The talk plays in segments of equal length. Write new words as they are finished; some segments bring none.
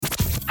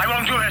I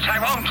won't do it. I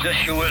won't.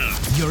 Yes, you will.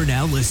 You're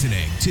now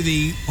listening to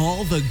the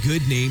All the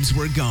Good Names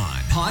Were Gone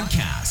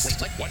podcast.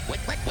 What?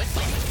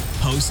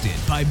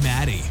 Hosted by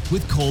Matty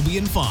with Colby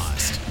and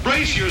Fost.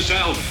 Brace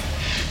yourself.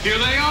 Here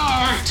they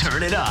are.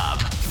 Turn it up.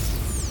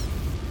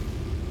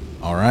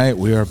 All right,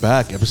 we are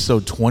back.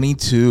 Episode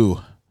 22.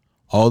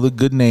 All the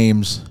good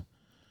names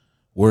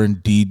were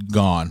indeed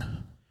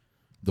gone.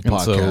 The And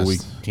podcast. so we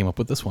came up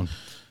with this one.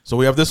 So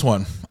we have this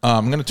one.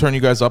 I'm going to turn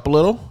you guys up a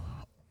little.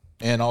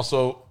 And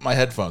also my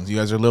headphones. You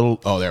guys are a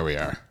little... Oh, there we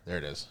are. There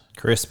it is.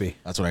 Crispy.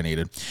 That's what I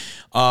needed.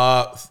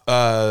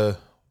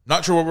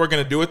 Not sure what we're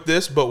going to do with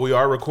this, but we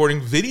are recording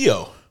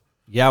video.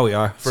 Yeah, we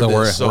are. So this.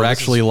 we're this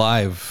actually is-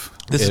 live.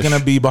 This is going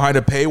to be behind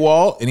a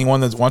paywall. Anyone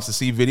that wants to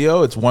see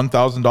video, it's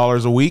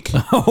 $1,000 a week.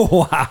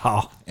 Oh,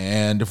 wow.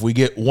 And if we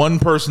get one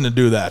person to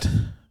do that,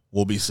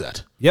 we'll be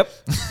set. Yep.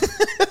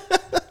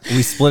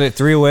 We split it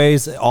three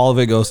ways. All of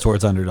it goes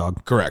towards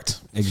Underdog. Correct.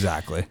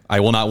 Exactly.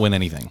 I will not win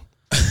anything.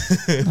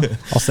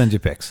 I'll send you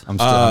pics. I'm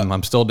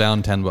still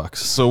down $10.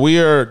 So we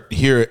are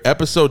here at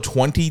episode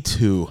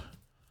 22.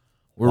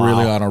 We're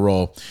really on a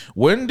roll.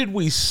 When did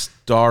we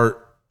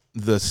start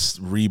this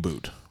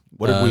reboot?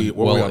 What did we?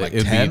 What were we on, like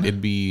 10?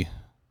 It'd be.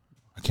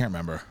 I can't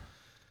remember.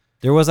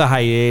 There was a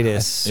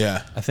hiatus.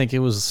 Yeah, I think it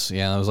was.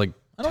 Yeah, it was like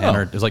I don't 10 know.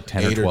 or it was like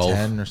 10 8 or 12 or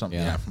 10 or something.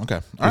 Yeah. Okay.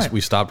 All right.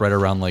 We stopped right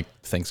around like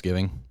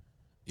Thanksgiving.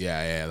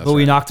 Yeah. That's But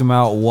we right. knocked them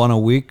out one a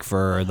week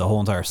for the whole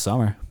entire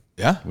summer.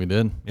 Yeah. We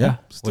did. Yeah.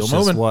 Still Which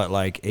moving. is what,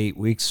 like 8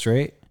 weeks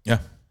straight? Yeah.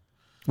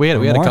 We had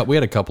more? we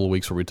had a couple of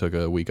weeks where we took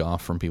a week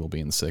off from people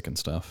being sick and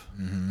stuff.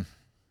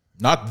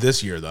 Not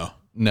this year though.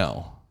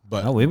 No.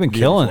 But Oh, we've been the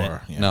year killing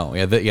before. it. Yeah. No.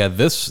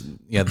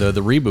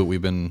 The reboot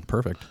we've been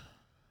perfect.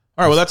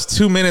 All right, well, that's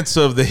 2 minutes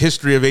of the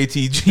history of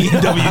ATG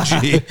and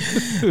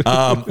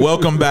WG.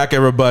 Welcome back,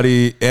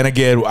 everybody. And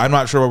again, I'm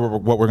not sure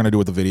what we're going to do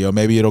with the video.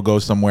 Maybe it'll go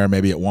somewhere,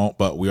 maybe it won't,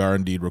 but we are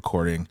indeed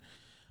recording.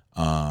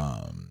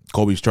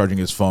 Colby's charging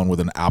his phone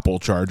with an Apple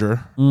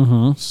charger,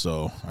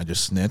 so I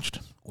just snitched.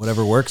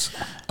 Whatever works.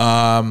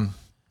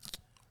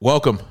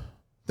 Welcome.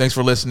 Thanks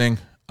for listening.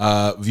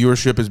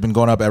 Viewership has been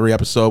going up every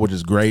episode, which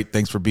is great.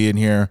 Thanks for being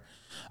here.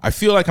 I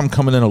feel like I'm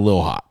coming in a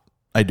little hot.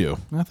 I do.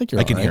 I think you're.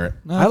 I can all right. hear it.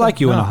 I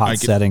like you in a hot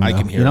setting. I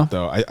can though, hear you know? it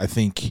though. I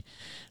think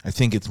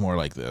it's more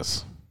like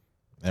this.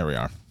 There we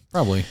are.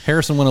 Probably.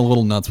 Harrison went a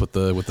little nuts with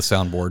the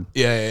soundboard.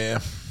 Yeah.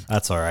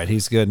 That's all right.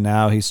 He's good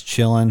now. He's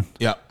chilling.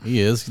 Yeah. He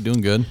is. He's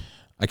doing good.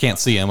 I can't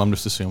see him. I'm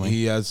just assuming.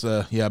 He has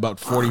about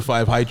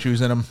 45 high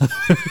chews in him.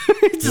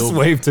 Just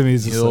wave to me.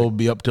 He's just He'll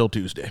be up till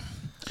Tuesday.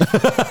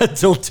 like,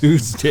 until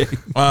Tuesday.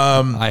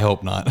 I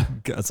hope not.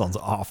 That sounds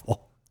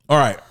awful. All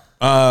right.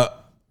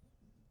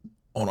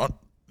 Hold on.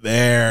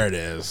 There it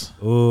is.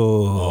 Ooh.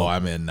 Oh,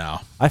 I'm in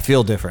now. I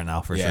feel different now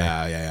for sure.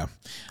 Yeah.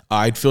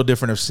 I'd feel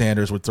different if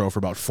Sanders would throw for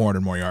about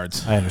 400 more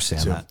yards. I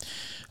understand too. that.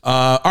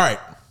 All right.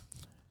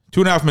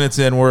 2.5 minutes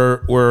in,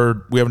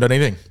 we haven't done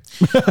anything.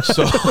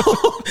 So,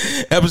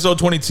 episode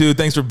 22.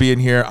 Thanks for being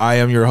here. I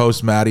am your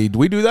host, Matty. Did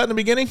we do that in the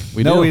beginning?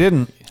 We No, do. we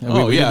didn't. We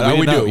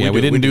do. Yeah,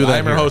 we didn't do that.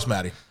 I'm your here. host,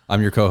 Matty.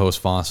 I'm your co-host,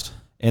 Fost.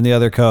 And the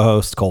other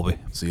co-host, Colby.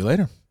 See you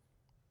later.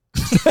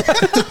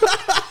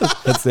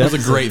 That's That was a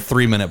great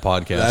 3-minute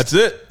podcast. That's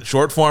it.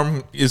 Short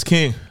form is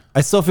king.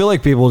 I still feel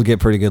like people would get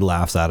pretty good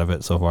laughs out of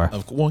it so far.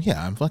 Well,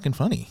 yeah, I'm fucking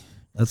funny.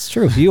 That's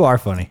true. You are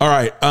funny. All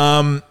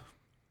right.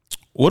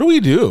 What do we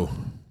do?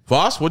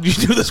 Voss, what did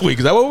you do this week?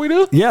 Is that what we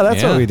do? Yeah,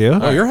 that's what we do.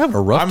 Oh, you're having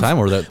a rough time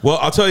over that. Well,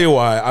 I'll tell you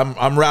why.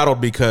 I'm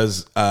rattled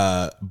because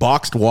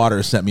Boxed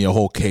Water sent me a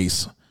whole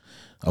case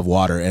of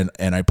water,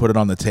 and I put it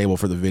on the table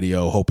for the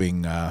video,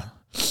 hoping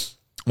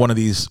one of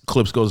these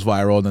clips goes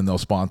viral and then they'll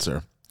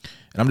sponsor.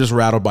 And I'm just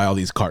rattled by all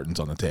these cartons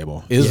on the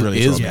table. Is throwing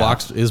me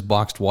off.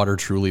 boxed water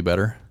truly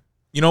better?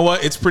 You know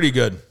what? It's pretty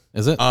good.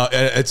 Is it?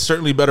 It's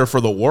certainly better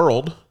for the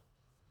world.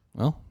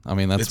 Well, I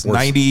mean It's worth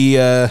 90.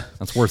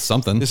 that's worth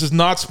something. This is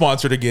not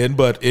sponsored again,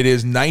 but it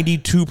is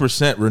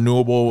 92%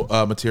 renewable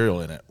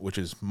material in it, which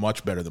is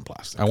much better than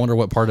plastic. I wonder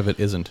what part of it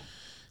isn't.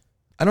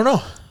 I don't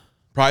know.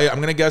 Probably, I'm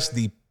gonna guess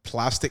the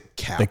plastic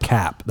cap. The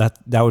cap.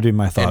 That would be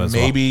my thought and as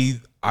well. maybe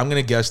I'm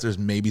gonna guess there's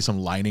maybe some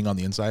lining on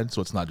the inside,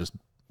 so it's not just,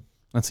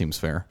 That seems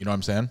fair. you know what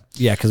I'm saying?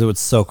 Yeah, because it would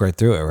soak right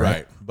through it,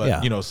 right?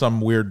 But yeah.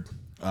 Some weird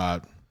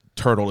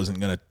turtle isn't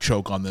gonna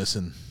choke on this,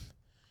 and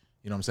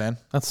you know what I'm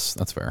saying?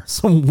 That's fair.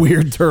 Some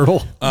weird turtle.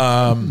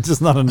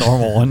 Just not a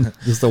normal one.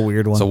 Just a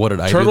weird one. So what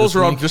did I Turtles do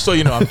are this on. week? Just so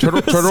you know,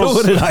 turtles. So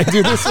what did I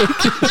do this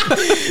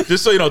week?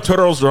 Just so you know,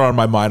 turtles are on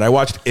my mind. I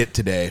watched It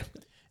today,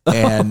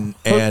 and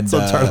So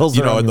turtles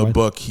are on in your the mind.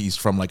 book, he's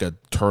from like a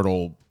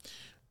turtle.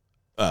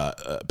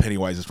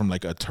 Pennywise is from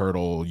like a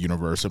turtle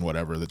universe and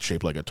whatever that's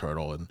shaped like a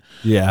turtle, and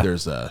Yeah.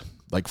 there's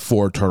like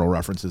 4 turtle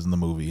references in the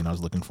movie, and I was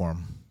looking for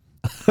them.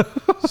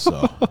 So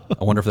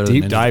I wonder if they're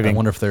Deep ninja, diving. I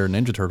wonder if they're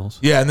Ninja Turtles.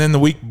 yeah, and then the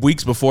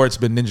weeks before it's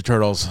been Ninja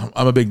Turtles.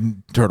 I'm a big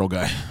turtle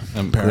guy.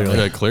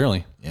 Apparently,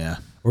 Clearly. yeah.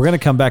 We're going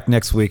to come back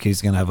next week.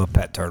 He's going to have a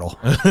pet turtle.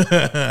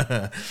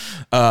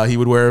 He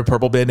would wear a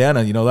purple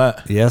bandana. You know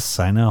that. Yes,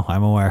 I know.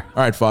 I'm aware.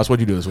 All right, Foss,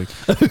 what'd you do this week?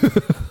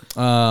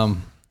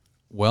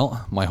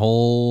 Well, my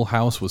whole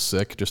house was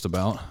sick, just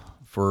about,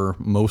 for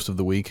most of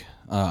the week.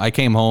 I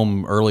came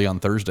home early on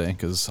Thursday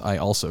because I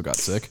also got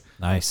sick.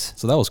 Nice.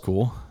 So that was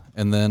cool.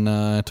 And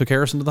then took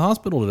Harrison to the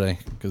hospital today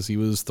because he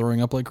was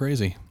throwing up like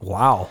crazy.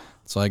 Wow.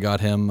 So I got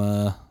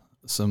him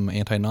some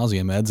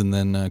anti-nausea meds, and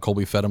then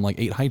Colby fed him like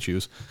 8 high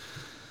chews.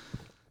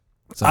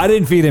 So I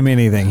didn't feed him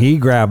anything. He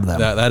grabbed them.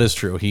 that is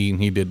true.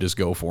 He did just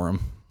go for him.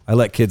 I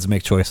let kids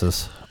make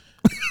choices.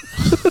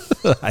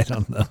 I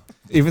don't know.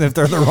 Even if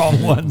they're the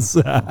wrong ones.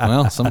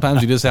 Well,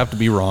 sometimes you just have to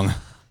be wrong.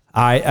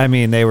 I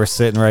mean, they were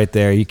sitting right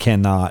there. You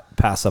cannot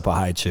pass up a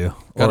high chew.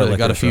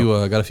 Got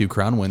a few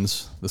crown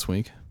wins this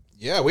week.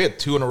 Yeah, we had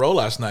 2 in a row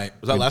last night.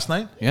 Was that last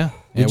night? Yeah.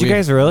 Did you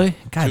guys really?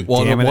 God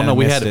damn it. No,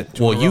 we had it.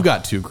 Well, you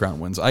got 2 crown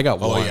wins. I got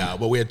 1. Oh, yeah.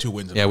 Well, we had 2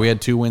 wins in a row. Yeah, we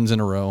had 2 wins in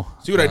a row.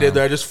 See what I did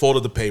there? I just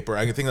folded the paper.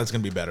 I think that's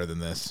going to be better than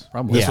this.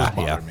 Probably. This was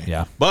bothering me.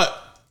 Yeah. But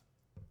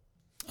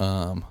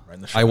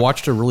I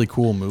watched a really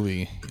cool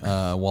movie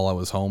while I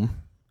was home.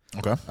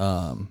 okay.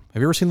 Have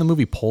you ever seen the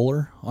movie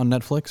Polar on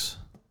Netflix?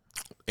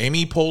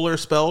 Amy Poehler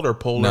spelled or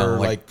Polar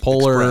like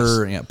Polar,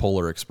 Express? yeah,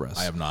 Polar Express.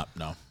 I have not.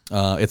 No.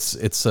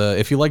 It's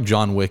if you like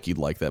John Wick, you'd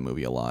like that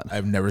movie a lot.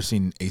 I've never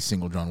seen a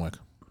single John Wick.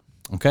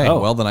 Okay, Oh.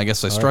 well then I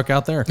guess I struck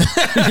out there.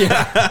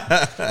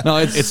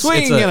 No,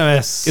 Swing and a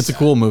miss. It's a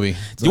cool movie.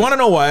 Do you want to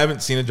know why I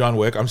haven't seen a John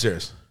Wick? I'm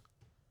serious.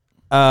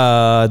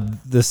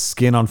 The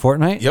skin on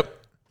Fortnite? Yep.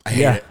 I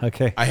hate Yeah, it.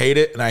 okay. I hate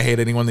it, and I hate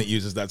anyone that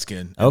uses that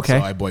skin. And Okay.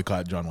 So I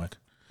boycott John Wick.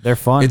 They're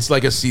fun. It's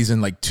like a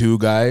season 2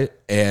 guy,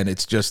 and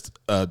it's just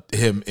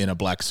him in a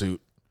black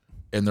suit.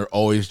 And they're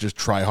always just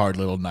try hard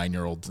little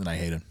 9-year-olds, and I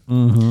hate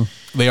him.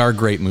 They are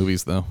great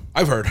movies though.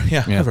 I've heard.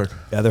 Yeah, I've heard.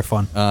 yeah, they're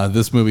fun.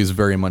 This movie is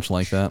very much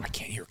like that, I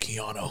can't hear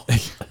Keanu.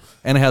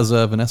 and it has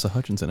Vanessa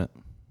Hudgens in it.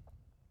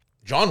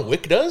 John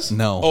Wick does?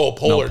 No. Oh,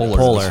 Polar. No, does.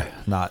 Polar,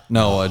 not.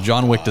 No,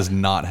 John Wick does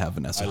not have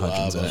Vanessa I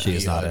Hudgens love in it. She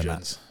is not in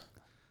Hudgens.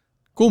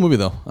 Cool movie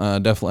though.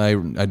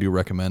 Definitely, I do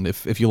recommend.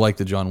 If you like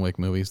the John Wick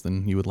movies,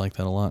 then you would like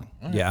that a lot.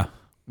 Yeah.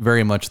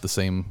 Very much the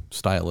same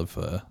style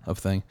of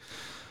thing.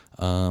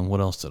 What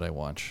else did I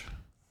watch?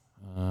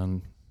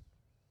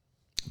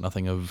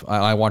 Nothing of.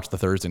 I watched the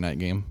Thursday night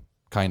game,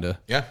 kinda.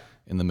 Yeah.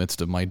 In the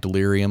midst of my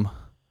delirium.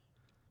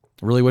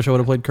 I really wish I would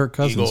have played Kirk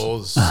Cousins.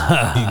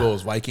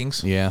 Eagles,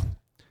 Vikings. Yeah.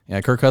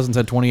 Kirk Cousins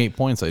had 28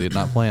 points. I did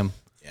not play him.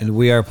 And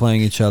we are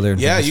playing each other. In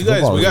Yeah, fantasy you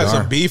guys, football. we got are.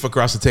 some beef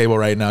across the table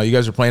right now. You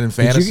guys are playing in Did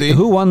fantasy.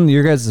 who won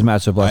your guys'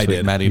 matchup last I week?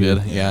 did. Matty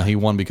did. Yeah, he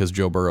won because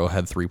Joe Burrow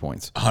had 3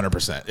 points.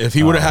 100%. If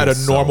he would have had a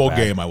that's so normal bad.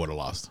 game, I would have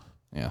lost.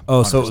 Yeah.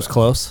 Oh, so it was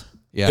close?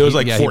 Yeah. It was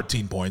he-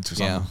 14 points or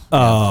something. Yeah.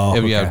 Oh,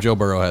 Yeah, okay. Joe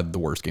Burrow had the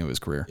worst game of his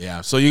career.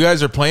 Yeah. So you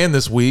guys are playing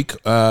this week.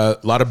 A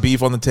lot of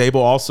beef on the table.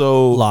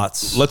 Also,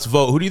 Lots. Let's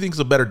vote. Who do you think is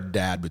a better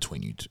dad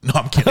between you two? No,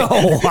 I'm kidding.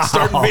 Oh, wow.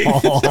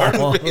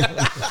 Starting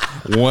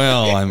beef.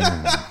 Well,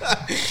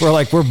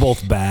 We're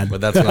both bad. but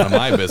that's none of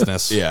my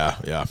business.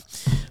 Yeah.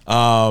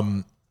 All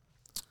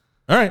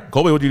right,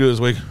 Colby, what did you do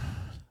this week?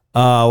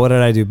 What did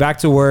I do? Back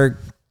to work.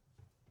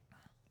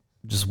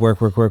 Just work.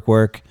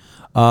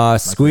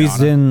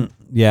 Squeezed in.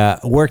 Yeah,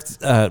 worked.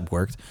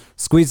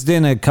 Squeezed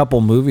in a couple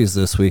movies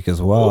this week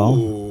as well.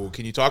 Ooh,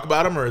 can you talk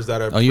about them, or is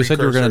that a? Oh, you said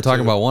you were going to talk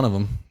precursor about one of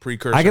them.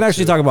 precursor. I can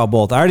actually talk about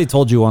both. I already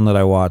told you one that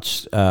I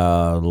watched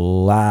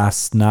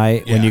last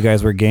night when Yeah. you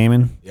guys were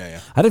gaming.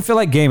 Yeah. I didn't feel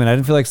like gaming. I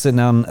didn't feel like sitting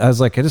down. I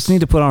was like, I just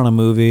need to put on a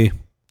movie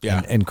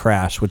Yeah. and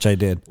crash, which I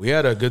did. We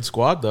had a good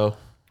squad though.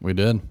 We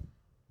did.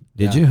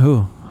 Did you?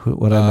 Who?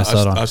 What did I miss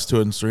out on? Us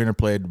two and Serena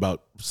played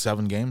about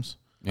 7 games.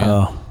 Yeah.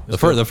 Oh.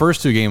 The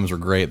first 2 games were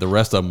great. The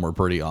rest of them were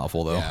pretty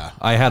awful, though. Yeah.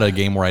 I had a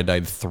game where I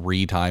died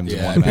 3 times in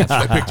Yeah, one match.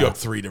 I picked you up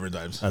 3 different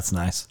times. That's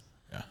nice.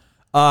 Yeah.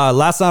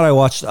 Last night I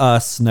watched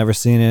Us. Never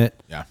seen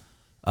it. Yeah.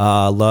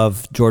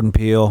 Love Jordan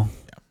Peele.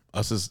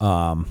 Us is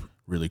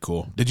really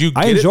cool. Did you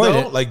get I enjoyed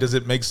it though? it. Like, does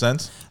it make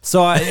sense?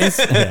 So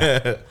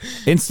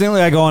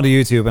instantly I go onto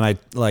YouTube and I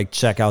like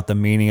check out the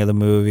meaning of the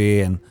movie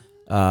and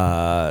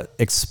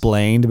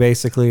explained.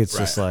 Basically, it's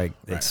just like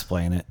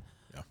explain it.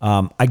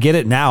 I get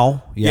it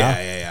now.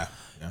 Yeah.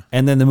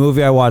 And then the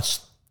movie I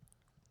watched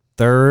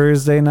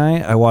Thursday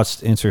night, I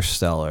watched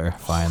Interstellar.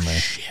 Finally,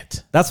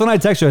 Shit. that's when I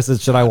texted you. I said,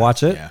 "Should I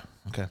watch it?" Yeah.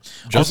 Okay.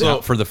 Just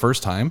Also, for the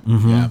first time.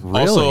 yeah.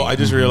 Also, Really? I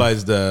just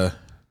realized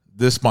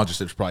this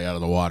sponsorship's probably out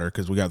of the water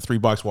because we got 3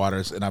 box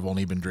waters and I've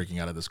only been drinking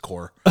out of this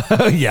core.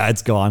 Yeah,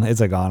 it's gone.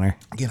 It's a goner.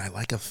 Again, I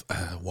like a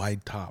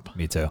wide top.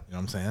 Me too. You know what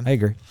I'm saying? I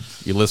agree.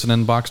 You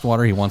listening, Boxed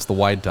Water? He wants the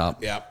wide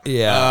top. Yeah.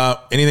 Yeah.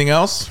 Anything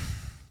else?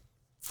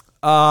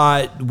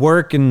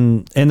 Work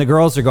and the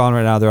girls are gone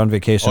right now. They're on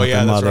vacation Oh, with yeah,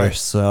 their that's mother. right.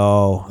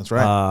 So That's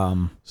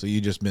right. So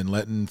you just been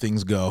letting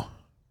things go.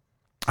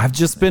 I've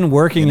just been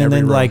working In and every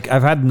then room. like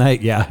I've had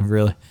night. Yeah,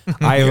 really.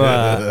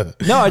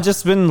 I've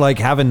just been like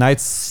having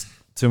nights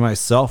to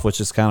myself, which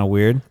is kind of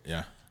weird.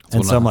 Yeah.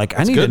 And so I'm like,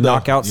 I need to good, though.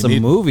 knock out You some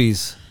need-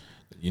 movies.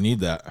 You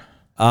need that.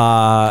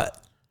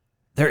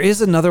 There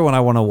is another one I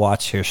want to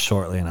watch here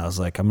shortly, and I was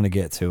like, I'm gonna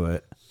get to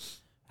it.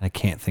 I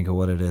can't think of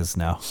what it is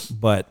now,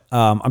 but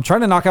I'm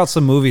trying to knock out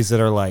some movies that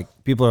are like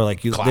people are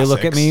like they look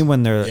at Classics. me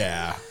when they're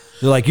Yeah.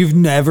 like, you've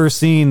never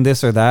seen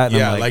this or that. And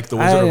Yeah, I'm like The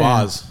Wizard of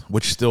 "I- Oz,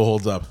 which still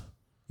holds up.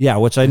 Yeah,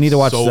 which I need to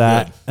watch So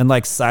that. good. And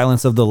like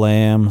Silence of the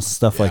Lambs,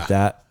 stuff like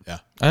that. Yeah.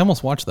 I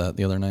almost watched that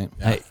the other night.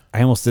 I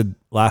almost did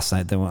last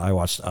night. Then when I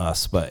watched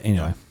Us, but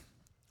anyway.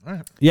 All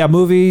right. Yeah,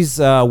 movies,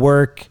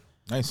 work,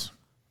 Nice.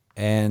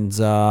 and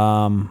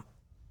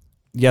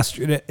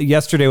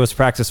yesterday was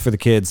practice for the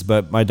kids,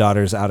 but my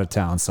daughter's out of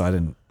town, so I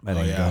didn't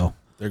go.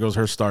 There goes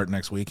her start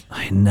next week.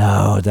 I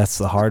know, that's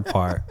the hard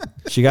part.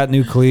 She got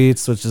new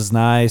cleats, which is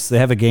nice. They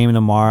have a game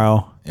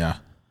tomorrow. Yeah.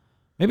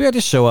 Maybe I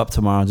just show up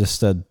tomorrow just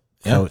to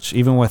coach,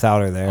 even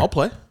without her there. I'll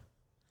play.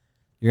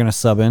 You're gonna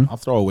sub in? I'll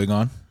throw a wig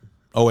on.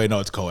 Oh wait, no,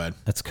 it's co-ed.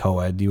 That's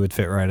co-ed. You would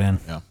fit right in.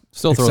 Yeah.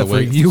 Still throw the Except for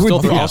wig. you would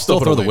Still be- throw, I'll still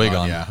put throw a the wig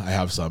on. Yeah, I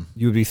have some.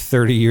 You would be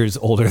 30 years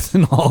older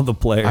than all the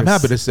players. I'm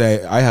happy to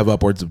say I have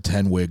upwards of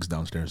 10 wigs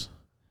downstairs.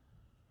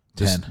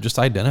 10. Just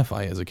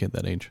identify as a kid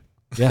that age.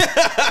 Yeah.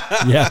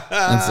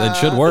 Yeah. It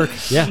should work.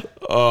 Yeah.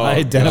 I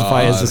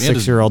identify as a Yeah,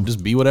 6-year-old.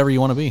 Just be whatever you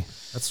want to be.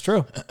 That's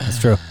true. That's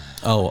true.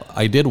 Oh,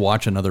 I did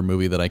watch another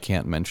movie that I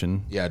can't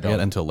mention don't. yet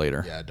until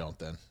later. Yeah, don't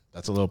then.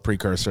 That's a little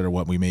precursor to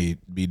what we may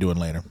be doing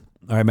later.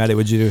 All right, Matty,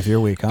 what'd you do with your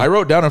week, huh? I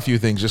wrote down a few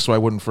things just so I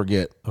wouldn't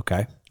forget.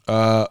 Okay.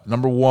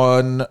 Number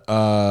one,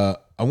 I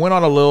went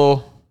on a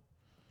little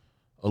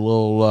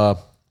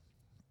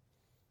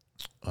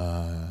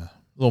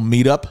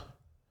meetup.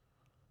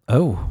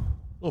 Oh.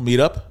 Little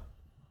meetup.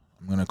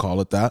 I'm gonna call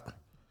it that.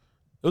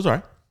 It was all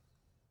right.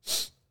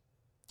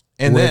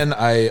 And then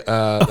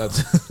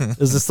that's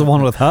Is this the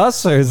one with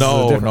Huss or is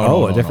No, this a different,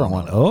 no, a different no,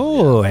 one?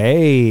 Oh,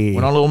 hey.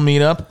 went on a little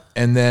meetup,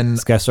 and then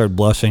This guy started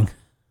blushing.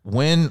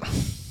 when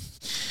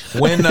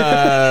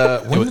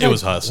It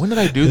was Huss. When did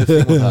I do the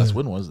thing with Huss?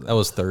 When was that? That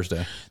was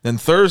Thursday. Then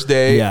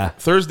Thursday, Yeah.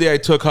 Thursday I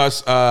took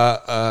Huss.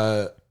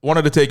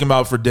 Wanted to take him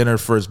out for dinner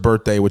for his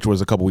birthday, which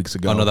was a couple weeks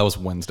ago. Oh no, that was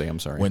Wednesday. I'm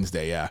sorry.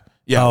 Wednesday. Yeah.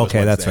 Yeah. Oh, it was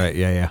okay, that's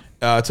Wednesday. right.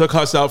 Yeah. Took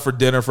Huss out for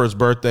dinner for his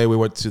birthday. We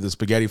went to the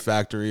Spaghetti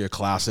Factory, a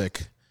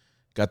classic.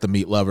 Got the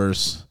meat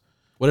lovers.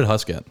 What did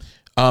Huss get?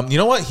 You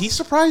know what? He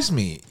surprised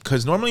me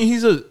because normally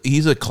he's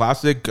a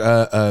classic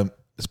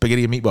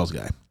spaghetti and meatballs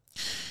guy.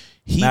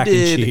 He Mac and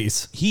did.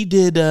 cheese. He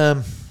did.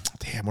 Damn,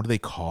 what are they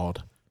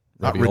called?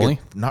 Ravioli?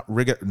 Not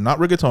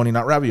rigatoni.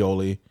 Not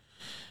ravioli.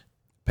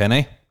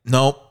 Penne?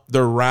 No,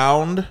 they're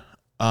round,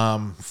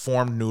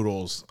 formed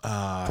noodles.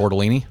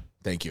 Tortellini?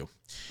 Thank you.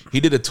 He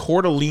did a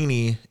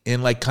tortellini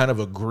in like kind of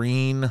a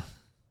green.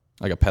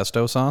 Like a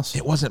pesto sauce?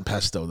 It wasn't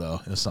pesto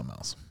though. It was something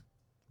else,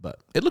 but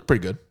it looked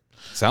pretty good.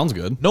 Sounds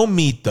good. No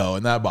meat though,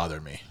 and that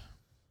bothered me.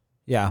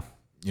 Yeah.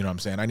 You know what I'm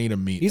saying? I need a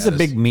meat. He's a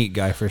big meat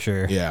guy for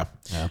sure. Yeah.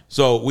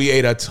 So we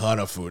ate a ton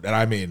of food, and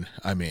I mean,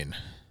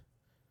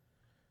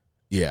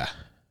 yeah.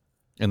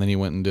 And then you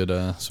went and did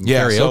some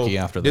Yeah, karaoke so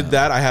after that. Did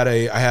that? I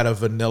had a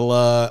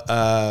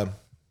vanilla.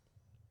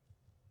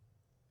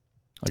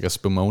 Like a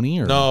spumoni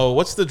or No,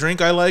 what's the drink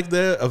I like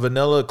there? A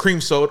vanilla cream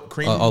soda.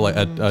 like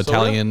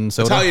Italian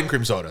soda? Italian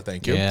cream soda.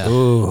 Thank you. Yeah.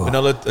 Ooh.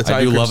 Vanilla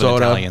Italian cream love an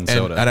soda. Italian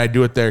soda. And I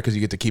do it there because you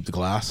get to keep the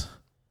glass.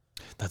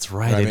 That's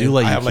right. I They mean, do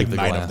let I you have keep like the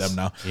 9 glass. of them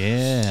now.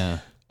 Yeah.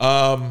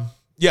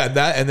 Yeah,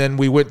 that, and then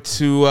we went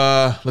to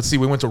let's see,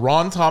 we went to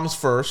Ron Tom's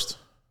first.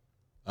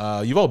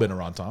 You've all been to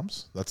Ron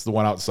Tom's. That's the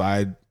one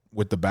outside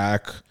with the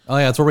back. Oh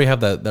yeah, that's where we have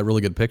that really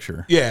good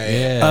picture.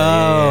 Yeah.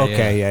 Oh,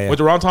 okay. Yeah. Went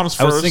to Ron Tom's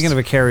first. I was thinking of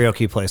a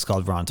karaoke place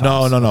called Ron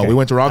Tom's. No. Okay. We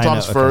went to Ron I know,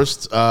 Tom's okay.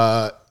 first.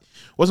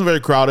 Wasn't very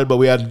crowded, but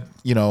we had,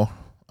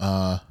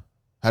 had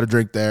a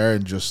drink there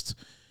and just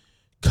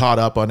caught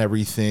up on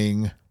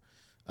everything.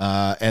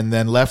 And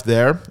then left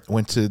there,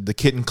 went to the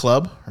Kitten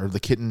Club, or the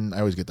Kitten, I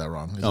always get that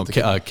wrong. Is it the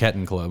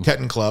Ketten Club.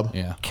 Ketten Club.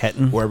 Yeah.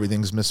 Ketten. Where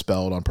everything's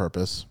misspelled on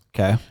purpose.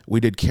 Okay. We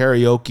did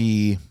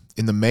karaoke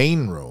in the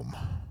main room,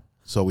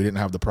 so we didn't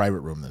have the private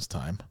room this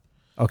time,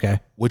 Okay.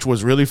 which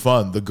was really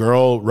fun. The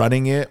girl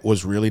running it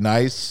was really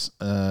nice,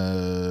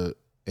 and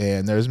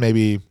there's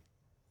maybe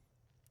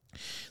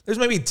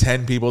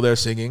 10 people there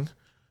singing,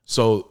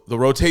 so the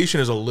rotation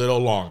is a little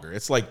longer.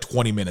 It's like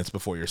 20 minutes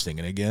before you're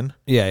singing again,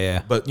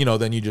 Yeah. but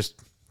then you just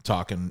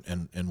talk and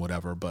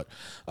whatever. But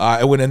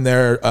I went in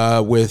there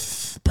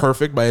with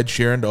Perfect by Ed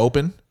Sheeran to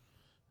open.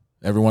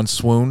 Everyone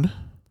swooned.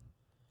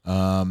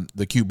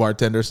 The cute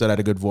bartender said I had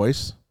a good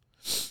voice.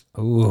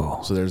 Ooh.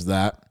 So there's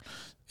that.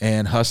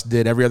 And Huss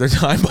did Every Other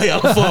Time by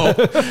Alpha.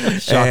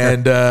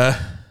 And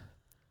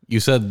You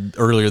said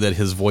earlier that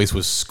his voice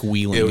was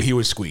squealing. he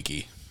was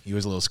squeaky. He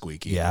was a little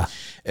squeaky. Yeah.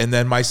 And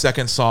then my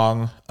second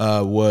song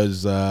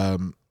was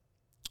Over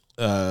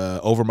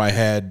My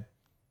Head,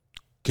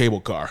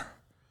 Cable Car.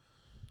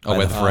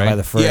 by the fray. By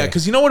the fray. Yeah,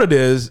 because you know what it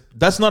is?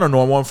 That's not a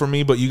normal one for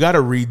me, but you got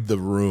to read the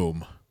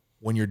room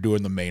when you're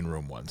doing the main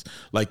room ones.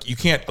 Like, you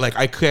can't,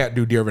 I can't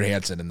do Dear Evan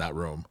Hansen in that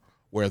room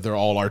where they're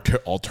all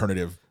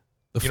alternative.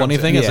 The You know funny what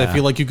I'm thing is, saying? I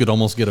feel like you could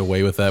almost get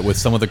away with that with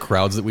some of the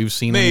crowds that we've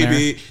seen. In there.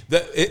 Maybe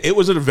it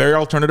was a very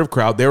alternative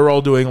crowd. They were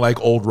all doing like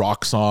old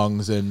rock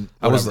songs and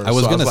whatever. I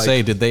was So gonna like,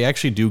 say, did they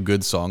actually do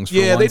good songs? For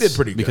Yeah, they once? did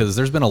pretty good. Because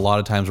there's been a lot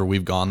of times where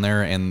we've gone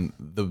there and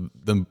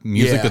the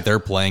music Yeah. that they're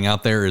playing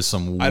out there is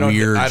some I don't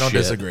weird. I don't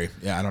shit. disagree.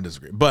 Yeah, I don't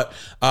disagree. But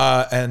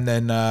and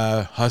then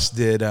Huss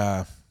did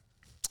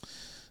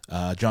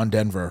John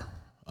Denver,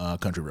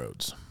 Country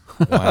Roads.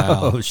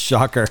 Oh,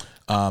 shocker.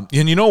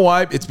 And you know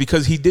why? It's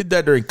because he did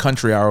that during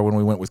Country Hour when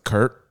we went with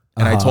Kurt.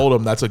 And I told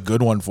him that's a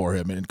good one for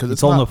him, and because it's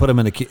told him to put it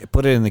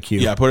in the queue.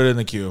 Yeah, put it in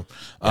the queue.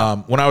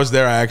 When I was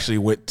there, I actually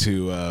went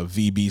to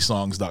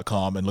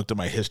vbsongs.com and looked at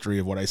my history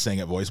of what I sang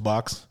at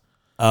VoiceBox, so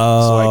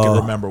I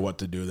can remember what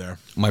to do there.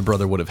 My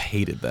brother would have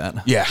hated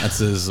that. Yeah, that's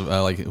his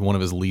one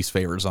of his least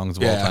favorite songs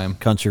of all time.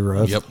 Country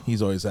Road. Yep,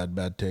 he's always had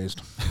bad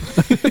taste.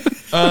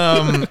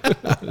 Other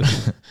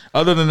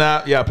than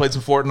that, I played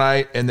some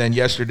Fortnite, and then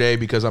yesterday,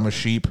 because I'm a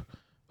sheep,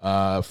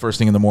 first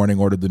thing in the morning,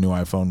 ordered the new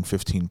iPhone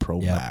 15 Pro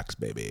Max,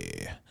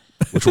 baby.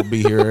 Which will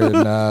be here in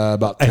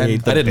about 10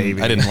 days.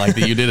 I didn't like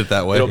that you did it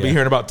that way. It'll be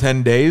here in about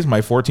 10 days. My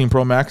 14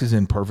 Pro Max is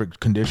in perfect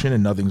condition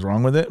and nothing's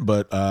wrong with it,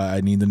 but I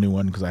need the new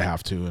one because I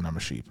have to, and I'm a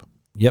sheep.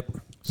 Yep.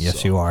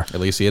 Yes, you are. At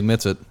least he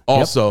admits it.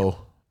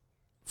 Also,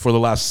 for the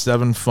last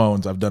 7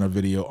 phones, I've done a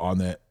video on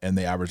it, and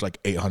they average like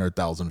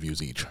 800,000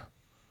 views each.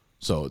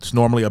 So it's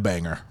normally a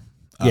banger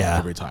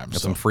every time.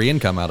 Got some free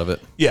income out of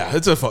it. Yeah,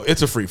 it's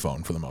a free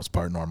phone for the most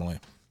part normally.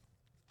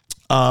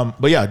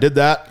 But yeah, I did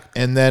that,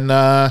 and then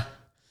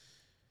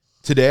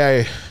today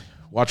I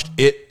watched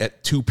It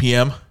at 2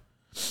 p.m.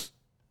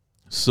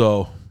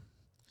 So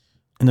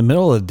in the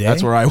middle of the day,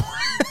 that's where I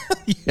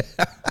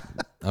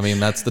I mean,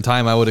 that's the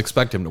time I would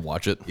expect him to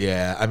watch it.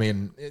 Yeah, I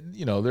mean,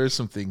 there's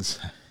some things.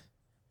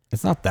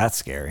 It's not that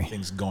scary.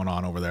 Things going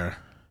on over there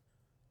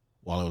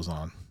while it was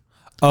on.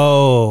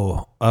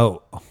 Oh.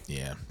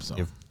 Yeah. So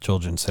you have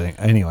children sitting.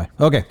 Anyway,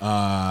 okay.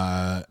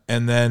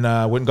 And then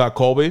went and got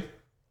Colby.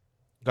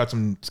 Got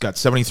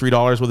 $73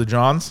 worth of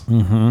Johns.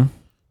 Mm-hmm.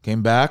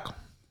 Came back.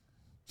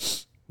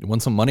 You won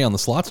some money on the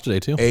slots today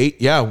too.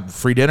 8,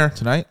 free dinner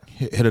tonight.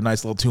 Hit a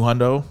nice little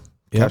 200.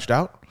 Cashed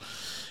out.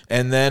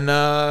 And then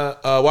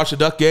watched the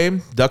Duck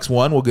game. Ducks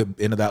won. We'll get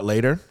into that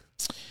later.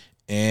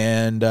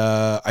 And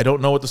I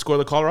don't know what the score of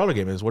the Colorado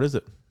game is. What is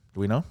it? Do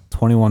we know?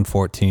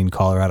 21-14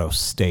 Colorado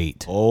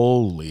State.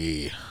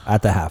 Holy.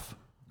 At the half.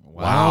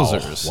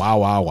 Wowzers.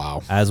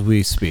 Wow. As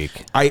we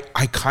speak. I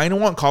kind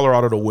of want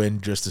Colorado to win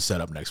just to set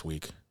up next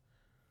week.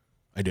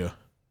 I do.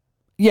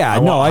 Yeah, I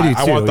do too.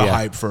 I want the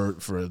hype for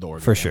the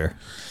Oregon. For sure.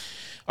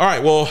 All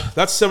right, well,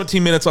 that's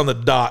 17 minutes on the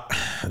dot.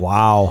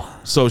 Wow.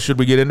 So should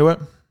we get into it?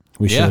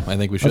 We should. I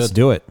think we should. Let's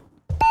do it.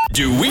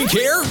 Do we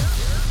care?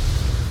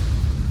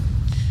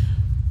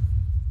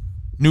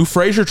 New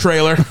Frasier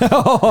trailer.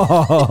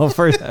 Of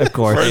course.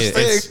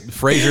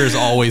 Frasier is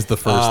always the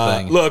first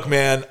thing. Look,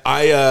 man,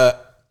 I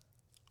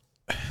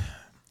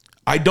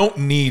don't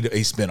need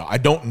a spinoff. I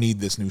don't need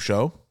this new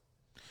show.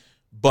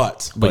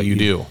 But you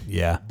do.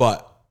 Yeah.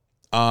 But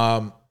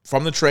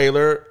from the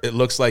trailer, it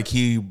looks like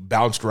he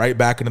bounced right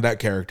back into that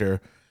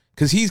character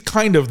because he's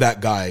kind of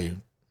that guy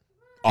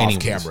off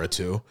camera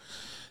too.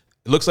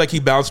 It looks like he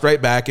bounced right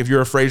back. If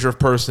you're a Frasier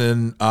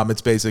person,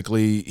 it's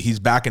basically he's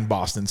back in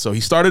Boston. So he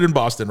started in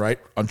Boston, right,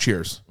 on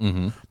Cheers.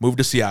 Mm-hmm. Moved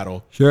to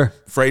Seattle. Sure.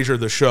 Frasier,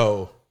 the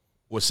show,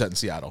 was set in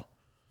Seattle,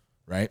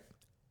 right?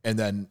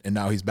 And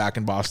now he's back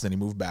in Boston. He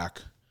moved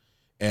back.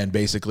 And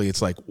basically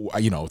it's like,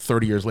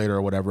 30 years later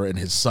or whatever, and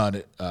his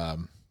son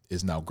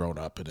is now grown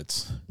up, and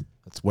that's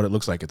what it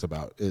looks like it's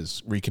about,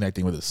 is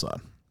reconnecting with his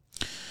son.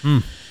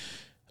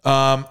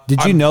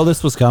 Did you know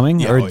this was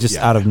coming or just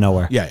out of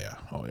nowhere? Yeah.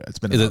 Oh, yeah. It's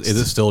been. Is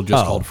it still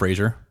just called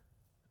Frasier?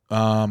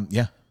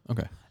 Yeah.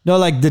 Okay. No,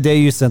 like the day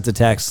you sent the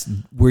text,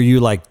 were you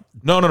like...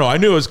 No. I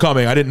knew it was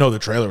coming. I didn't know the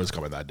trailer was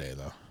coming that day,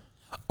 though.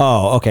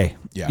 Oh, okay.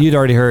 Yeah. You'd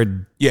already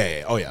heard...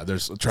 Yeah. Oh, yeah.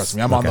 Trust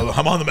me. I'm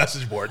on the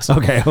message board. So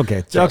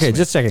Okay.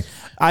 Just checking.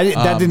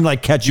 That didn't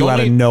catch you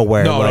out of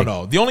nowhere.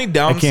 No. The only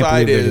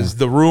downside is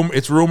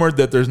it's rumored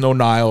that there's no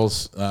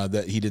Niles,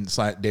 that he didn't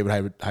sign.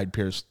 David Hyde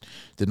Pierce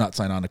did not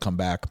sign on to come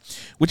back,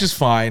 which is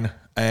fine.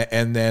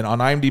 And then on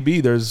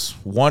IMDb, there's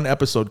 1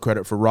 episode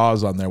credit for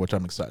Roz on there, which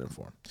I'm excited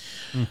for.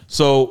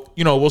 So,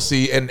 we'll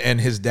see. And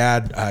his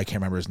dad, I can't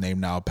remember his name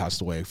now,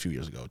 passed away a few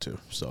years ago too.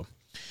 So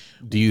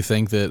do you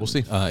think that we'll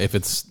see. If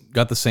it's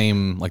got the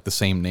same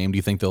name, do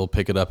you think they'll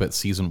pick it up at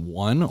season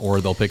 1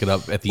 or they'll pick it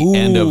up at the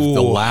end of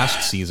the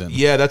last season?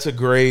 Yeah, that's a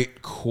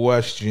great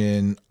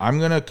question. I'm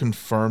going to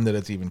confirm that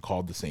it's even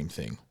called the same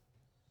thing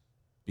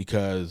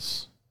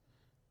because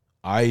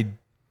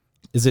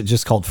Is it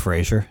just called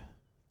Frasier?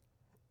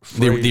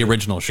 The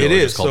original show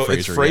is called Frasier.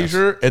 It's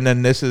Frasier, and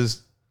then this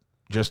is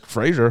just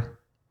Frasier.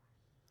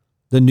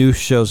 The new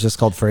show's just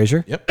called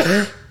Frasier? Yep.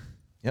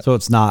 So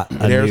it's not.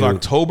 It airs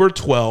October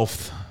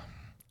 12th.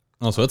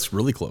 Oh, so it's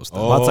really close.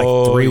 Well, that's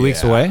like 3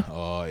 weeks away.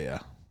 Oh, yeah.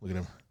 Look at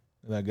him.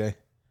 Look at that guy. A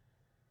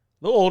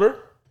little older,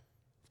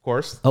 of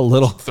course. A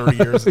little. 30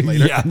 years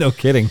later. Yeah, no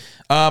kidding.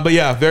 But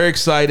yeah, very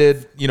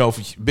excited.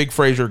 Big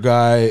Frasier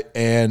guy.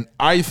 And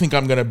I think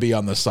I'm going to be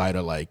on the side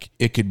of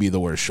it could be the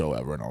worst show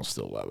ever, and I'll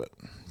still love it.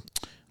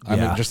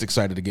 I'm just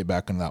excited to get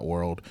back in that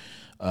world.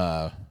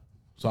 So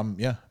I'm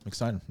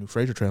excited. New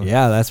Frasier trailer.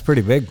 Yeah, that's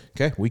pretty big.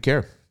 Okay, we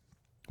care.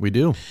 We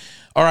do.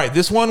 All right,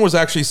 this one was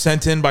actually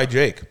sent in by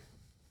Jake.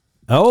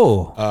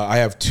 Oh. I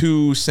have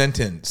 2 send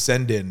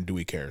in Do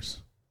We Cares.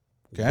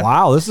 Okay.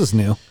 Wow, this is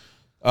new.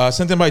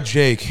 Sent in by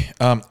Jake.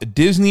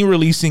 Disney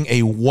releasing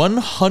a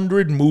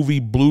 100 movie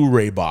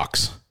Blu-ray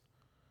box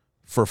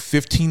for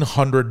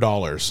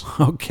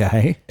 $1,500.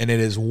 Okay. And it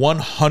is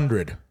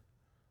 100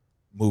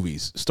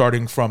 movies,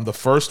 starting from the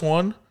first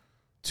one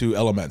to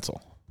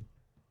Elemental.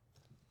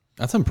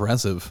 That's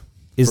impressive.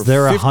 Is For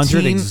there 100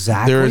 15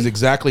 exactly? There is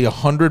exactly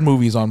 100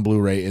 movies on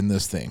Blu-ray in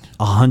this thing.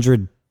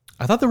 100.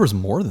 I thought there was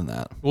more than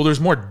that. Well, there's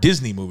more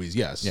Disney movies,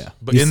 yes. Yeah.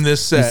 But in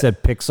this You set,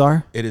 said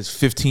Pixar? it is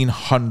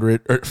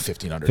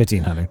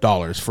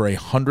 $1,500 for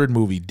 100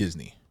 movie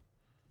Disney.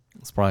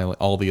 It's probably like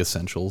all the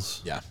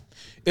essentials. Yeah.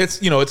 It's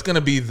it's going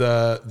to be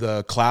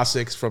the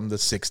classics from the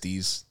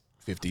 60s,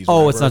 50s.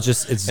 Oh, whatever. it's not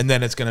just it's And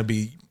then it's going to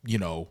be,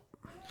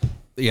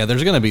 Yeah,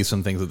 there's gonna be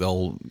some things that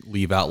they'll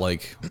leave out,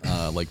 like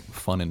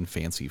fun and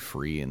fancy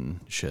free and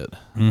shit.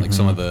 Like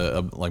some of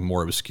the like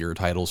more obscure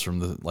titles from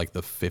the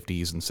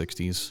 50s and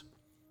 60s.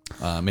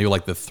 Maybe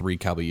like the Three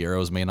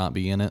Caballeros may not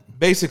be in it.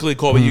 basically,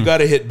 Colby, you got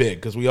to hit big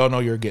because we all know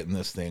you're getting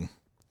this thing.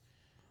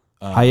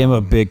 I am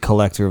a big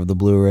collector of the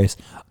Blu-rays,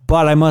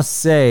 but I must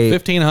say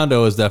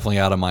 1500 is definitely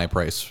out of my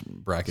price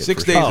bracket.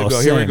 6 for days sure. ago,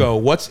 here we same. go.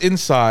 What's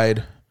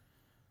inside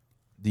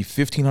the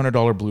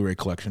 $1,500 Blu-ray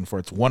collection for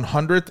its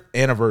 100th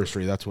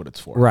anniversary? That's what it's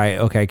for. right.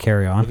 Okay,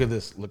 carry on. Look at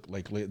this. Look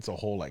like it's a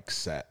whole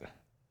set.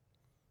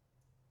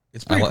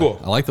 It's pretty I cool.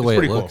 I like the It's way it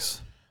pretty cool.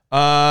 looks.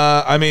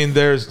 I mean,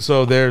 there's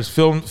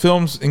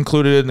films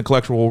included in the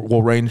collection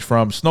will range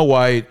from Snow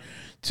White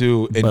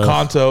to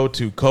Encanto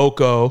to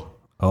Coco.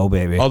 Oh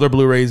baby. Other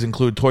Blu-rays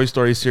include Toy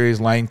Story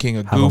series, Lion King,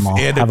 a Have 'em all.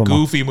 and a Have 'em all.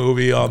 Goofy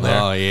movie on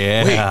there. Oh,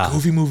 yeah. Wait,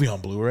 Goofy movie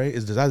on Blu-ray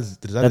does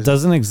That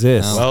doesn't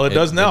exist. well, it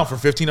does now for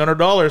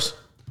 $1,500.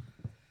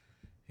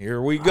 Here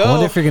we go. I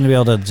wonder if you're going to be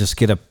able to just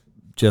get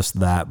just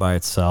that by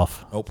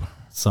itself Nope.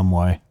 some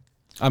way.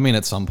 I mean,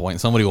 at some point,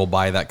 somebody will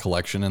buy that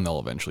collection and they'll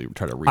eventually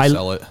try to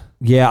resell it.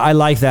 Yeah, I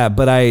like that,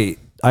 but I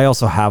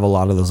also have a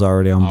lot of those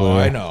already on Oh,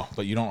 Blu-ray. I know,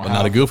 but you don't have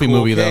not a the Goofy cool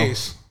movie, though.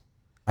 case.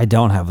 I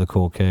don't have the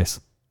cool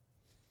case.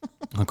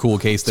 A cool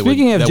case that,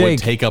 Speaking of would Jake-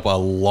 take up a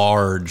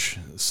large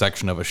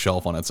section of a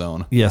shelf on its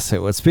own. Yes,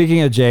 it would.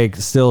 Speaking of Jake,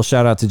 still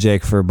shout out to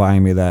Jake for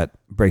buying me that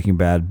Breaking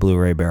Bad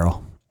Blu-ray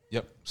barrel.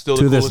 Yep, still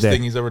To the this coolest day.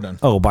 thing he's ever done.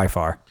 Oh, by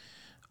far.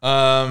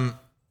 Um,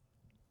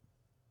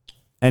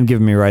 And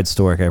giving me rides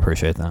to work. I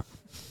appreciate that.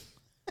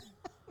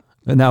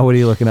 And now what are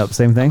you looking up?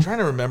 Same thing? trying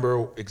to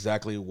remember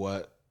exactly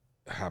what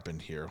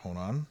happened here. Hold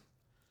on.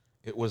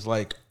 It was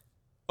like,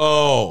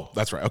 oh,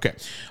 that's right. Okay.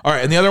 All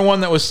right. And the other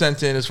one that was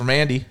sent in is from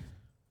Andy.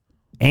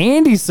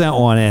 Andy sent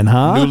one in,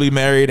 huh? Newly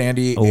married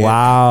Andy.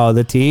 Wow,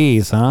 the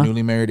tease, huh?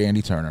 Newly married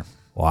Andy Turner.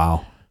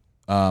 Wow.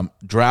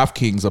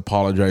 DraftKings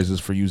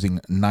apologizes for using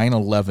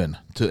 9/11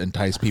 to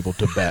entice people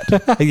to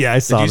bet. Yeah, I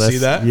saw you this. see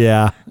that?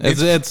 Yeah.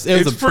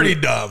 It's pretty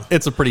dumb.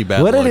 It's a pretty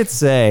bad What look. did it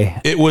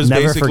say? It was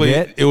Never basically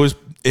forget? it was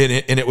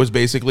and it was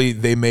basically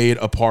they made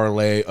a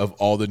parlay of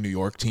all the New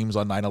York teams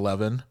on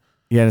 9/11.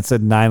 Yeah, and it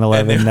said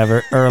 9/11 And it-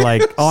 never, or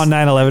like on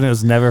 9/11 it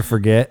was never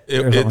forget.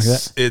 Or something like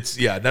that. It's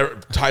never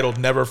titled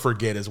 "Never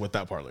Forget" is what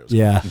that parlay was.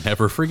 Yeah.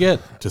 Never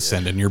forget to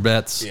send in your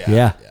bets.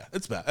 Yeah.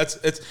 It's bad. It's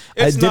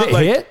Did not it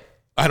like, hit?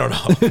 I don't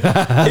know. It's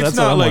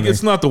not I'm like wondering.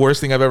 it's not the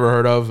worst thing I've ever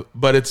heard of,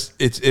 but it's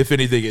if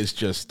anything, it's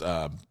just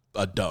a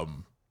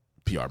dumb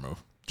PR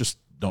move. Just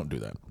don't do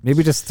that.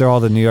 Maybe just throw all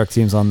the New York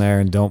teams on there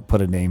and don't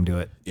put a name to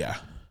it. Yeah,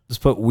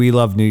 Just put "We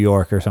love New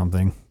York" or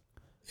something.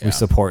 Yeah. We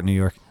support New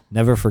York.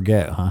 Never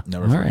forget, huh?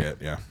 never All right. forget.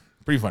 Yeah,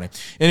 pretty funny.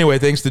 Anyway,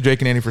 thanks to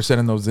Jake and Andy for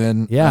sending those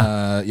in.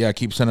 Yeah.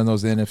 Keep sending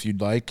those in if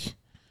you'd like.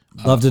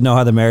 Love to know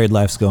how the married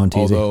life's going, TZ.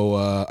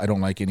 Although I don't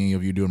like any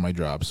of you doing my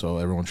job, so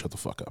everyone shut the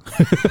fuck up.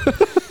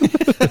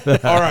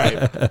 All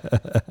right,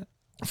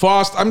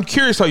 Fost, I'm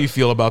curious how you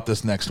feel about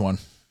this next one.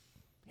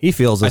 He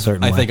feels a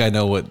certain way. I think I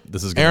know what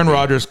this is going to Aaron be.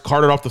 Rodgers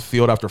carted off the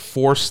field after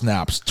 4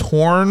 snaps,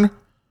 torn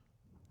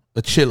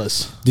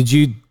Achilles, Did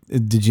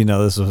you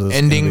know this was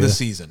ending gonna the be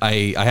season.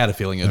 I had a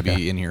feeling it would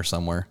be in here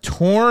somewhere.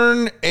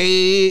 Torn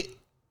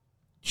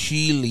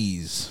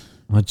Achilles.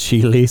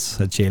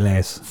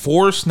 Achilles.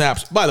 4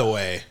 snaps. By the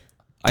way,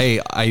 I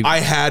I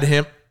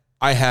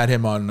had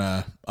him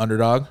on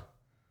underdog,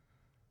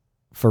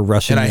 For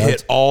rushing and I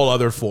yards. hit all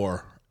other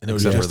 4, and it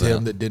was Except just for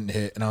him that. that didn't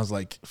hit, and I was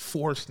like,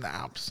 4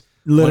 snaps.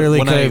 Literally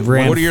when could I- have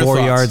ran what are your 4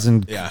 thoughts? yards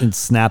and, Yeah. and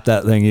snapped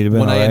that thing. You'd have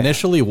been when all I right.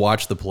 initially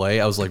watched the play,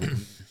 I was like,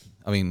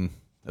 I mean,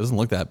 it doesn't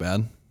look that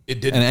bad.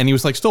 It didn't. And he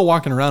was like still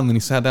walking around. And then he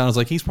sat down. I was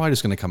like, he's probably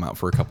just going to come out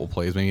for a couple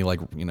plays. Maybe like,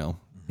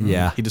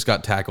 Yeah. he just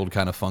got tackled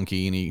kind of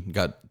funky and he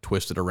got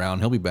twisted around.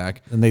 He'll be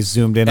back. And they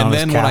zoomed in on And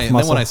his then calf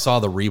muscle. when I saw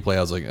the replay,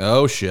 I was like,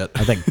 oh shit,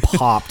 I think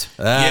popped.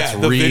 that's Yeah,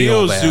 the real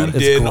video bad. zoomed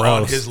It's in on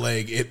gross. his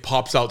leg. It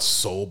pops out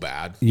so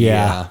bad.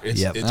 Yeah. It's-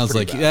 Yep. it's I was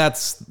like, pretty bad.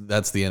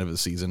 that's the end of the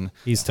season.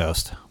 He's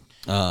toast.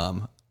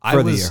 I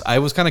For the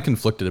year. was kind of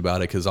conflicted about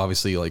it because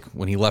obviously, like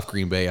when he left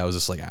Green Bay, I was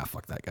just like,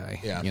 fuck that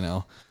guy.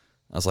 Yeah.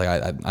 I was like,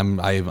 I'm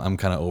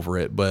kind of over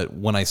it. But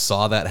when I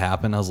saw that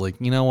happen, I was like,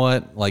 you know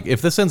what? Like,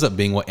 if this ends up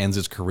being what ends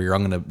his career,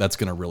 that's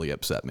gonna really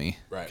upset me.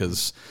 Right.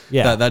 Because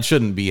Yeah. that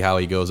shouldn't be how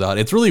he goes out.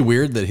 It's really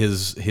weird that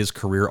his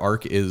career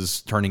arc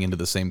is turning into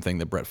the same thing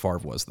that Brett Favre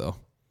was, though.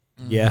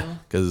 Yeah.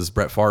 Because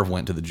Brett Favre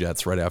went to the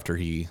Jets right after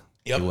he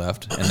He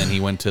left, and then he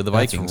went to the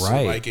Vikings.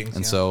 right. Vikings,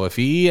 And so if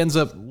he ends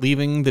up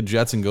leaving the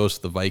Jets and goes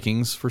to the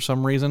Vikings for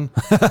some reason,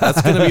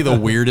 that's going to be the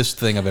weirdest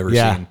thing I've ever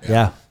Yeah, seen.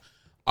 yeah.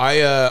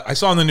 I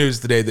saw in the news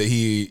today that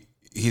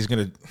he's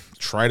going to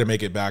try to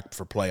make it back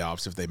for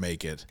playoffs if they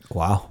make it.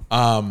 Wow.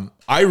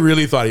 I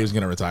really thought he was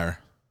going to retire.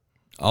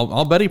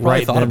 I'll bet he probably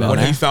Right thought then about When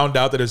it. he found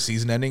out that his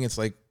season ending, it's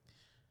like,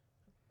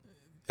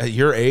 at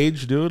your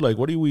age, dude, like,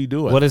 what are we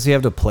doing? What does he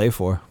have to play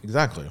for?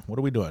 Exactly. What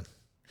are we doing?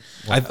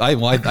 I think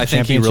he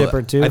Championship or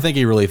really, two? I think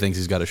he really thinks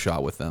he's got a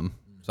shot with them.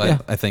 So Yeah.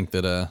 I think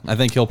that I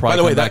think he'll By probably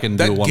the way, come back and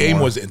do that one game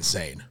more. was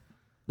insane.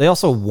 They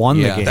also won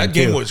Yeah, the game. That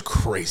game too. was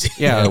crazy.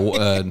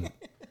 yeah,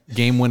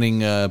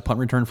 game-winning punt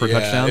return for a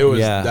touchdown. It was,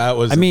 Yeah. That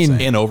was I mean-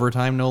 insane. in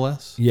overtime, no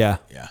less. Yeah.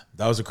 Yeah,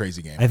 that was a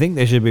crazy game. I think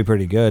they should be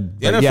pretty good.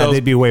 But yeah, NFL's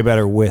they'd be way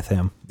better with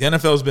him. The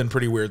NFL's been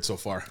pretty weird so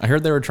far. I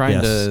heard they were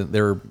Yes.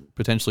 they were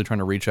potentially trying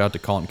to reach out to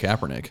Colin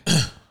Kaepernick.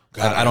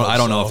 God, I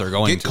don't know hope if they're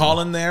going Get to.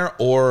 Colin there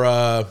or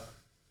I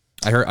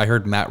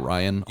heard Matt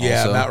Ryan also,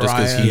 Yeah, Matt just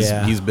because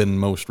Ryan. he's been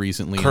most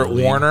recently in Kurt the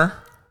league. Warner.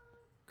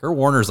 Kurt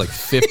Warner's like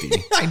 50.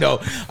 I know.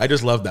 I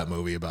just love that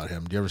movie about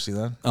him. Do you ever see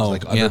that? It's Oh,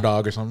 like yeah.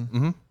 Underdog or something.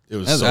 Mm-hmm. It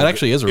was That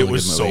actually is a really It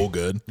was good so movie.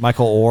 good.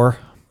 Michael Orr.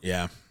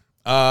 Yeah.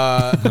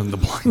 The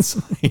blind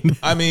side.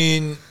 I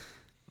mean,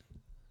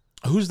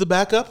 who's the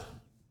backup?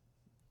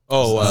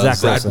 Oh, Zach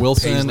Zach Wilson.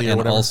 Wilson Paisley or and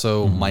whatever.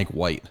 also Mike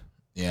White,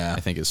 Yeah.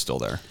 I think is still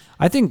there.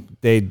 I think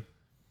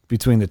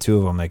between the two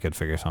of them, they could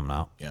figure something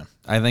out. Yeah.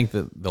 I think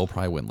that they'll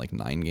probably win like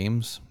 9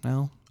 games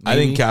now. I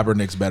think maybe.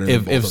 Kaepernick's better than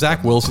both if of Zach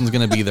them. Wilson's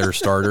going to be their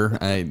starter,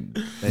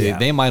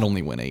 they might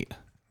only win 8.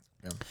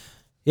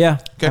 Yeah.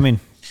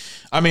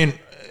 I mean,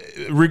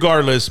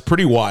 regardless,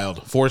 pretty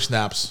wild. 4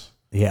 snaps.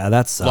 Yeah,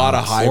 that's A lot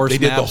of hype. Four They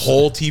did the snaps.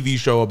 whole TV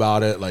show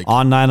about it. Like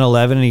on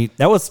 9/11.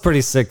 That was pretty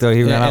sick though.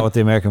 He ran out and- with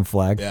the American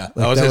flag. Yeah,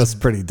 Like, that was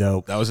pretty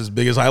dope. that was his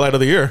biggest highlight of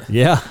the year.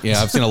 Yeah.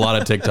 Yeah, I've seen a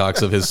lot of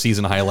TikToks of his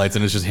season highlights,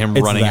 and it's just him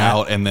It's running that.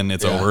 out, and then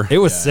it's over. It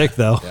was sick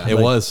though. It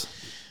was.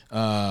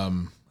 I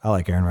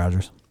like Aaron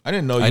Rodgers. I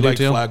didn't know you I do liked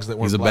too. flags that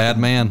weren't He's a black bad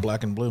and- man.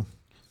 Black and blue.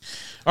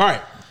 All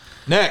right.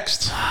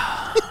 Next.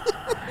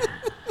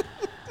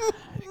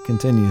 It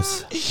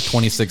continues.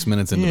 26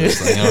 minutes into this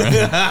thing. All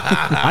right.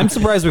 I'm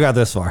surprised we got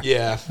this far.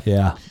 Yeah.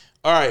 Yeah.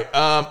 All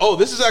right.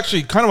 This is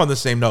actually kind of on the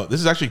same note. This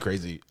is actually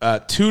crazy.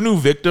 2 new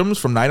victims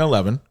from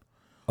 9/11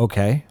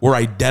 Okay. were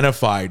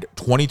identified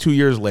 22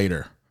 years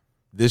later.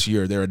 This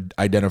year, they're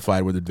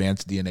identified with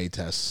advanced DNA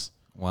tests.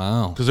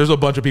 Wow. Because there's a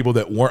bunch of people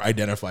that weren't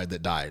identified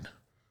that died.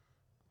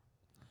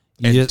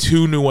 You And just-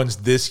 2 new ones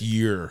this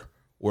year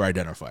were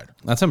identified.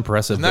 That's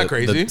impressive. Isn't that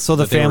crazy? so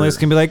the that they families were-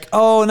 can be like,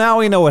 oh, now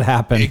we know what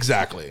happened.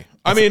 Exactly.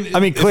 I mean,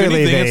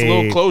 clearly if anything, it's a they-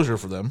 little closure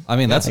for them. I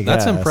mean, that's I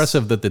that's guess.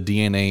 impressive that the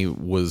DNA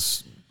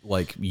was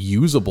like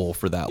usable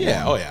for that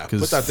Yeah. long. Oh, yeah. Put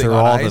 'Cause that thing for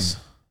on all the- ice.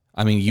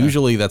 I mean,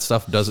 usually that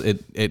stuff does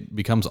it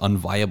becomes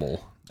unviable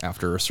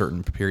after a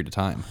certain period of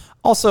time.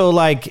 Also,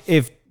 like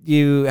if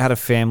you had a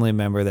family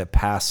member that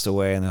passed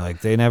away and they're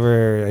like, they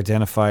never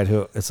identified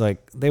who, it's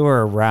like they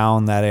were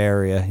around that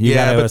area. You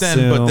Yeah, gotta but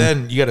assume,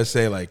 then you got to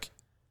say like,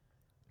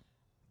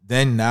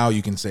 then now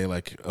you can say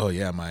like, oh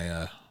yeah,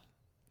 my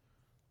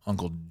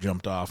uncle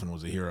jumped off and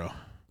was a hero.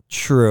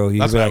 true.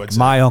 You'd That's be what I like, would say.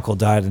 my uncle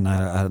died in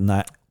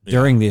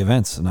during the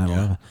events of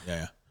 9/11.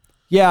 Yeah.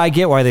 Yeah, I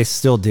get why they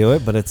still do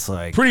it, but it's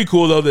like, Pretty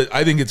cool though. That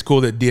I think it's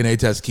cool that DNA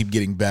tests keep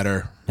getting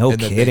better. No and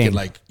that they kidding. can,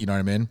 like, you know what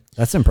I mean?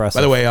 that's impressive.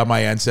 By the way, on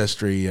my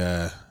ancestry,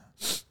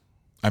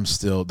 I'm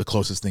still the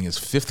closest thing is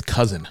 5th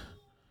cousin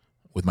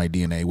with my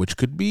DNA, which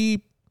could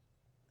be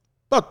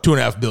about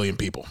 2.5 billion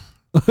people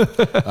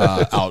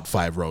out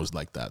 5 rows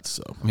like that.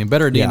 So I mean,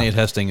 better DNA Yeah.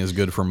 testing is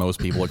good for most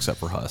people except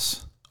for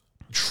Huss.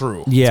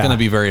 true. yeah, It's going to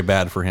be very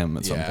bad for him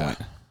at some Yeah. point.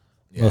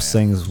 those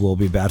things will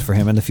be bad for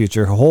him in the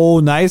future. Oh,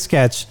 nice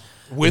catch.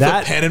 With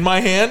That- a pen in my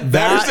hand.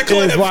 that There's the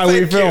clip. is why we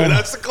Thank you. film.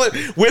 That's the clip.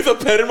 With a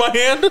pen in my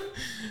hand.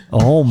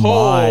 Oh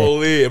my,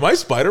 Holy, am I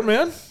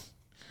Spider-Man?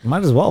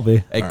 might as well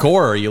be. Hey,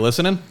 Core, are you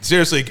listening?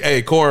 Seriously,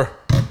 hey, Core,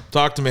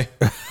 talk to me.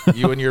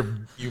 You and your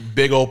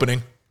big opening.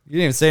 You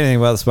didn't even say anything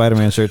about the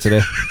Spider-Man shirt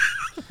today.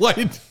 What?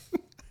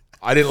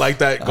 I didn't like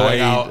that going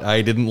out.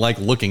 I didn't like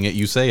looking at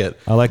you say it.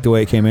 I like the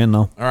way it came in,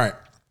 though. All right.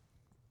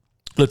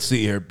 Let's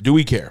see here. Do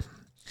we care?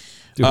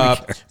 Do we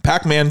care?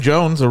 Pac-Man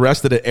Jones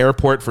arrested at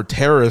airport for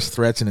terrorist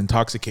threats and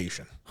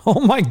intoxication. Oh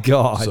my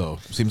god. So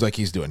seems like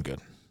he's doing good.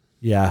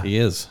 Yeah, He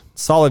is.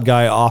 solid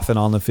guy off and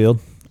on the field.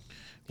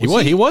 He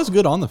was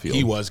good on the field.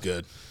 He was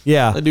good.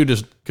 Yeah, That dude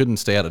just couldn't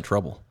stay out of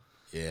trouble.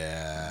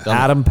 Yeah.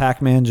 Adam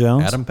Pac-Man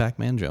Jones. Adam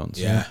Pac-Man Jones.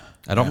 Yeah.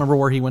 I don't remember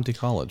where he went to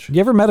college. You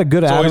ever met a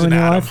good always Adam in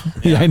an your Adam.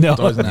 life? Yeah, I know. It's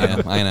always an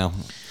Adam. Yeah, I know.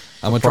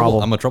 I'm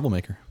problem. a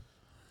troublemaker.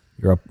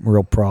 You're a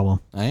real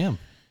problem. I am.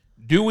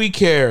 Do we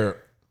care?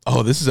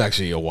 Oh, this is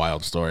actually a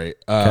wild story.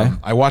 Okay.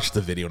 I watched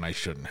the video and I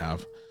shouldn't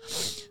have.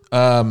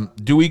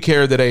 Do we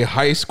care that a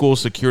high school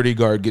security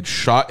guard gets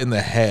shot in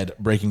the head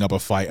breaking up a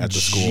fight at the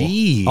school?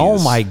 Jeez.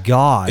 Oh my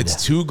god.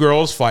 It's 2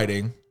 girls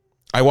fighting.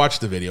 I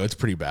watched the video. It's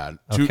pretty bad.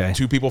 Okay.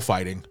 Two people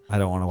fighting. I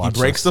don't want to He watch.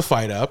 breaks the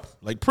fight up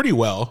like pretty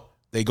well.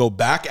 They go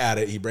back at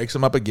it. He breaks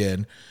them up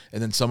again,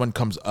 and then someone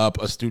comes up.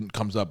 A student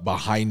comes up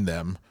behind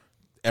them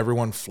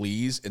everyone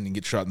flees and then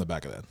gets shot in the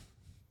back of the head.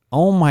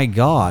 Oh my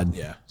God.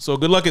 Yeah. So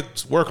good luck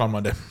at work on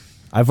Monday.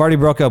 I've already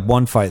broke up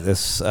one fight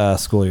this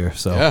school year.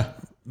 So Yeah.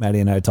 Maddie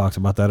and I talked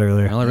about that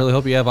earlier. Well, I really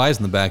hope you have eyes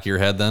in the back of your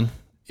head then.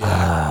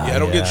 Yeah.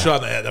 Don't get shot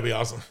in the head. That'd be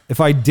awesome. If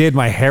I did,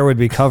 my hair would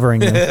be covering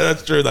them.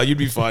 That's true. Though. You'd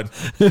be fine.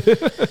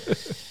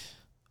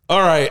 All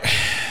right.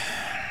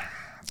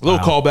 A little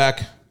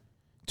callback.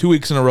 2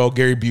 weeks in a row,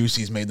 Gary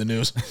Busey's made the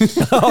news.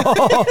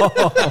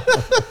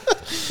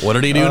 What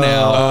did he do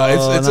now?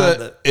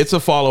 It's a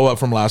follow up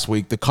from last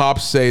week. The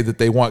cops say that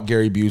they want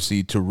Gary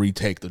Busey to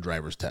retake the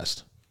driver's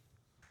test.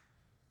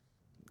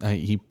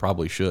 He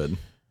probably should.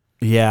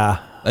 Yeah.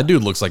 That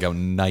dude looks like a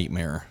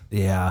nightmare.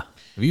 Yeah.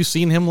 Have you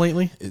seen him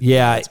lately?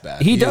 Yeah. It's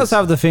bad. He does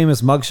have the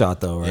famous mugshot,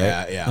 though, right?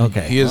 Yeah.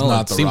 Okay. He is Well,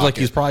 not it the seems like Rocket.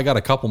 he's probably got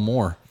a couple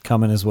more.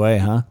 Coming his way,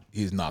 huh?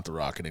 He's not the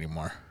Rocket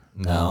anymore.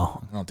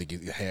 No. I don't think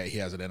he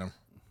has it in him.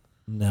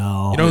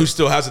 No. You know who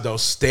still has it though?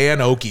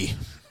 Stan Oki.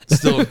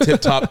 Still in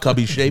tip-top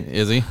cubby shape.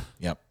 Is he?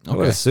 Yep. I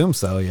would assume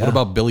so, yeah. What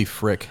about Billy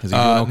Frick? Is he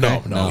doing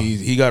okay? No.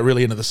 He got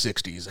really into the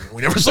 60s and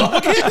we never saw him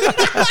again.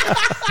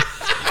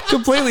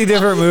 Completely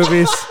different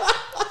movies.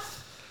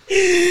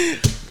 You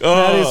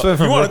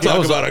want to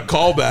talk about a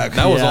callback.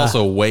 That was Yeah.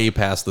 also way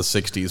past the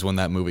 60s when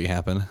that movie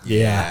happened.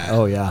 Yeah.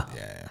 Oh, yeah.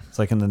 Yeah. It's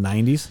like in the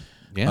 90s.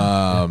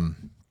 Yeah.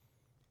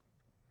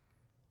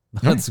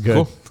 That's good.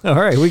 cool. All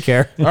right. We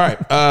care. All right.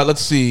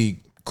 Let's see.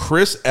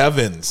 Chris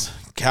Evans,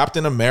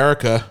 Captain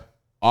America,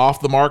 off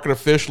the market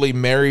officially,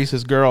 marries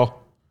his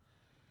girl.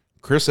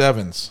 Chris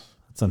Evans,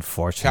 That's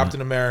unfortunate.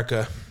 Captain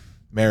America,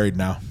 married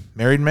now.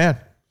 Married man.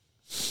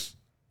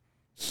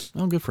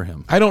 Oh, good for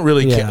him. I don't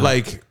really Yeah. care.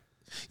 Like,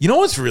 you know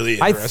what's really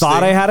I interesting?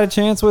 thought I had a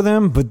chance with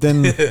him, but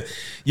then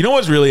You know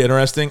what's really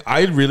interesting?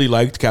 I really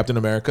liked Captain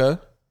America.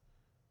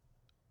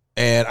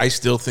 And I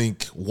still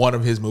think one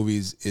of his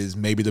movies is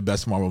maybe the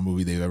best Marvel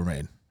movie they've ever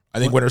made. I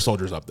think Winter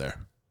Soldier's up there.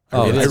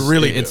 Oh, I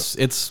really do.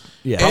 It's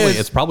Yeah. probably And-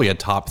 it's probably a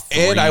top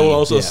 3. And I will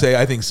also Yeah. say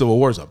I think Civil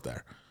War's up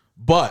there.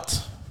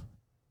 But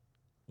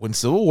when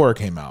Civil War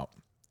came out,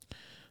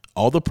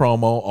 all the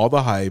promo, all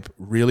the hype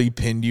really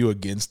pinned you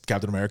against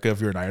Captain America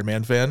if you're an Iron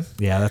Man fan.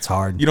 yeah, that's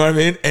hard. You know what I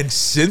mean? And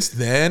since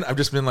then, I've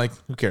just been like,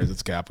 who cares?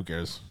 It's Cap. Who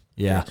cares?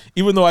 Yeah.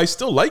 Even though I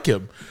still like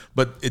him.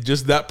 But it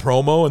just that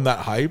promo and that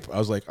hype, I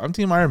was like, I'm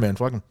Team Iron Man.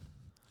 Fuck him.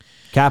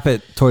 Cap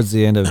it towards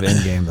the end of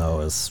Endgame,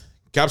 though, is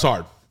Cap's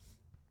hard.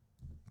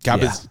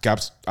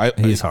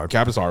 He's hard.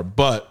 Cap is hard.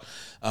 But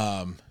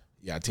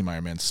yeah, Team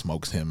Iron Man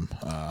smokes him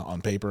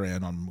on paper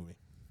and on movie.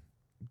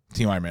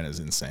 Team Iron Man is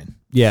insane.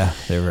 yeah,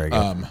 they're very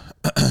good.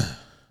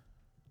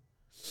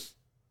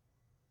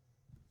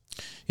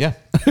 Yeah.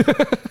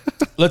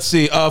 Let's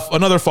see.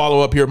 Another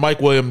follow up here. Mike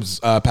Williams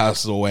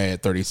passes away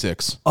at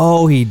 36.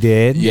 Oh, he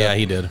did. Yeah,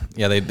 he did.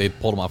 Yeah, they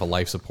pulled him off of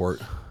life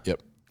support.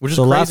 Yep. Which is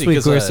So crazy last week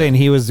 'cause, we were saying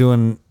he was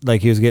doing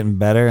like he was getting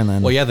better, and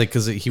then well, yeah,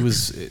 because he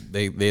was.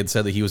 They had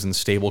said that he was in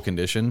stable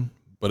condition,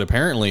 but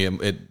apparently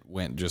it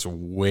went just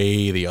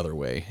way the other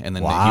way, and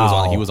then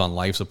Wow. he was on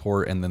life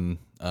support, and then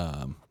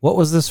what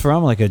was this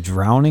from? Like a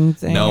drowning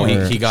thing? no,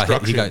 or- he got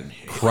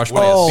crushed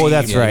by a Oh, beam.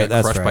 that's Yeah, he right, got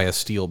that's crushed right. by a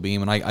steel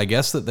beam, and I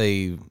guess that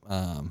they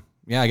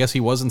I guess he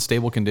was in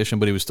stable condition,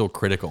 but he was still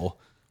critical.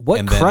 What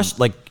And then- crushed?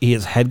 Like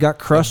his head got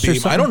crushed or Beam.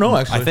 something? I don't know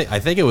actually. I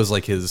think it was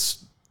like his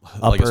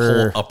whole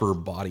upper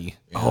body.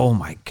 Oh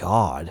my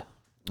god!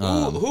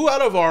 Who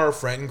out of our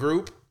friend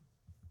group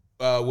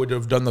would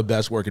have done the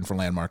best working for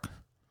Landmark?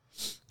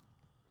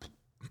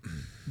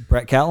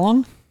 Brett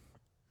Catlong?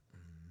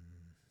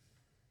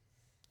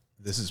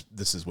 This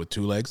is with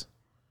 2 legs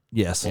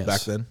Yes.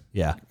 back then.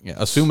 Yeah. Yeah,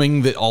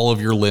 assuming that all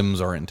of your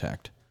limbs are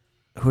intact.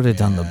 Who would have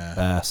done the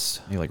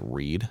best? You like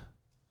Reed.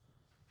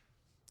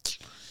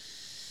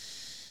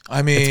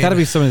 I mean, It's got to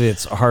be somebody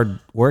that's hard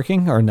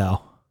working, or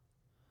no?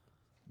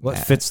 What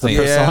fits the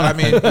persona? Yeah, I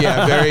mean,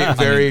 yeah,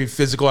 very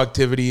physical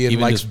activity and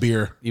Even likes just-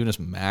 beer. Even just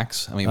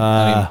Max. I mean,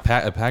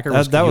 Packer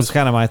that was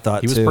kind of my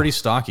thought he was too. pretty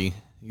stocky.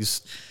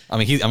 He's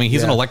an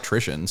Yeah.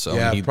 electrician, so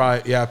Yeah, he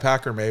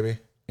Packer maybe.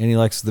 and he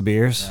likes the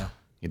beers.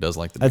 he does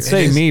like the I'd beer.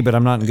 say his- me, but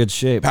I'm not in good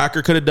shape.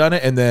 Packer could have done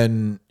it, and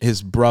then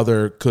his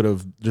brother could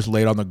have just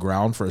laid on the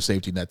ground for a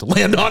safety net to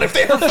land on if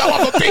they ever fell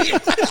off a beam.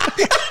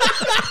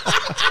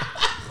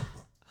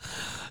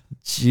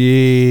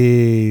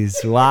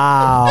 Jeez!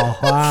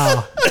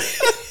 Wow!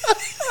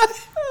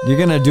 You're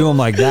gonna do him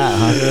like that,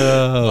 huh?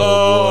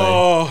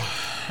 Oh,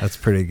 That's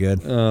pretty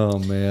good. Oh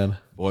man.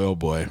 boy, oh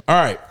boy. All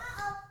right,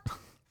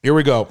 here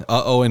we go.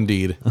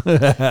 Indeed. We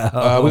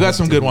got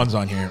some good ones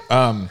on here.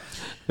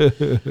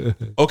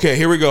 Okay,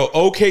 here we go.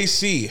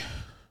 OKC,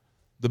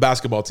 the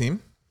basketball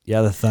team,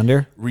 Yeah, the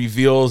Thunder.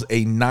 reveals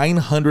a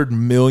 $900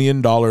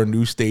 million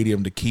new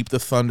stadium to keep the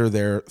Thunder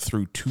there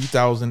through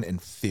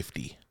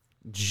 2050.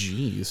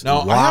 Jeez.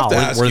 Now, I have to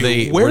ask Were you,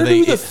 they- where were do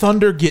they- the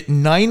Thunder get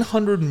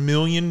 $900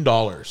 million?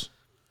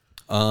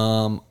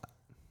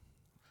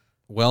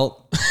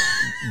 Well,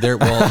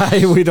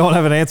 Well, we don't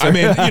have an answer. I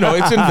mean,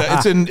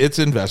 it's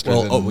investors.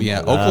 well,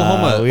 yeah,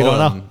 Oklahoma. we don't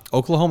know.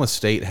 Oklahoma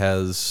State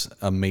has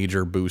a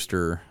major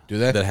booster. Do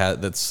they?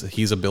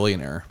 He's a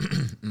billionaire.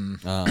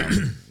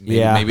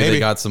 Yeah. maybe they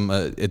got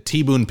some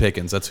T. Boone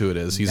Pickens. That's who it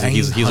is.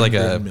 He's like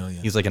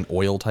an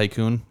oil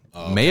tycoon.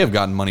 May have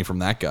gotten money from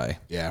that guy.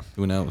 Yeah.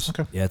 Who knows?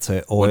 Okay. Yeah, it's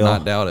a Would oil.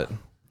 not doubt it.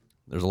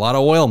 There's a lot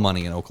of oil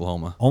money in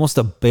Oklahoma. Almost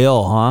 $1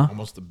 billion, huh?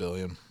 Almost $1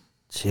 billion.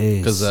 Jeez.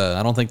 Because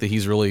I don't think that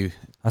he's really.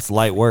 That's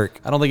light work.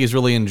 I don't think he's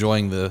really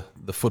enjoying the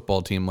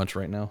football team much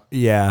right now.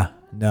 Yeah.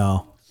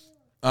 No.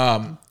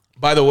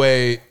 By the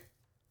way,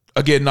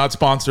 again, not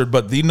sponsored,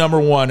 but the number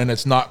one, and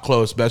it's not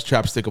close, best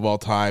chapstick of all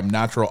time,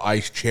 Natural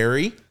Ice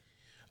Cherry.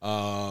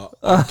 On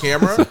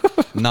camera.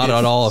 Not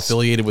at all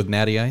affiliated with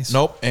Natty Ice.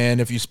 Nope.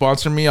 And if you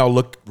sponsor me, I'll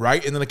look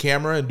right into the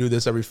camera and do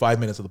this every 5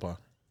 minutes of the pod.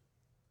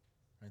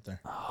 Right there.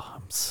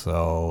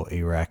 So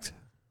erect.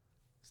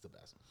 It's the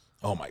best.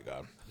 Oh my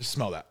God. Just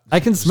smell that. I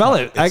can smell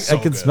it. I so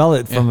can good. smell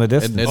it from a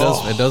distance. It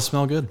does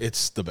smell good.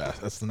 It's the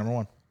best. That's the number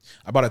one.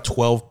 I bought a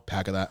 12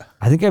 pack of that.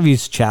 I think I've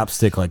used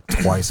chapstick like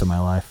twice in my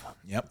life.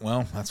 Yep.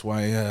 Well, that's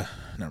why,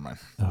 never mind.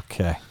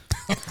 Okay.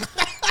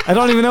 I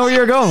don't even know where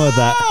you're going with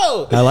that.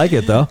 I like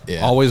it though.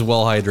 Yeah. Always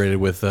well hydrated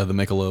with the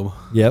Michelob.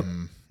 Yep.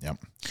 Yep.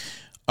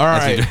 All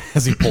right.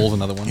 As he pulls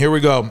another one. Here we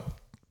go.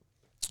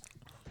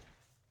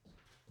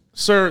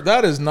 Sir,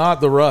 that is not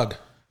the rug.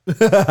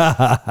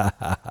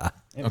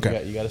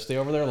 Okay. You got to stay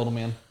over there, little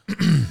man.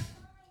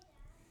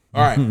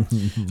 All right.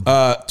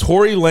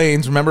 Tory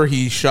Lanez, remember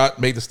he shot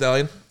Meg Thee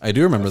Stallion I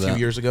do remember a few that.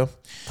 years ago? I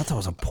thought that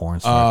was a porn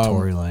star,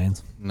 Tory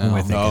Lanez. No, Who am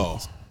I thinking? No.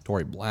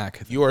 Tory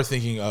Black. You are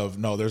thinking of,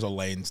 no, there's a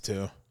Lanez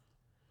too.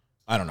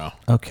 I don't know.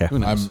 Okay. Who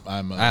knows? I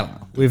don't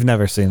know. We've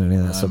never seen any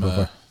of that stuff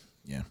before.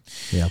 Yeah.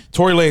 Yeah.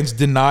 Tory Lanez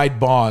denied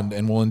bond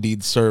and will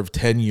indeed serve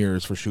 10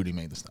 years for shooting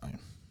Meg Thee Stallion.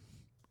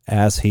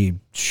 As he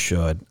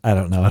should. I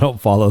don't know. I don't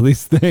follow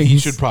these things. He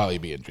should probably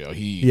be in jail.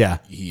 He Yeah.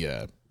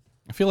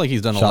 I feel like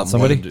he's done a Shot lot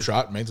somebody? more.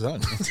 shot Meg Thee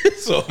Stallion.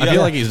 So, I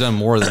feel like he's done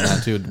more than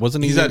that too.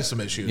 Wasn't he? He's had some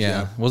issues,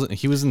 yeah. Wasn't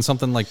he was in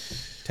something like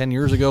 10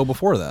 years ago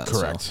before that? so.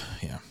 correct.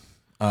 Yeah.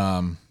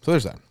 So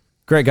there's that.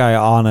 Great guy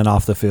on and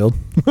off the field.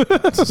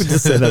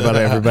 Just say that about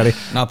everybody.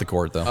 Not the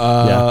court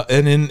though.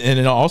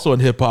 And also in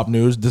hip hop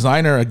news,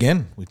 designer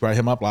again. We brought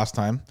him up last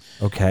time.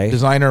 Okay.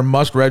 Designer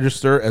must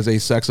register as a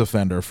sex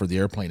offender for the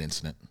airplane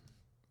incident.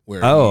 Where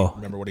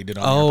remember what he did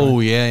on the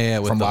airplane? yeah.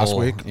 With From the last whole,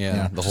 week? Yeah,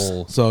 Yeah. the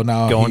whole. So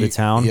now Going to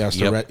town? He has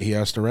to Yep. he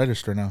has to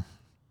register now,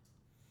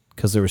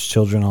 Because there was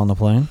children on the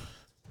plane.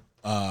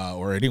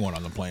 or anyone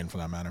on the plane for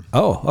that matter.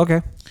 Oh,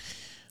 okay.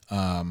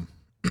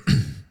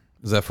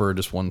 Is that for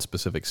just one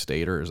specific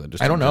state or is that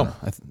just? I don't in know.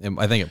 general?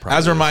 I think it probably.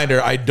 As a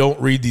reminder, I don't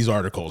read these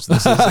articles.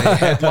 This is a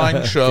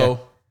headline show.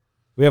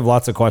 We have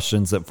lots of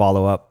questions that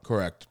follow up.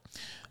 Correct.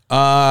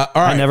 All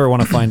right. I never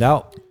want to find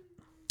out.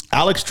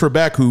 Alex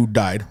Trebek, who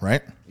died,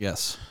 right?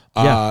 Yes.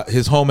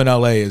 His home in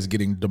LA is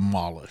getting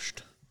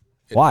demolished.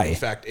 Why? In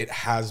fact, it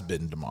has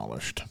been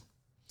demolished.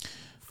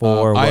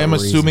 For I what am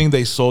reason? assuming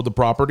they sold the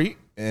property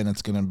and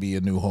it's going to be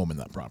a new home in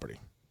that property.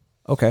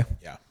 Okay.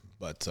 Yeah.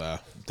 But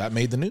that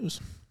made the news.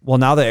 Well,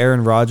 now that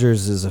Aaron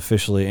Rodgers is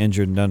officially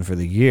injured and done for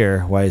the year,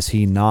 why is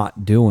he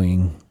not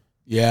doing?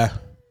 Yeah.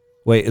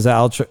 Wait, is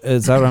that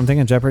is that what I'm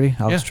thinking? Jeopardy?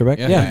 Alex Trebek?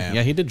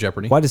 Yeah. He did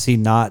Jeopardy. Why does he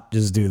not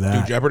just do Do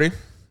that? Jeopardy?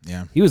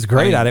 Yeah. He was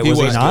great at it, was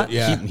he not? good,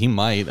 yeah. He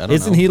might. I don't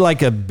Isn't know. he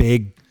like a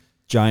big,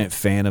 giant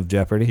fan of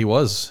Jeopardy? He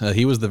was.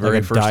 He was the very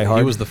a first. diehard?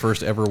 He was the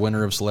first ever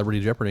winner of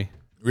Celebrity Jeopardy.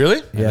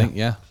 Really? Yeah. I think,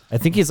 yeah. I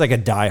think he's like a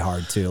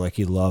diehard too. Like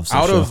he loves the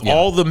Out show. of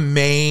all the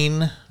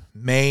main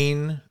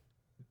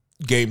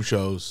game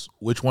shows,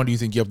 which one do you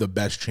think you have the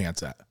best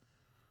chance at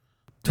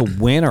to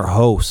win or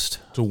host.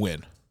 to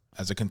win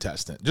as a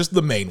contestant? Just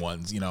the main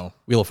ones, you know.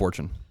 Wheel of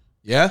Fortune.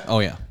 Yeah? Oh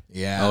yeah.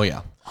 Yeah. Oh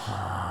yeah.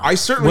 I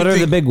certainly What are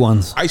think, the big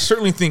ones? I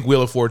certainly think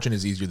Wheel of Fortune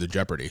is easier than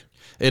Jeopardy.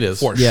 It is.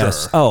 For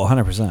Yes. sure. Oh,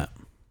 100%.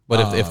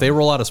 But if they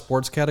roll out a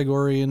sports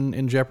category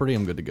in Jeopardy,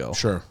 I'm good to go.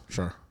 Sure.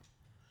 You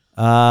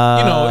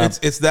know,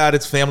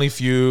 it's Family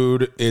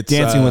Feud, it's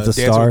Dancing with the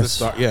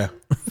Stars. Yeah.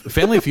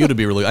 Family Feud would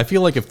be really. I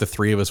feel like if the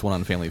three of us went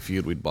on Family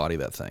Feud, we'd body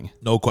that thing.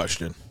 No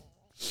question.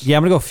 Yeah,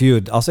 I'm gonna go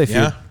feud. I'll say feud.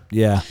 Yeah?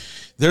 Yeah.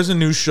 There's a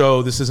new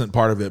show, this isn't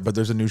part of it, but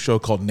there's a new show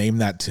called Name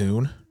That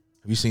Tune.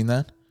 Have you seen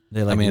that?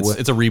 They like I mean,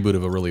 it's a reboot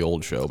of a really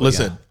old show. But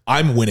Listen, yeah.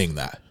 I'm winning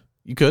that.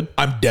 You could.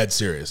 I'm dead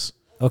serious.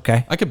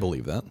 okay. I could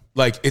believe that.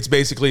 Like, it's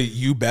basically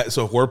you bet.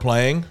 So if we're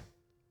playing,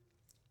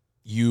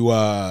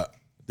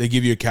 they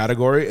give you a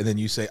category and then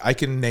you say, I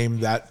can name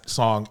that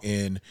song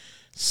in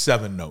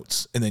 7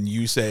 notes. And then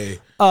you say,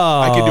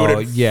 I can do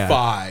it in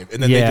 5.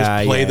 And then they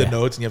just play the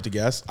notes and you have to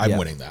guess. I'm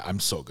winning that. I'm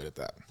so good at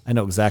that. I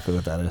know exactly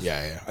what that is.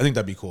 Yeah. I think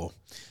that'd be cool.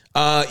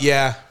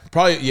 Yeah.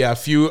 Probably, yeah.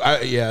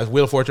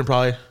 Wheel of Fortune,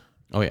 probably.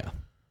 Oh yeah.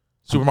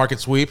 Supermarket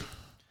Sweep.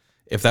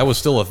 If that was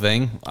still a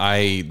thing,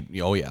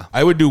 oh yeah.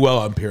 I would do well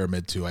on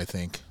Pyramid too, I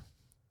think.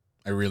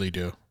 I really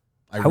do.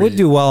 I would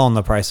do well on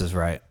The Price is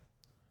Right.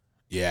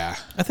 Yeah.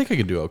 I think I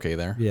could do okay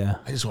there. Yeah.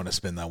 I just want to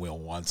spin that wheel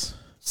once.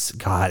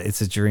 God,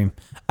 it's a dream.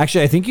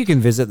 Actually, I think you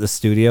can visit the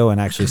studio and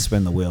actually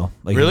spin the wheel.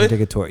 Like Really? You can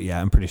take a tour. Yeah,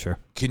 I'm pretty sure.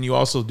 Can you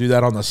also do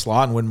that on the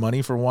slot and win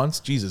money for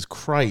once? Jesus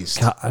Christ.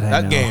 God, I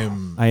that know.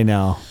 game. I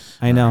know.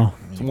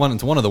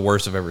 It's one of the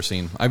worst I've ever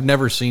seen. I've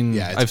never seen.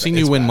 Yeah, I've seen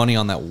you win money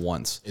on that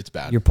once. It's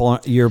bad.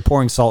 You're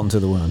pouring salt into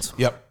the wounds.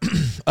 Yep.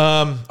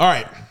 All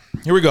right.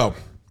 Here we go.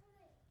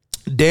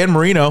 Dan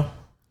Marino,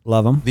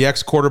 Love him. the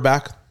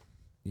ex-quarterback.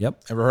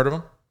 Yep. Ever heard of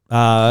him?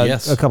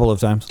 Yes. A couple of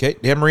times. Okay.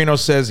 Dan Marino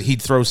says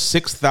he'd throw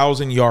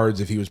 6,000 yards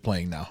if he was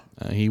playing now.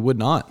 He would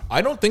not.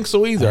 I don't think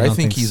so either. I don't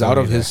think think he's so out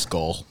of either. his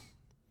skull.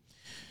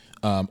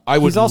 I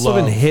would He's also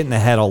love, been hit in the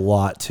head a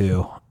lot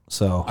too.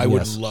 So I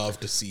would yes. love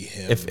to see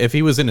him. If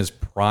he was in his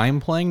prime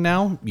playing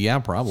now, yeah,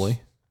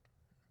 probably.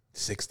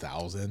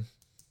 6,000.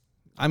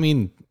 I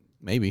mean,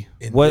 maybe.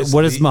 What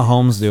does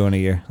Mahomes do in a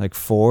year? Like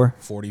 4?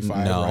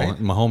 45, No, right?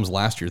 Mahomes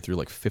last year threw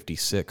like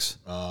 56.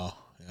 Oh,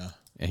 yeah.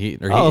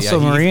 Yeah, So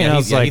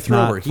Marino's like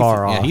not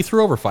far off. Yeah, he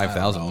threw over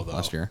 5,000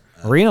 last year.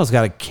 Marino's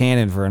got a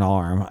cannon for an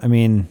arm. I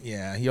mean,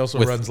 Yeah, he also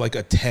runs like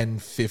a 10,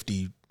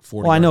 50,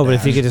 40. well, I know, but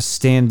if he dash. could just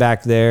stand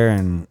back there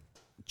and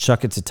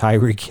chuck it to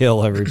Tyreek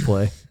Hill every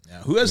play, Yeah.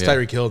 Who has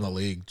Tyreek Hill in the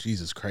league?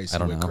 Jesus Christ. I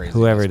don't he went know. Crazy.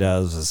 whoever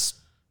does is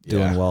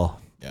doing Yeah. well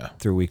Yeah.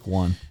 through week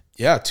 1.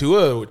 Yeah,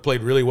 Tua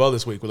played really well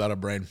this week without a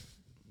brain.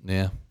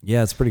 Yeah.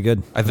 Yeah, it's pretty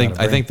good. I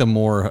think the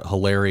more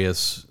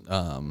hilarious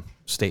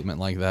statement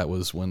like that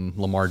was when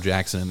Lamar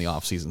Jackson in the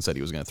offseason said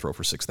he was going to throw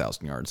for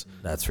 6,000 yards.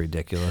 That's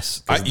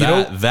ridiculous.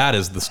 That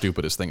is the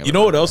stupidest thing. You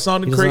know what else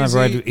sounded He doesn't,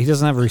 crazy? he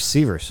doesn't have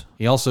receivers.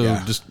 He also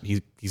Yeah.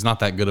 he's not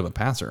that good of a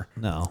passer.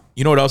 No.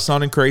 You know what else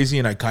sounded crazy,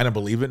 and I kind of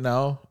believe it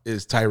now,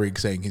 is Tyreek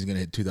saying he's going to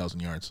hit 2,000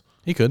 yards.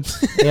 He could.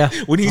 Yeah.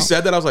 When he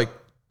said that, I was like,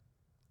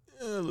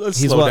 let's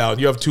He's slow what? down.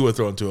 You have Tua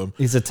throwing to him,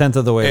 He's a tenth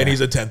of the way and there.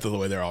 he's a tenth of the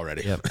way there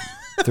already. Yep.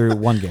 Through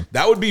one game.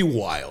 That would be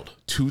wild.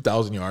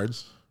 2,000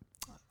 yards.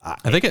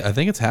 I think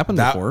it's happened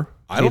That, before.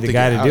 I don't Be the think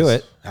guy it to has. do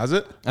it. Has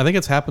it? I think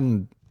it's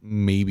happened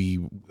maybe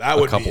That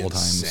a would couple be of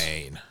times.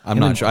 insane. I'm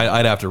not sure.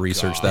 I'd have to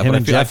research that, Him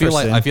but and I feel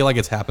Jefferson. like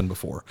it's happened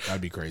before.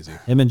 That'd be crazy.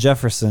 Him and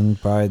Jefferson,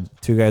 probably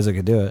two guys that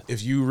could do it.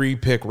 If you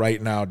repick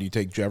right now, do you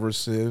take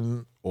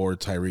Jefferson or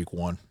Tyreek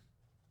 1?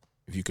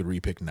 If you could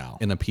repick now.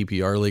 In a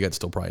PPR league, I'd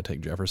still probably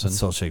take Jefferson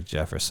Still shake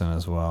Jefferson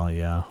as well.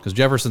 Yeah. because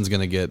Jefferson's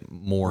going to get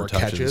more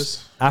touches.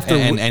 catches? After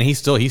and he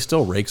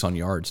still rakes on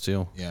yards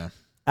too. Yeah.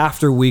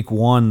 after week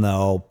 1,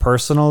 though,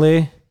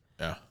 personally,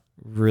 Yeah.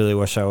 really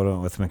wish I would have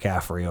went with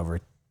McCaffrey over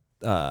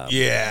Yeah.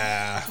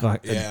 yeah, I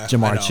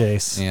Jamar know.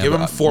 Chase. Yeah, Give him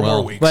but- 4 more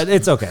well, weeks. But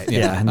it's okay.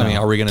 Yeah. no. I mean,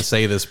 are we going to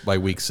say this by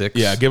week 6?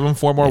 Yeah, give him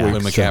 4 more Yeah.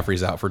 weeks. when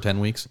McCaffrey's out for 10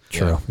 weeks.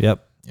 True.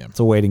 Yep. Yeah. It's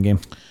a waiting game.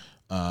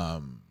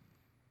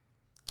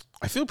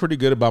 I feel pretty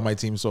good about my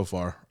team so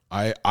far.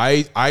 I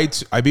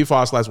beat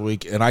Fost last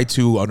week, and I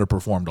too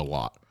underperformed a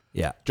lot.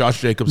 Yeah. Josh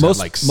Jacobs Most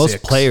had like 6.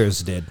 most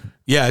players did.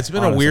 Yeah, it's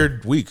been honestly. a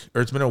weird week,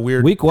 or it's been a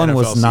weird Week 1 NFL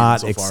was season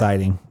not so far.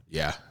 exciting.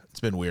 Yeah, it's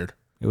been weird.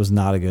 It was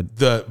not a good.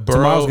 The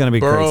Tomorrow's gonna be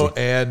Burrow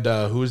crazy. and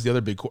who was the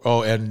other big?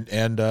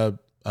 And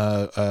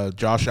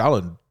Josh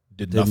Allen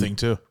did nothing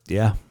too.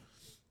 Yeah.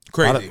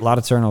 Crazy, A lot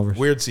of turnovers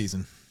weird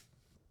season.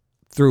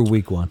 through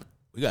week 1.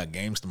 We got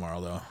games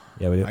tomorrow though.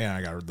 Yeah, we do.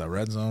 I got the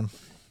red zone.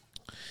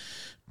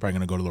 Probably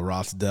gonna go to the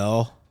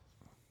Rossdale.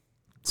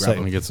 So Let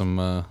me get some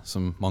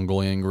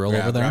Mongolian grill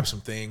over there. Grab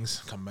some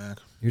things. Come back.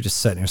 you're just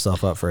setting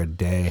yourself up for a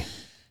day.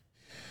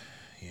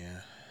 Yeah,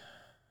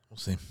 we'll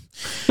see.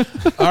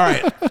 All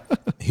right,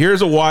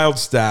 here's a wild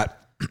stat.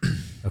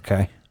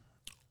 Okay.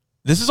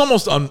 This is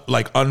almost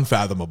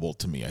unfathomable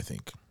to me. I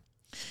think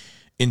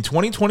in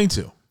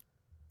 2022.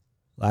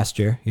 Last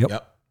year.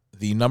 Yep.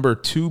 The number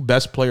 2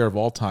 best player of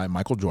all time,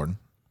 Michael Jordan,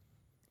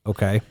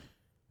 Okay.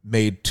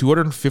 made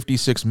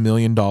 $256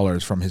 million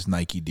from his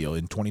Nike deal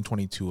in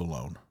 2022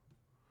 alone,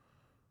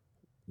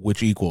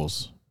 which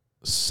equals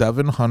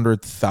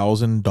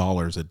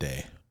 $700,000 a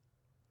day.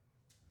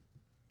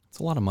 It's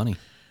a lot of money.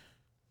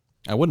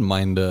 I wouldn't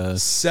mind.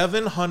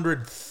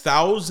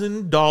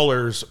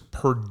 $700,000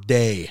 per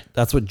day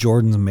That's what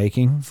Jordan's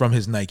making. from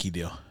his Nike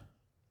deal.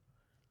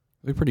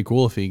 It'd be pretty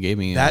cool if he gave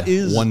me That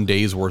is- 1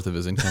 day's worth of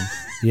his income.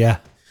 Yeah.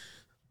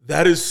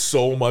 That is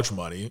so much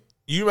money.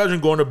 You imagine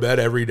going to bed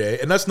every day,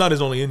 and that's not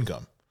his only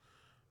income.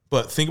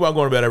 But think about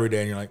going to bed every day,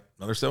 and you're like,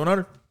 another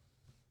 700.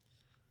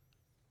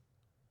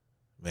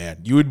 Man,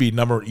 you would be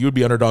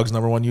Underdog's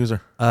number 1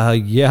 user.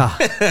 Yeah.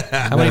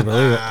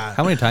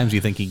 How many times do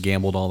you think he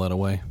gambled all that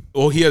away?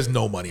 Well, he has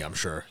no money, I'm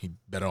sure. He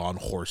bet on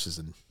horses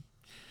and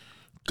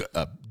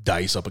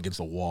dice up against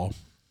the wall.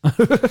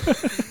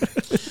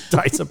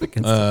 Dice up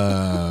against.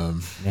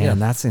 Man,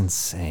 that's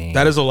insane.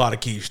 That is a lot of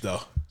quiche,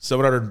 though.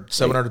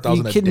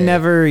 700,000 a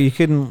day. You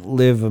couldn't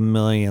live a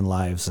million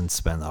lives and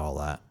spend all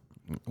that.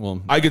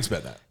 Well, I could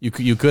spend that. you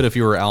could if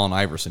you were Allen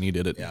Iverson. He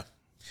did it. Yeah.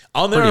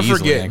 I'll never Pretty easily,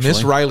 forget. Miss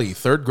actually. Riley,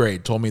 3rd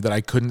grade, told me that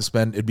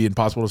it'd be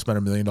impossible to spend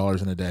 $1 million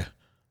in a day.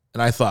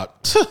 And I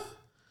thought,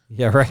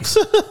 Yeah, right.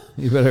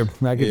 You better.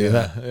 I could do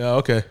that. yeah,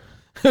 okay.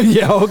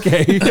 Yeah,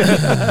 okay.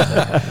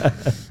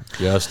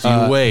 Just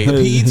you wait. The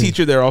PE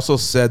teacher there also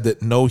said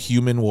that no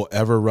human will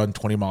ever run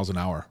 20 miles an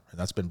hour. And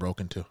that's been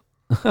broken too.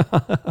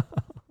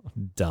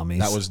 Dummies.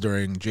 That was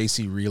during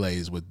JC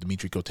Relays with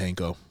Dmitry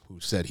Kotenko, who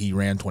said he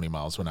ran 20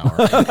 miles an hour.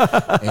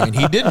 And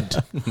he didn't.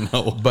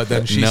 No. But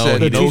then she No,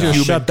 said he no didn't.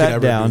 human Shut could that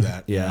ever down. do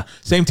that. Yeah.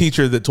 Same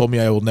teacher that told me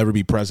I will never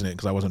be president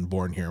because I wasn't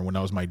born here when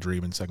that was my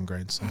dream in second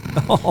grade. So.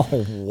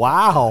 Oh,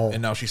 wow.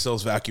 And now she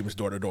sells vacuums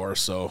door to door.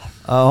 So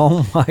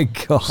Oh, my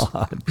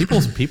God.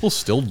 People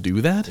still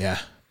do that? yeah.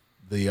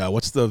 The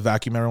what's the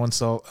vacuum everyone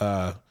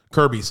sell?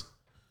 Kirby's.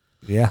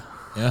 Yeah.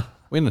 Yeah.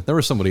 I mean, there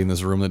was somebody in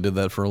this room that did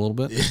that for a little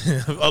bit.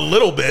 A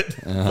little bit.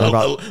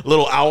 A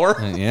little hour.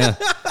 Yeah.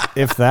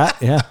 If that,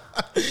 yeah.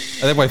 I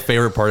think my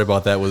favorite part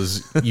about that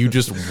was you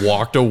just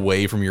walked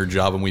away from your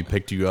job and we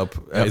picked you up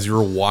as you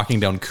were walking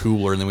down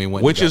Cooler, and then we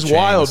went. Which and is got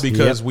wild Chang's.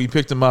 because we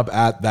picked him up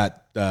at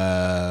that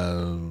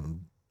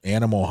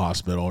animal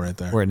hospital right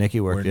there. Where Nikki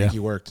worked, Where yeah. Nikki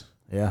worked.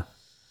 Yeah.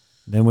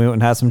 Then we went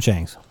and had some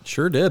changs.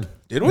 Sure did.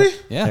 Did we?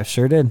 Yeah. I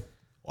sure did.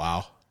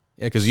 Wow.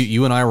 Yeah, because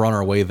you and I were on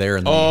our way there,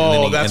 and then, Oh,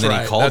 and then that's he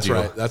right. called That's you.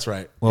 right. That's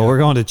right. Well, we're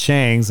going to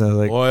Chang's. I was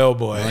like, Boy, oh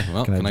boy.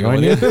 Well, can I go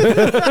join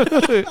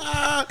with you?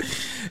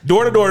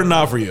 Door to door,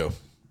 not for you.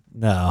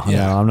 No,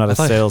 Yeah. no, I'm not a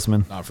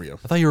salesman. Not for you.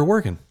 I thought you were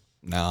working.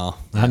 No,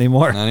 Not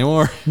anymore. not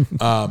anymore.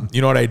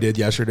 You know what I did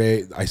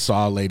yesterday? I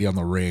saw a lady on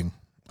the ring.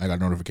 I got a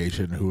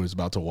notification who was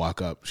about to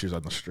walk up. She was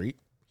on the street.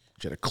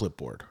 She had a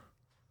clipboard.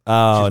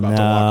 Oh, She's about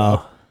to walk no.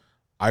 up.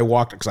 I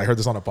walked because I heard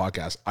this on a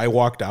podcast. I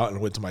walked out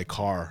and went to my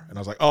car, and I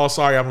was like, "Oh,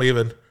 sorry, I'm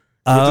leaving."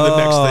 Went to the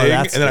next thing,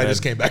 that's and then I good.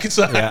 just came back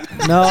inside. Yeah.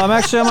 No, I'm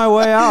actually on my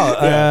way out.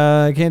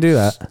 I can't do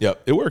that.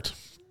 Yep, it worked.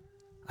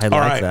 I All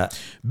like right, that.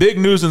 big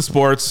news in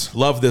sports.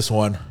 Love this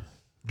one.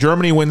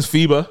 Germany wins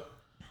FIBA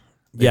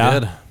Yeah.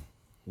 Did.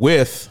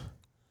 with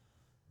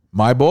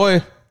my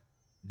boy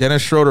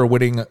Dennis Schroeder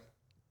winning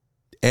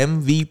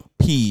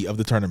MVP of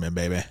the tournament,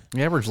 baby.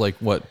 You averaged like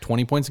what,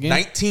 20 points a game?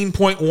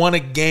 19.1 a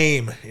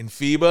game in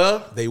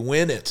FIBA. They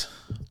win it.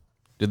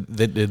 Did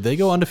they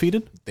go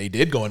undefeated? They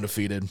did go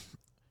undefeated,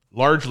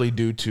 largely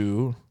due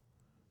to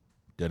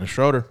Dennis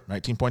Schroeder.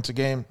 19 points a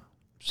game,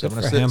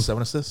 seven for him.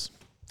 assists.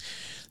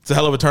 It's a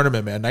hell of a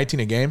tournament, man. 19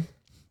 a game.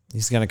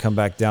 He's going to come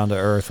back down to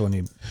earth when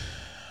he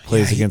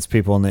plays he- against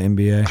people in the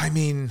NBA I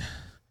mean,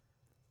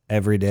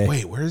 every day.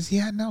 wait, where is he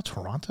at now?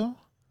 Toronto?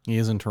 He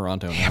is in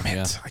Toronto now. Damn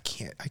it!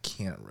 Yeah. I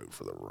can't root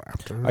for the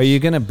Raptors. Are you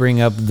going to bring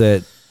up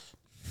that?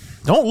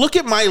 Don't look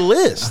at my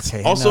list.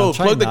 Okay, Also, no,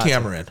 try plug the not to.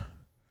 camera in.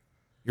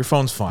 Your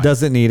phone's fine.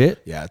 Does it need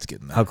it? Yeah, it's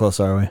getting there. How close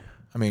are we?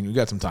 I mean, you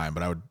got some time,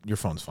 but your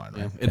phone's fine,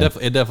 right? It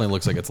definitely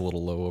looks like it's a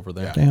little low over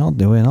there. Okay, I'll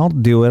do it. I'll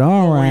do it.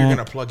 All Where right. you're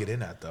gonna plug it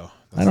in at though?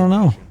 I don't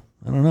know.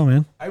 I don't know,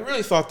 man. I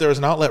really thought there was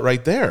an outlet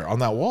right there on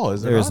that wall.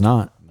 Is there? There is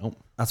not. Nope.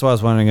 That's why I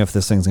was wondering if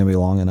this thing's going to be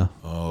long enough.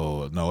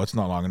 Oh no, it's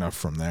not long enough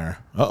from there.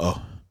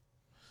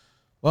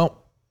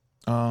 Well,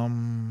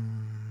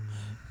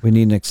 We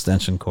need an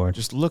extension cord.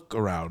 just look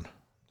around.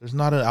 There's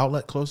not an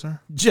outlet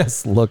closer.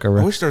 Just look I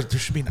around. wish there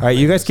should be. An All right,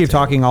 you guys keep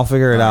talking. I'll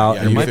figure it out. yeah,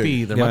 There you might fig-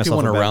 be there get might be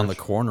myself one a around the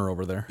beverage. corner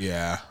over there.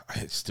 Yeah,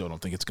 I still don't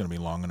think it's going to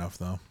be long enough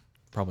though.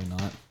 Probably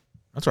not.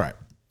 That's all right.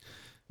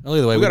 Well,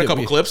 either way, We got a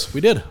couple clips.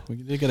 We did. We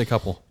did get a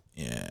couple.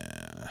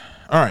 Yeah.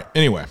 All right.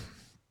 Anyway.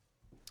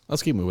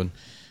 Let's keep moving.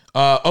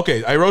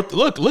 Okay, I wrote.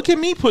 Look at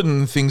me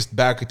putting things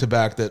back to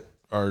back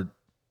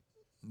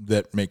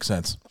that make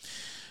sense.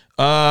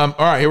 All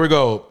right, here we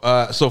go.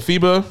 So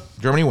FIBA,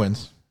 Germany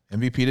wins.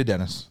 MVP to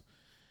Dennis.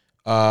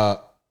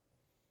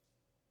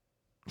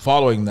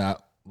 Following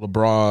that,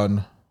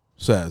 LeBron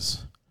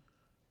says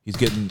he's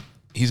getting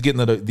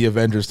the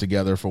Avengers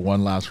together for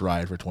one last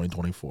ride for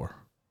 2024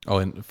 Oh,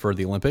 and for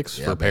the Olympics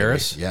for baby.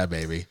 Paris. Yeah,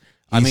 baby.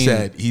 I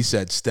mean- He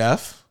said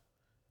Steph.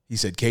 He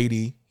said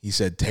KD. He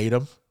said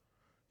Tatum.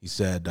 He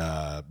said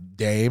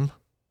Dame,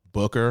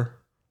 Booker,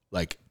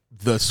 like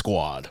the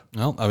squad.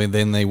 Well, I mean,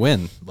 then they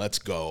win. Let's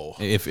go.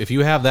 If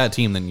you have that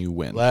team, then you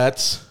win.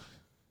 Let's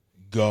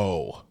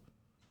go.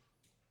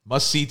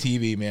 Must see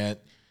TV, man.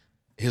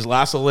 His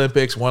last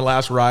Olympics, one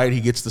last ride.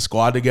 He gets the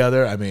squad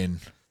together. I mean,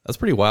 That's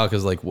pretty wild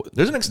because like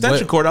there's an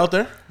extension cord out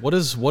there. What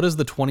does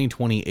the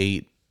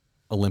 2028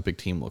 Olympic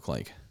team look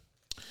like?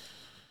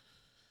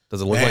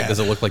 Does it look Man.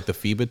 like the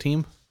FIBA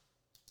team?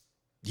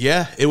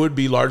 Yeah, it would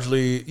be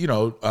largely,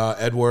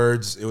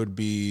 Edwards. It would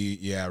be,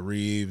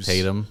 Reeves.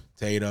 Tatum,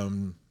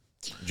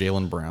 It's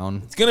Jaylen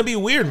Brown. going to be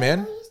weird,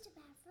 man.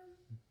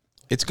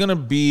 It's going to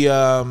be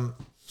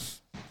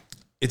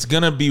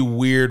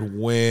weird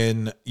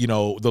when, the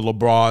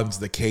LeBrons,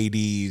 the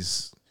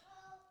KDs,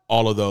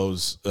 all of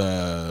those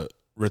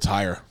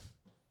retire.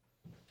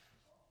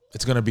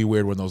 It's going to be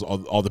weird when those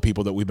all the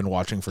people that we've been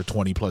watching for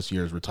 20 plus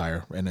years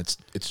retire, and it's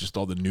just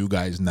all the new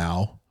guys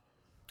now.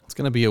 It's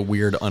going to be a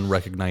weird,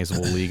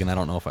 unrecognizable league, and I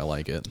don't know if I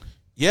like it.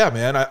 Yeah,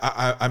 man.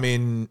 I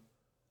mean,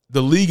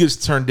 the league has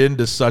turned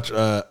into such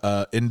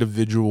a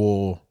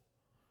individual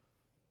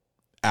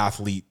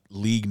athlete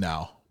league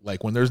now.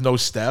 Like when there's no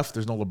Steph,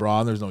 there's no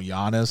LeBron, there's no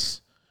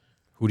Giannis.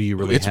 Who do you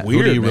really? It's Who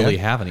weird, do you man. really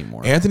have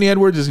anymore? Anthony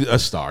Edwards is a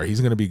star.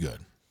 He's going to be good.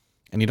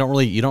 And you don't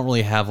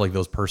really have like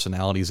those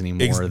personalities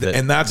anymore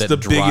And that's that the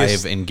drive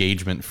biggest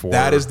engagement for.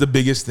 That is the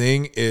biggest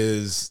thing.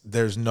 Is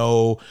there's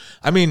no.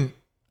 I mean,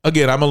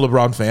 again, I'm a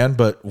LeBron fan,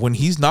 but when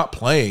he's not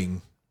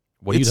playing,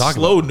 What are you it's talking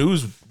slow about?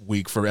 news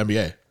week for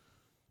NBA.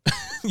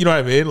 You know what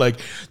I mean? Like,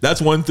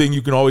 that's one thing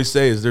you can always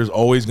say is there's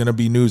always going to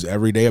be news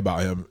every day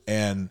about him.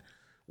 And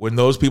when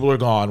those people are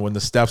gone, when the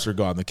Stephs are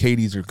gone, the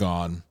KDs are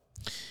gone,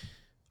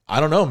 I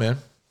don't know, man.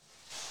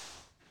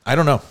 I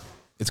don't know.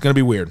 It's going to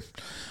be weird.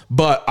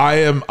 But I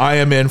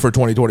am in for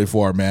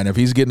 2024, man. If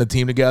he's getting a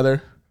team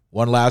together,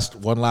 one last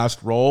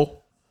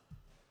roll,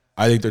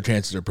 I think their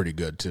chances are pretty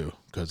good too.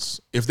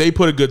 Because if they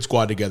put a good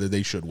squad together,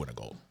 they should win a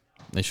gold.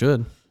 They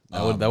should.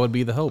 That would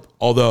be the hope.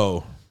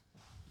 Although,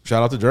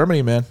 shout out to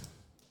Germany, man.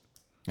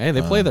 Hey,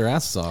 they play their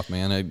asses off,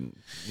 man.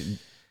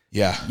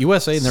 Yeah,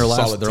 USA in their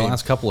Solid team.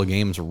 last couple of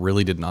games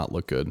really did not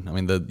look good. I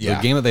mean, the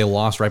game that they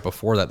lost right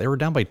before that, they were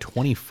down by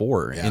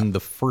 24 in the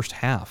first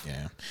half.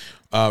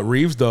 Yeah.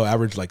 Reeves though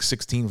averaged like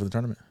 16 for the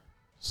tournament,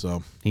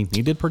 so He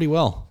did pretty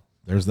well.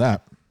 there's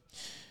that.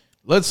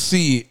 Let's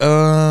see. Where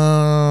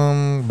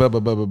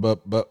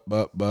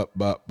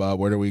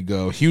do we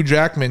go? Hugh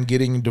Jackman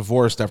getting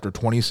divorced after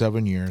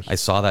 27 years. I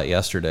saw that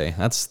yesterday.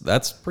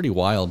 That's pretty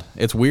wild.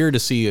 It's weird to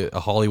see a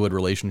Hollywood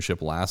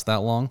relationship last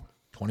that long.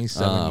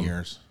 27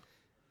 years.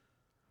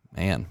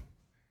 Man,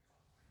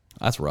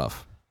 that's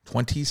rough.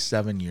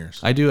 27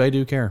 years. I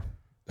do care.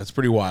 That's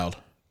pretty wild.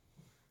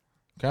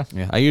 Okay.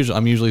 Yeah,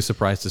 I'm usually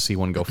surprised to see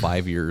one go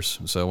 5 years.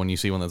 So when you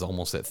see one that's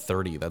almost at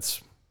 30,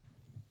 that's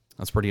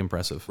pretty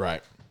impressive.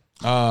 Right.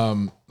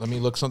 Let me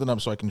look something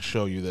up so I can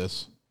show you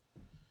this.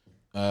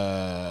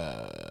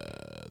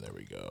 There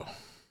we go.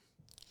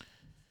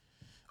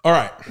 All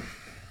right.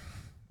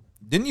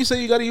 Didn't you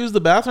say you got to use the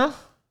bathroom?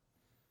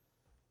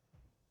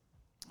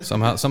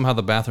 Somehow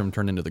the bathroom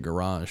turned into the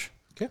garage.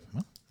 Okay,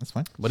 well, that's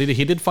fine. But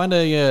he did find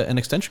an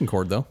extension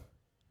cord though.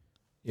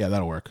 Yeah,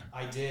 that'll work.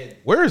 I did.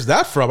 Where is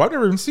that from? I've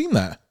never even seen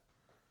that.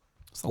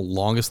 It's the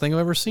longest thing I've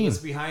ever seen. It's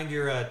behind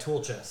your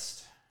tool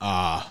chest.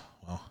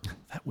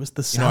 That was the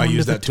You sound. know, I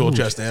use of the that tool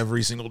chest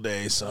every single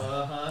day,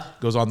 so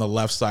goes on the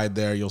left side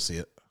there. You'll see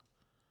it.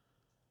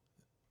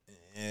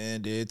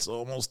 And it's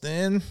almost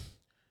in.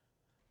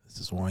 This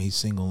is why he's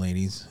single,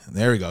 ladies.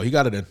 There we go. He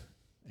got it in.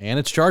 And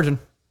it's charging.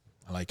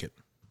 I like it.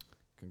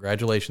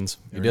 Congratulations,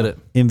 you did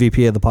it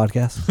MVP of the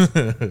podcast.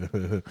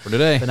 for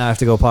today. But now I have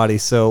to go potty.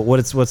 So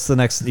what's the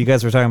next? You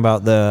guys were talking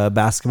about the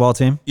basketball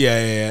team.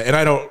 Yeah. And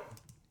I don't.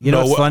 You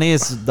know what's funny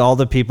is all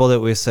the people that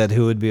we said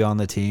who would be on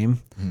the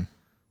team.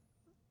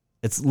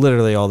 It's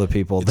literally all the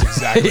people.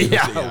 Exactly.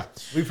 Yeah.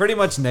 We pretty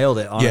much nailed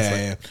it,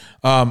 honestly.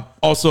 Yeah.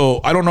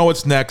 Also, I don't know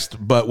what's next,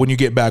 but when you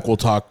get back, we'll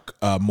talk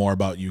more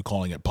about you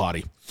calling it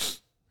potty.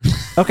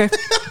 Okay.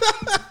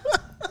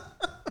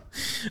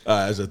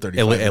 As a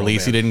 35 At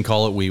least he didn't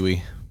call it wee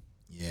wee.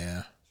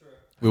 Yeah,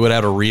 We would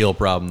have a real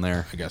problem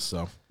there. I guess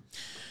so.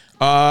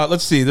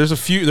 Let's see. There's a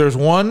few. There's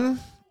 1,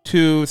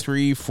 2,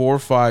 3, 4,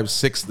 5,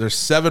 6. There's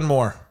 7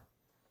 more.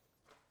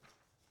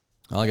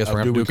 Well, I guess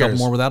we're going to do do a we couple cares?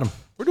 more without him.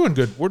 We're doing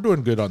good. We're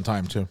doing good on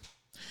time too.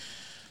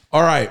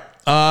 All right.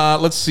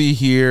 Let's see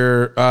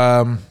here.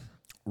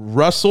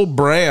 Russell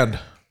Brand,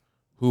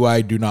 who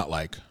I do not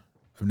like.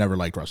 I've never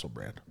liked Russell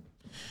Brand.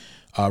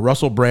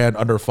 Russell Brand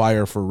under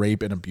fire for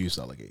rape and abuse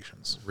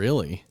allegations.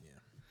 Really?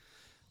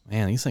 Yeah.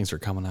 Man, these things are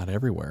coming out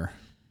everywhere.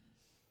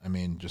 I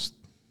mean, just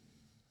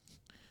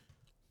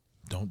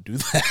don't do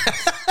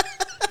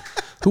that.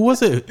 Who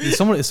was it?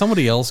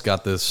 Somebody else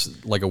got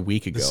this like a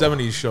week ago. The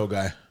 70s show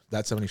guy.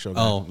 That 70s show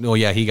guy. Oh no,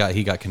 yeah, he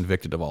got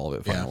convicted of all of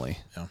it finally.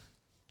 Yeah.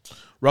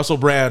 Russell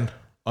Brand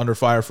under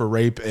fire for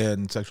rape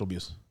and sexual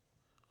abuse.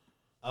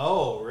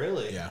 Oh,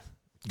 really? Yeah.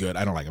 Good.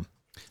 I don't like him.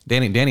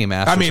 Danny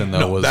Masterson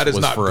that is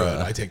was not for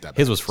good. I take that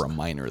his back. was for a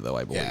minor though,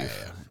 I believe.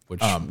 Yeah.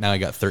 Which now he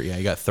got 30. Yeah,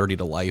 he got 30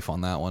 to life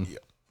on that one.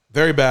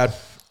 Very bad.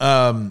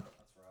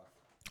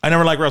 I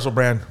never liked Russell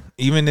Brand.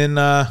 Even in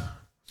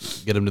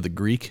Get him to the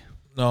Greek.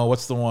 no,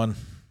 what's the one?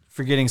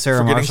 Forgetting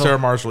Sarah Marshall. Sarah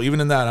Marshall.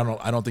 Even in that,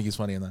 I don't think he's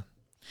funny in that.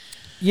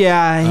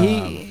 Yeah,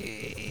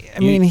 I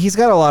mean, he's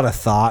got a lot of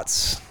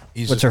thoughts,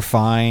 which are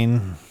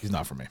fine. He's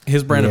not for me.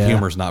 His brand of Yeah.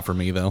 humor is not for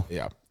me though.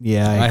 Yeah.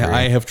 Yeah, I agree.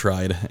 I have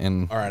tried,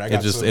 and All right, I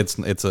got it's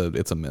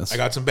a miss. I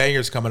got some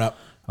bangers coming up.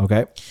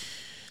 Okay.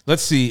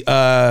 Let's see.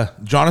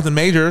 Jonathan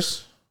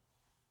Majors,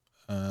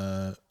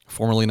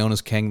 Formerly known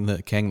as Kang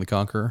the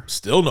Conqueror.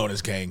 still known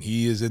as Kang.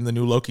 He is in the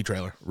new Loki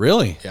trailer.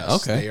 Really? Yes.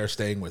 Okay. They are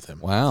staying with him.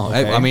 Wow.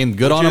 Okay. I mean,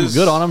 good Which on him. is-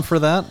 Good on him for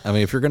that. I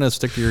mean, if you're gonna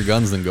stick to your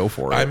guns, then go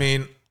for it. I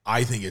mean,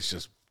 I think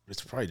it's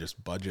probably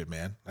just budget,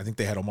 man. I think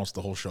they had almost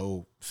the whole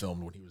show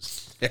filmed when he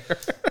was there.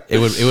 it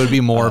would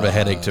be more of a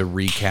headache to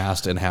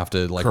recast and have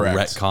to like Correct.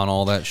 retcon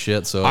all that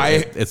shit. So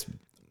I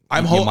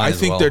I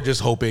think they're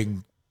just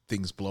hoping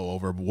things blow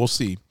over, but we'll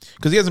see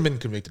because he hasn't been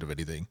convicted of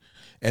anything.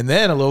 And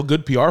then a little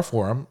good PR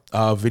for him.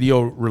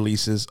 Video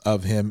releases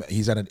of him.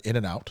 He's at an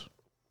In-N-Out,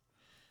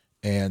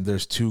 and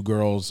there's 2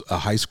 girls, a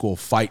high school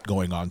fight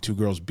going on. 2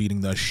 girls beating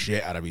the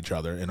shit out of each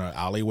other in an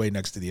alleyway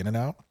next to the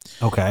In-N-Out.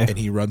 Okay. And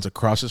he runs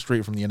across the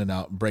street from the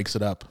In-N-Out, breaks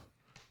it up,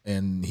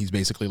 and he's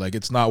basically like,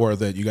 "It's not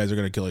worth it. You guys are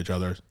gonna kill each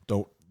other.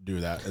 Don't do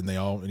that." And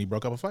he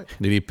broke up a fight.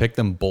 Did he pick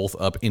them both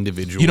up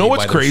individually? You know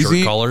what's by their shirt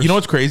crazy? collars? You know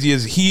what's crazy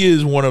is he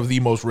is one of the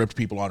most ripped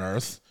people on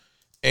earth,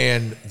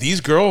 and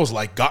these girls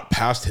like got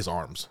past his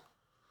arms.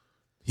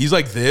 He's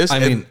like this. I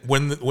and mean-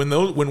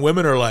 when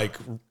women are like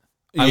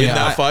in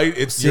that fight,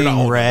 it's you're not Seeing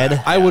holding red.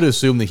 back. I would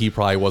assume that he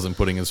probably wasn't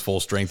putting his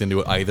full strength into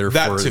it either.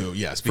 That too,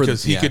 yes,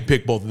 because he could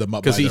pick both of them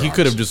up because by he their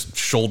could have arms. just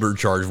shoulder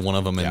charged one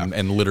of them and, Yeah.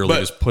 and literally But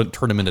just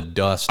turn him into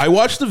dust. I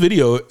watched the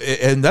video,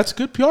 and that's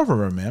good PR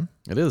for him, man.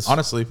 it is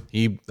honestly.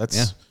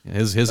 That's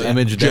his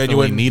image definitely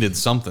genuine- needed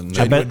something.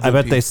 I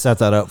bet they set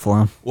that up for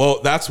him.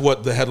 Well, that's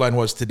what the headline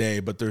was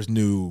today, but there's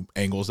new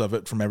angles of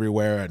it from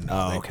everywhere, and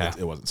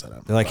it wasn't set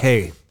up. They're like,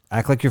 hey,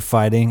 act like you're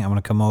fighting. I'm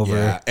gonna come over.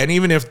 Yeah, and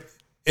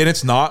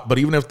it's not, but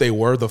even if they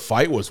were, the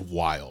fight was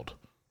wild.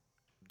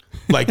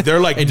 Like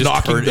they're like It just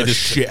knocking turned- the it just-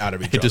 shit out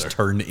of each It other. just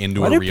turned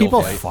into Why a do real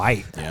people fight.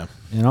 fight? Yeah.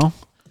 You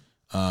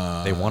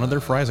know? They wanted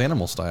their fries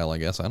animal style, I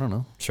guess. I don't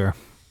know. Sure.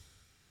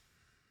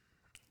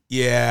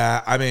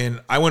 Yeah, I mean,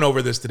 I went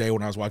over this today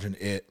when I was watching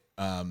it.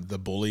 The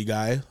bully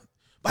guy.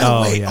 By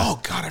the way, yeah. oh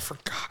god, I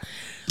forgot,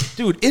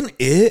 dude. In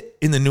it,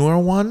 in the newer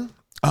one,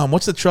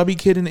 what's the chubby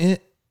kid in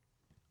it?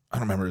 I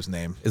don't remember his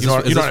name. Is You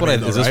know this what I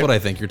mean, though, is this right? what I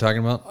think you're talking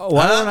about?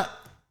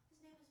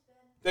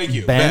 Thank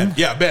you, Ben? Ben.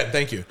 Yeah, Ben.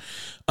 Thank you.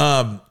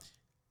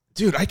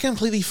 Dude, I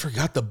completely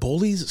forgot the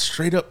bullies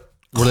straight up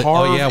Were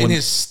carved they- in when-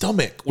 his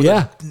stomach with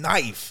Yeah. a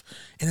knife,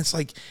 and it's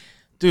like,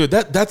 dude,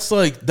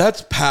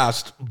 that's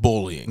past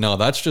bullying. No,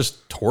 that's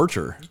just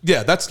torture.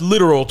 Yeah, that's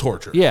literal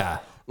torture. Yeah.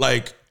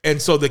 Like,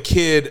 and so the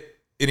kid,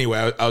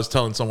 anyway, I was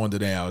telling someone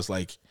today, I was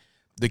like,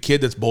 the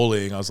kid that's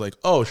bullying, I was like,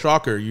 oh,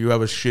 shocker, you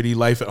have a shitty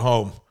life at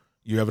home.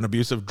 You have an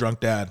abusive drunk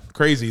dad.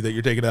 Crazy that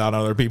you're taking it out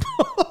on other people.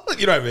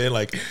 You know what I mean?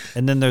 Like,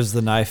 And then there's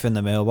the knife in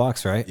the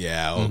mailbox, right?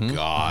 yeah, oh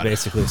God.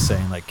 Basically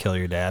saying like kill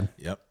your dad.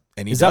 Yep.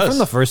 And he Is does. that from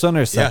the first one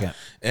or second? Yeah.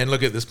 And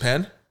look at this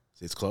pen.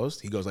 See, it's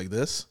closed. He goes like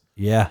this,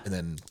 Yeah. and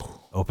then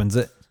Opens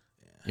it.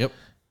 Yep.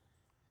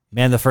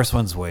 Man, the first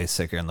one's way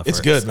sicker than the It's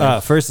first. good,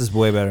 man. First is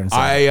way better than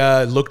second.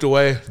 I looked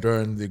away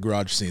during the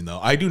garage scene,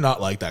 though. I do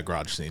not like that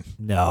garage scene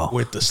No.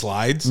 with the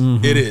slides.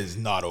 It is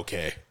not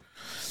okay.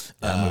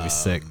 That movie's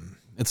sick.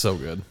 It's so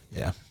good.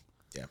 Yeah.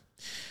 Yeah.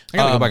 I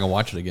gotta go back and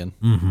watch it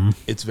again.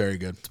 It's very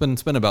good.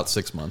 It's been about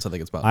 6 months. I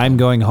think it's about. I'm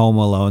going home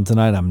alone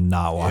tonight. I'm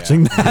not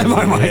watching that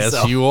by myself.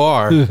 Yes, you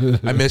are.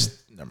 I missed.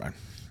 Never mind.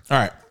 All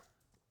right.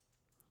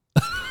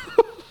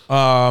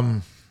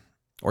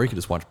 Or you could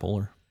just watch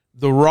Polar.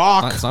 The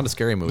Rock. It's not a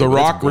scary movie. The but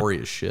Rock it's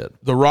gory as shit.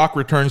 The Rock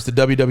returns to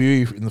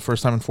WWE in the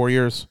first time in 4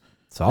 years.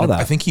 Saw that.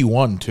 I think he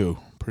won too.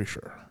 Pretty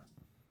sure.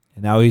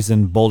 And now he's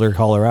in Boulder,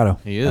 Colorado.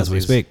 He is. As we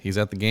he's, speak. He's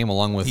at the game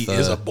along with. He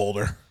is a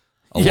boulder.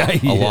 he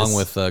along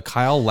is. with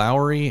Kyle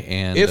Lowry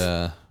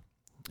and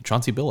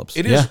Chauncey Billups.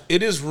 It is. Yeah.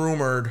 It is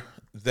rumored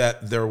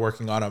that they're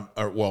working on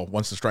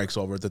once the strike's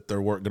over, that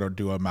they're going to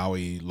do a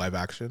Maui live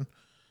action.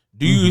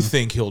 Do you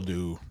think he'll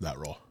do that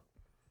role?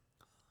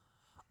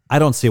 I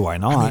don't see why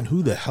not. I mean,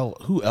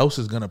 who else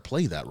is going to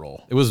play that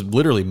role? It was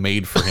literally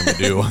made for him to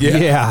do.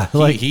 yeah.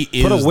 Like, he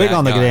put is a wig that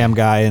on the guy. damn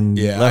guy and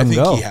Yeah, let I him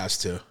think go. he has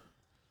to.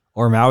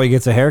 Or Maui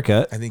gets a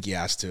haircut. I think he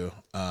has to.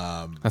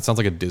 That sounds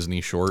like a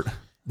Disney short.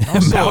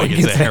 Maui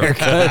gets a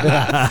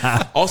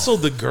haircut. Also,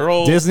 the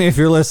girl, Disney, if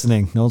you're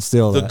listening, don't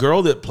steal the that.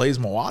 girl that plays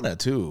Moana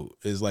too,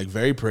 is like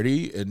very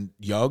pretty and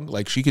young.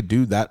 Like she could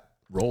do that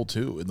role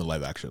too in the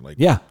live action. Like,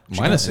 Yeah.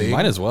 Might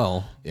as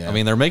well. Yeah. I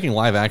mean, they're making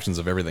live actions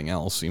of everything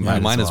else. You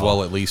Might might as as well.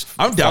 well at least.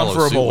 I'm down follow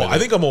for a suit Moana. with I it.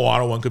 think a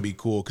Moana one could be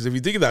cool because if you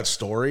think of that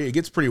story, it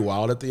gets pretty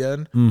wild at the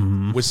end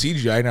with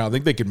CGI. Now I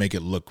think they could make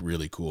it look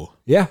really cool.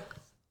 Yeah.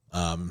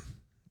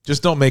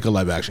 Just don't make a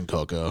live action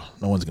Coco.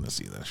 No one's gonna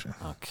see that shit.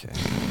 Okay.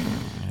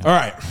 All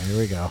right, Here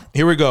we go.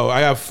 here we go. I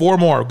have 4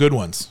 more good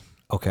ones.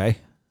 Okay.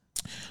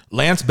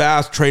 Lance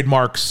Bass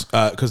trademarks,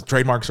 because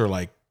trademarks are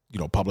like,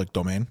 public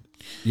domain.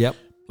 Yep.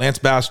 Lance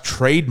Bass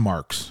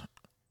trademarks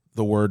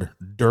the word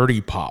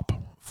dirty pop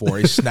for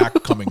a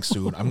snack coming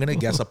soon. I'm going to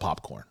guess a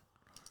popcorn.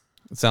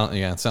 It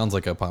sounds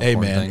like a popcorn Hey,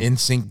 man, thing.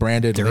 NSYNC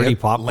branded Dirty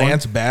popcorn?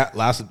 Lance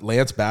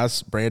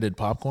Bass branded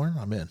popcorn.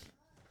 I'm in.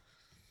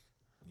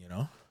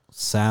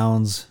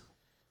 Sounds.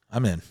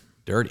 I'm in.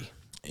 Dirty.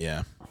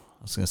 Yeah. I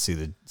was gonna say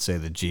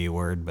the G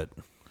word, but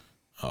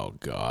Oh,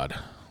 God.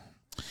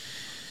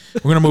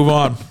 We're going to move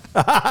on.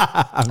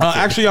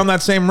 Actually, on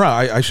that same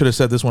route, I should have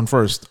said this one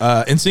first.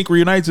 NSYNC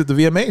reunites at the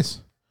VMAs.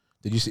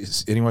 Did you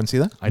see? Anyone see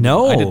that? I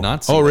No. did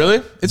not see Oh, that.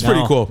 really? It's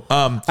pretty No. cool.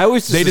 I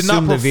always just they did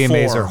not assume the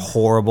VMAs are perform.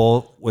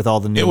 horrible with all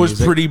the new. It was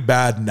music. pretty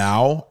bad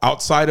now.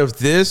 Outside of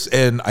this,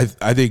 and I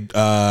think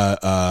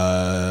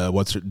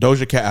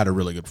Doja Cat had a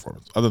really good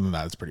performance. Other than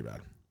that, it's pretty bad.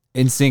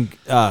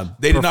 NSYNC.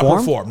 They did not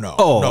perform. No,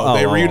 Oh,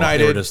 they They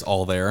reunited. were just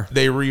all there.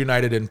 They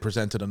reunited and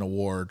presented an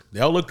award. They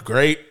all looked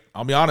great.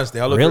 I'll be honest, they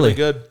all looked Really? really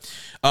good.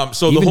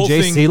 So Even the whole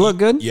JC thing looked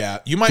good? Yeah,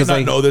 you might 'Cause not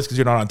I- know this because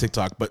you're not on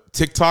TikTok, but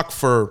TikTok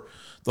for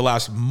the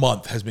last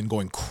month has been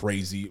going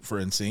crazy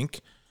for NSYNC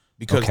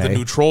because the Okay.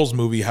 new Trolls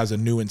movie has a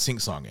new NSYNC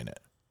song in it.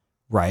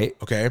 Right.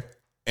 Okay.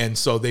 And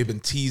so they've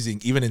been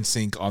teasing, even in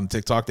sync on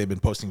TikTok, they've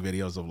been posting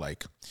videos of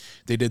like,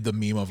 they did the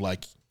meme of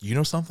like, you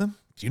know something?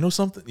 Do you know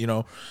something?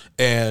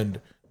 And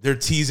they're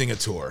teasing a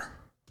tour,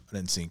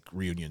 an NSYNC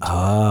reunion tour.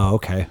 Oh,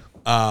 okay.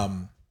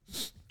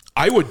 I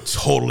I would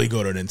totally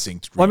go to an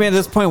NSYNC. Well, I mean, at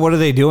this point, what are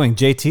they doing?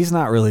 JT's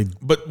not really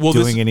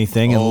doing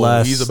anything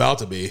unless he's about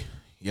to be.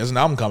 He has an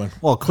album coming.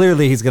 Well,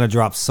 clearly he's going to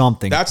drop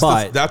something.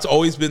 That's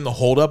always been the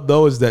holdup,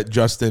 though, is that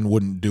Justin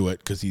wouldn't do it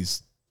because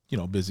he's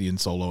busy and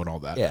solo and all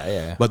that.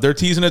 Yeah. But they're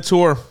teasing a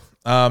tour,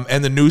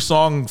 and the new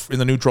song in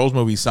the new Trolls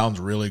movie sounds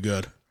really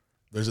good.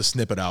 There's a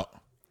snippet out.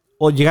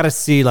 Well, you got to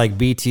see like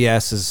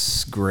BTS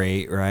is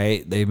great,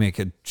 right? They make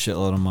a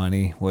shitload of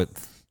money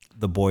with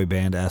the boy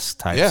band-esque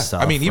type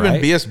stuff. I mean, even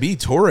BSB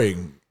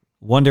touring.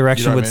 One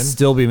Direction would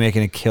still be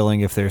making a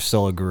killing if they're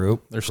still a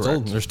group. There's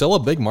still a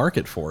big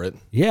market for it.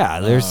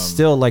 Yeah, there's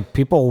still like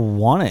people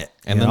want it.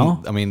 And then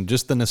I mean,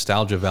 just the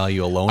nostalgia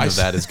value alone of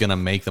that is going to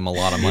make them a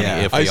lot of money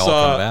if they all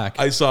come back.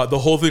 I saw the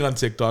whole thing on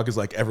TikTok is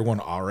like everyone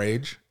our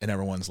age and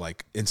everyone's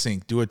like,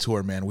 NSYNC, do a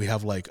tour, man. We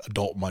have like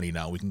adult money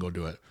now. We can go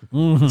do it.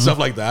 Stuff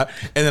like that.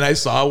 And then I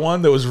saw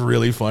one that was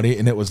really funny,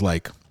 and it was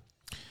like,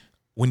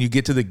 when you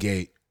get to the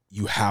gate,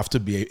 you have to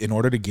be, in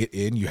order to get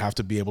in, you have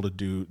to be able to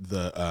do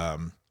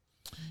the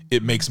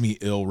It Makes Me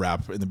Ill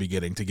rap in the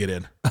beginning to get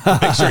in.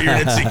 Make sure you're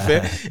an NSYNC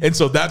fan. And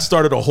so that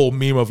started a whole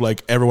meme of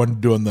like everyone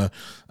doing the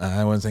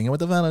I was singing with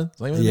the fella.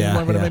 Make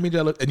me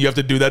jealous. And you have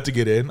to do that to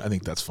get in. I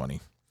think that's funny.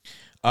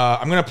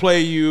 I'm gonna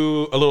play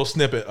you a little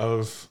snippet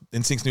of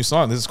NSYNC's new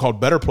song. This is called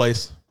Better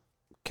Place.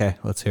 Okay,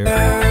 let's hear it.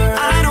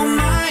 I don't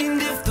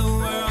mind if the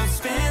world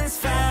spins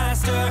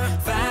faster.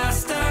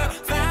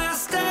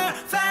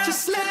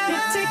 Just let me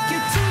take you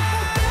to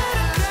a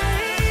better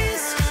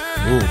place.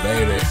 Ooh,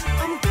 baby.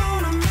 I'm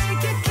gonna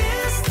make you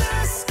kiss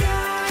the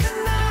sky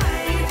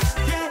tonight.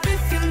 Yeah,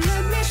 if you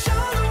let me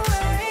show the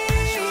way.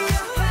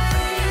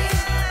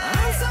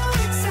 I'm so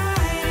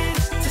excited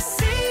to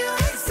see you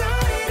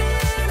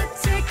excited. To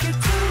take you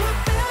to a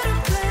better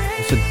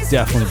place. Should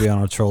definitely be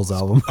on a Trolls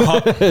album.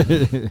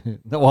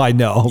 Well, I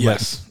know.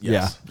 Yes.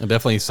 Yeah. It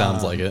definitely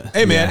sounds like it.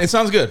 Hey man, it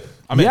sounds good.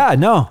 I'm in. Yeah,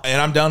 no.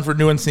 And I'm down for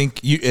new NSYNC.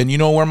 You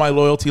know where my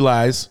loyalty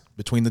lies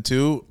between the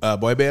two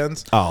boy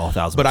bands. Oh,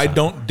 1,000%. But I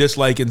don't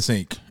dislike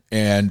NSYNC,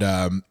 and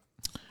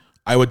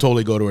I would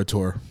totally go to a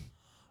tour.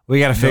 We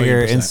got to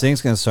figure 1,000,000%.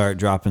 NSYNC's going to start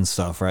dropping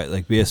stuff, right?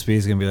 Like BSB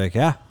is going to be like,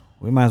 yeah,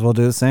 we might as well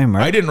do the same,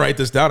 right? I didn't write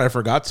this down. I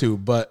forgot to,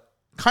 but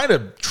kind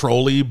of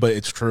trolly, but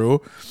it's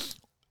true.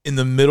 In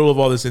the middle of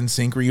all this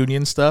NSYNC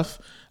reunion stuff,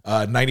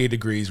 98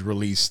 Degrees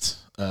released.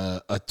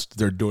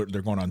 They're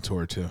going on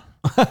tour too.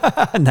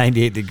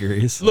 98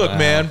 Degrees. Look,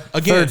 man.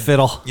 Again, Third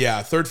Fiddle.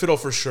 Yeah, Third Fiddle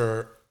for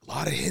sure. A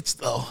lot of hits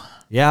though.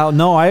 Yeah,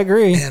 no, I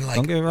agree. And like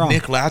don't get me wrong.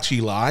 Nick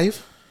Lachey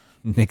live.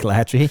 Nick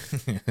Lachey.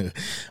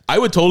 I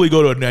would totally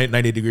go to a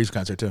 98 Degrees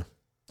concert too.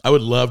 I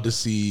would love to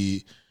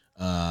see.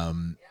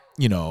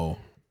 You know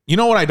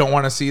what I don't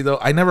want to see though.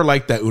 I never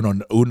liked that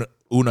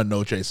Una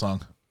Noche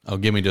song. Oh,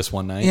 Give Me Just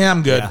One Night. Yeah,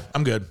 I'm good.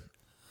 I'm good.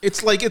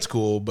 It's like, it's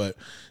cool, but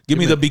give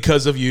me the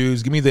Because of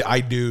Yous. Give me the I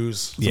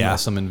Do's.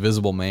 Some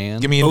Invisible Man.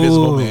 Give me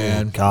Invisible Ooh,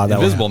 Man. God, that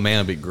Invisible Man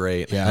would be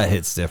great. Yeah. That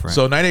hits different.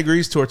 So 98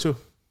 Degrees tour too.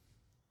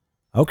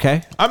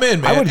 Okay. I'm in,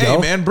 man. I would Hey,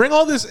 go. man, bring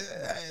all this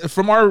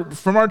from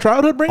our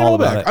childhood. Bring it all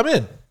about back. it. I'm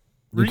in.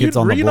 New Kids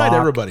on the Reunite Block.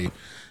 everybody.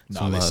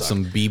 No, they suck.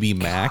 Some BB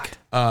Mac.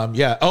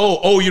 Yeah.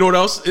 Oh, you know what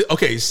else?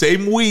 Okay,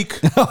 same week.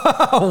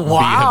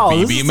 Wow.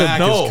 BB this is Mac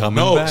no, is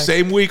coming back.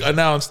 same week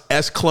announced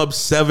S Club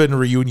 7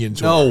 reunion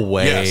tour. No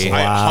way. Yes,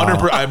 Wow.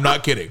 100%. I'm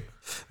not kidding.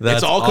 That's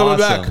it's all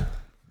coming awesome. back.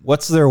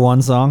 What's their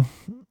one song?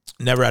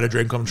 Never Had a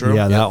Dream Come True.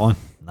 Yeah, that one.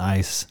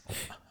 Nice.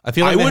 I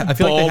feel I like would I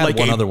feel bawl like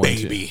they had one a other one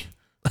too. baby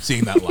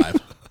seeing that live.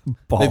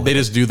 They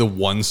just do the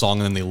one song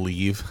and then they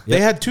leave.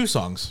 They had two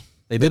songs.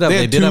 They did have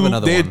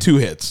another They one. had two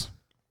hits.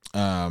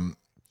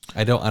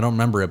 I don't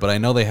remember it, but I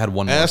know they had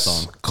one more S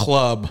song.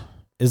 Club.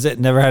 Is it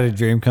Never Had a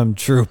Dream Come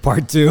True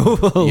Part 2?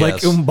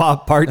 Like Yes.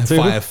 Bop Part 2?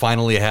 I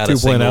finally had a 2.0.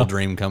 single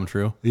dream come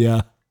true.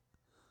 Yeah.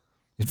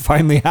 It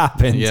finally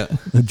happened. Yeah.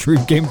 The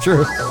dream came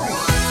true.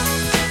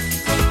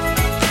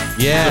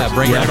 Yeah,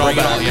 bring it all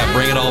back. Yeah,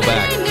 bring it all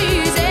back.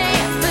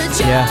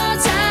 Yeah.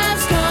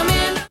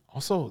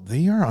 Also,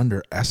 they are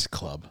under S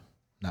Club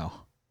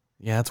now.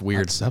 Yeah, that's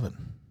weird. Not 7.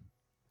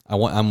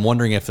 I'm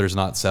wondering if there's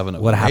not 7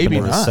 of What them. happened Maybe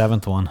to the not.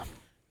 7th one?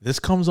 This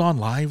comes on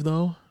live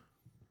though.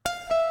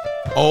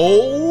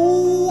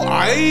 Oh,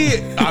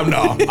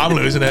 I'm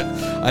losing it.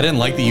 I didn't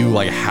like that you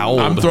like howled.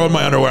 I'm throwing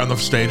my underwear on the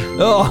stage.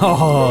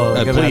 Oh,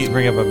 I'm gonna have to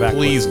bring up a back.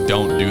 Please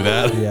don't do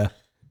that. Yeah.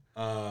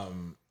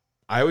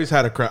 I always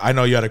had a crush. I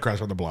know you had a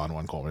crush on the blonde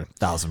one, Colby.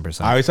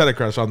 1,000%. I always had a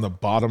crush on the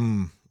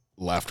bottom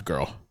left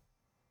girl.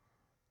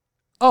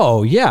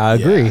 Oh, yeah, I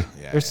agree.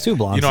 Yeah, There's two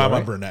blondes. You know, I'm though, a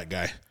right? brunette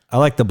guy. I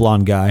like the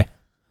blonde guy.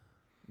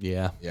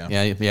 Yeah.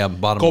 Yeah.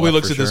 Bottom. Colby left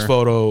looks for at this sure.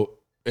 photo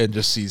and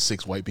just sees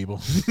 6 white people.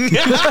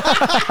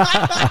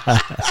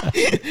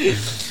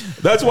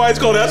 That's why it's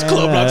called S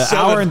Club, not 7.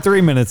 Hour and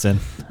 3 minutes in.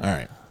 All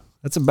right.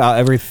 That's about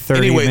every 30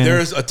 Anyway,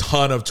 minutes. there's a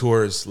ton of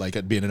tours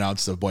like being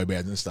announced of boy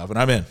bands and stuff, and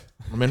I'm in.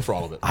 I'm in for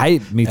all of it.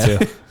 Me too.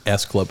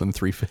 S Club in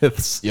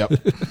 3/5. Yep.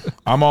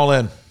 I'm all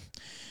in.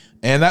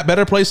 And that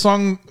Better Place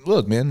song,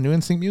 look, man, new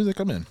NSYNC music,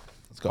 I'm in.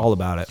 Let's go. All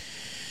about it.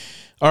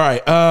 All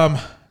right.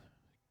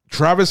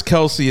 Travis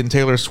Kelce and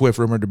Taylor Swift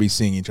rumored to be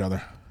seeing each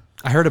other.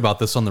 I heard about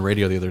this on the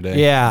radio the other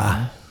day.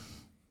 Yeah.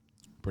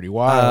 Pretty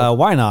wild.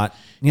 Why not?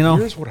 You know,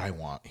 Here's what I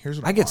want.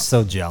 I get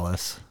so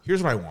jealous.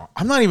 Here's what I want.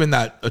 I'm not even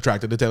that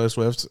attracted to Taylor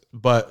Swift,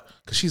 but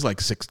because she's like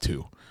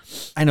 6'2".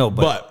 I know,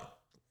 But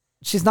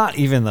she's not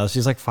even though.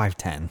 She's like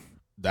 5'10".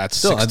 that's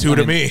Still, 6'2"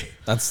 to me.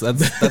 That's tall.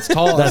 That's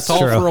that's tall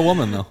true. for a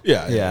woman, though.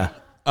 Yeah.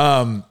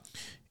 Yeah.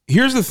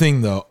 Here's the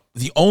thing, though.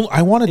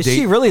 I want to Is date.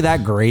 she really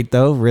that great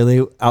though?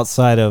 Really,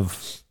 outside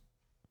of,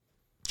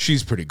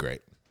 She's pretty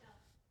great.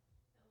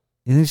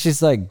 you think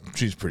she's like?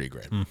 She's pretty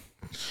great.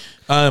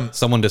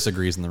 Someone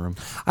disagrees in the room.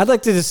 I'd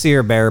like to just see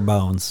her bare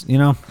bones. You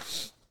know,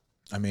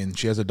 I mean,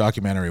 she has a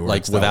documentary where Like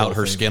it's that without whole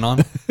her thing. skin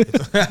on.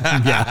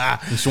 Yeah.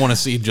 You just want to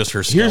see just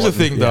her skeleton. Here's the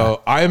thing,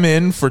 though. I'm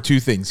in for two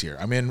things here.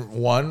 I'm in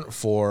one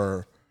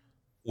for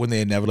when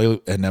they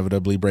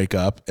inevitably break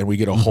up and we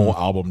get a whole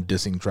album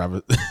dissing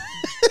Travis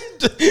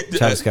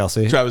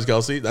Kelce. Travis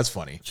Kelce. That's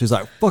funny. She's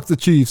like, "Fuck the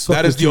Chiefs."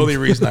 That is the only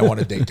reason I want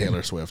to date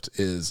Taylor Swift.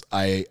 Is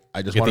I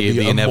just Get want to the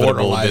be inevitable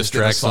immortalized diss in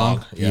a track song.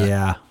 song?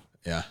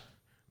 Yeah.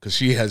 Because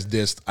she has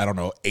dissed, I don't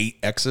know, 8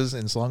 X's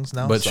in songs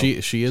now. But so,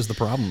 she is the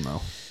problem,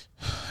 though.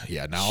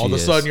 yeah. Now all of She a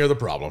is. sudden you're the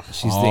problem.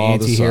 She's the All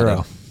of a anti-hero.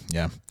 sudden.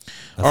 Yeah. That's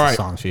all the right.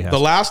 song she has. The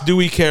last Do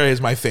We Care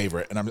is my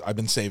favorite, and I've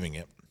been saving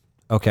it.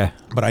 Okay.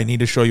 But I need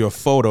to show you a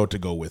photo to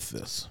go with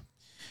this.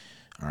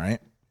 All right.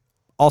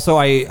 Also,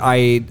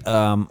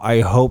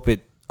 I hope it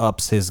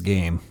ups his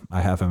game.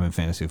 I have him in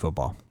fantasy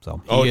football.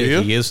 So. Oh, do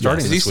you? He is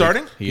starting. Is he this week.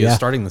 starting? He Yeah. is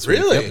starting this week.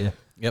 Really? Yep.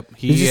 Yep.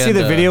 Did you see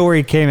the video where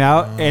he came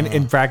out and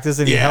in practice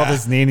and he held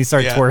his knee and he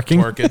started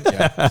twerking?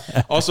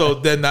 Yeah. Also,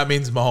 then that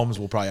means Mahomes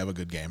will probably have a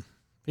good game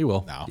He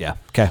will. now. Yeah.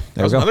 Okay. There There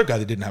we was go. another guy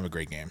that didn't have a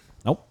great game.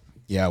 Nope.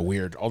 Yeah,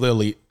 weird. All the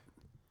elite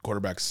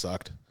quarterbacks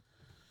sucked.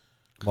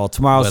 Well,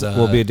 tomorrow's But,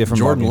 will be a different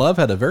Jordan ballgame. Love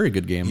had a very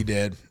good game. He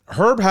did.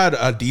 Herb had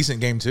a decent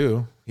game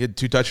too. He had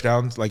 2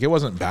 touchdowns. Like, it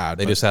wasn't bad.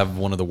 They but- just have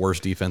one of the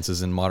worst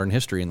defenses in modern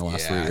history in the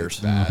last 3 it's years.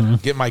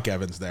 bad. Get Mike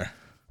Evans there.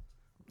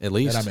 At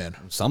least. I'm in.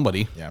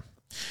 Somebody. Yeah.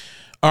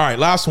 All right,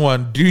 last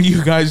one. Do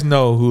you guys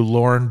know who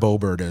Lauren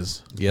Boebert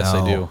is? Yes,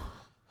 No. I do.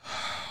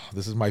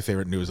 This is my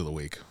favorite news of the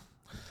week.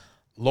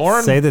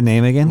 Lauren Say the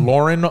name again.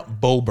 Lauren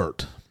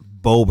Boebert.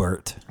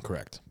 Boebert.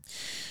 Correct.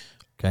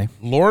 Okay.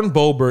 Lauren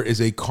Boebert is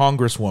a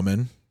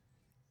congresswoman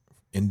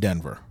in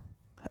Denver.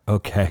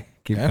 Okay.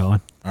 Keep Okay?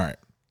 going. All right.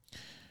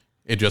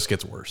 It just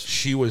gets worse.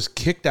 She was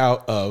kicked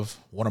out of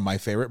one of my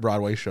favorite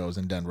Broadway shows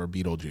in Denver,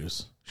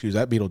 Beetlejuice. She was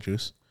at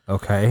Beetlejuice.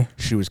 Okay.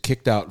 She was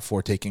kicked out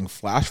for taking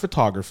flash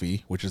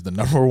photography, which is the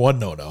 #1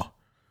 no-no,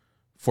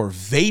 for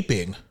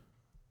vaping,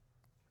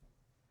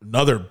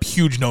 another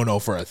huge no-no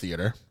for a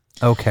theater.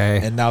 Okay.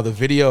 And now the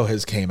video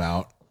has came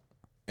out,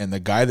 and the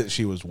guy that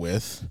she was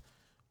with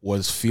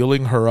was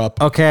feeling her up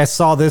Okay. I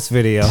saw this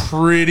video.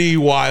 pretty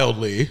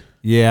wildly.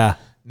 Yeah.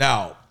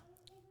 Now,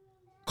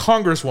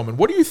 Congresswoman,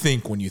 what do you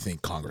think when you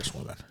think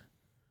Congresswoman?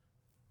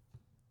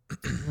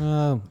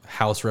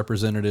 House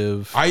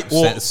representative,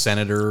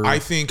 senator. I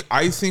think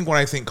when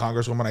I think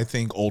Congresswoman, I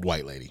think old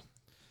white lady.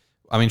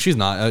 I mean, she's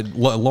not.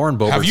 Lauren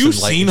Boebert. Have you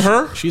seen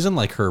her? She's in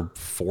like her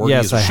 40s.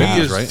 Yes, or I She have.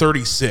 is right?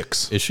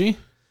 36. Is she?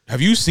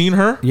 Have you seen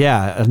her?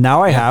 Yeah.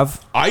 Now I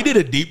have. I did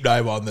a deep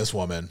dive on this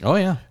woman, Oh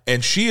yeah.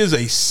 and she is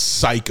a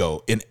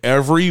psycho in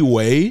every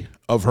way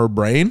of her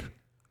brain.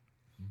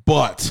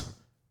 But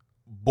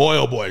boy,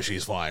 oh boy,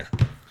 she's fine.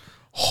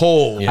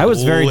 Holy, I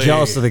was very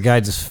jealous of the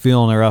guy just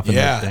feeling her up. In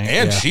yeah, the thing.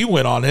 and yeah. she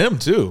went on him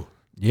too.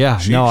 Yeah.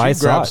 She, no, she I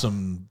saw grabbed it.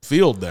 some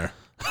field there.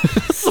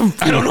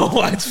 I don't know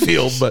why it's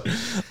field, but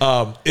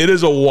it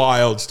is a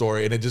wild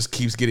story, and it just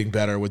keeps getting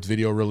better with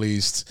video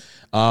released.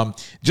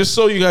 Just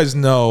so you guys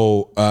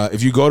know,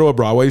 if you go to a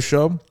Broadway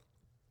show,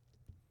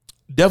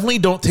 definitely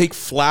don't take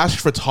flash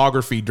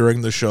photography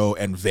during the show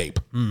and vape.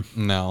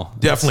 No.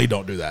 Definitely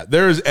don't do that.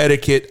 There is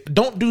etiquette.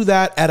 Don't do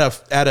that at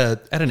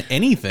At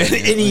anything.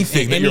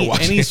 anything that you're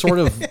watching. Any sort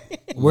of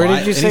Where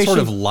did you say any sort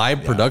she- of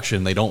live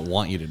production, they don't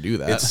want you to do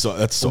that. That's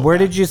so. Where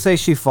bad. did you say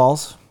she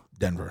falls?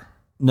 Denver?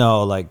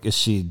 No, like is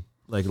she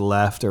like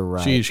left or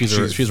right? She's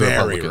a She's very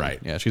Republican. right.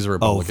 Yeah, she's a oh,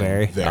 Republican.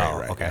 very, Very oh,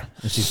 right, Okay, yeah.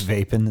 and she's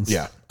vaping. And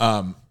Yeah.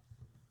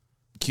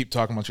 Keep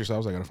talking amongst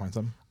yourselves. I gotta find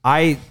something.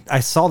 I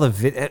saw the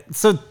video.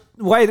 So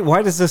why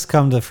does this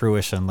come to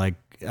fruition? Like,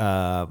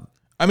 I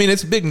mean,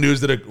 it's big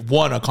news that a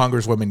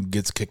congresswoman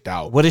gets kicked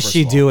out. what does first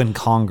she of all. do in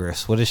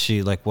Congress? What is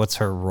she like? What's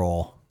her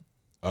role?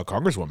 A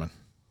congresswoman.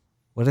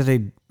 What do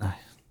they?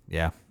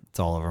 Yeah, it's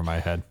all over my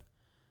head.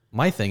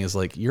 My thing is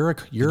like you're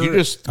You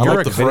just you're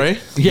like a the fray.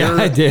 Yeah,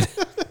 I did.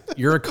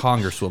 you're a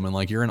congresswoman,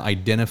 like you're an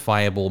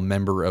identifiable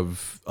member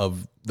of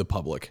the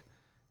public.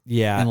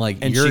 Yeah, And like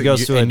and you're, she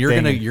goes to a and you're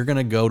thing.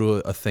 gonna go to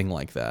a thing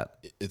like that.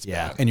 It's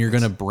Yeah. bad. And you're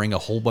gonna bring a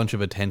whole bunch of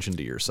attention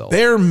to yourself.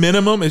 Bare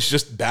minimum is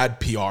just bad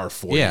PR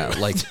for Yeah,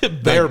 you. like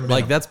bare like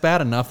minimum. that's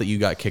bad enough that you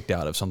got kicked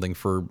out of something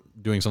for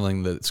doing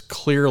something that's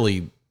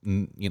clearly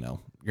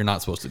you're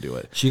not supposed to do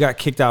it. She got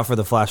kicked out for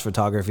the flash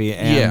photography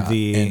and Yeah,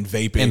 the. and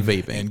vaping and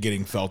vaping. and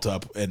getting felt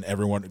up and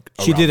everyone.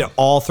 she around did them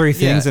all three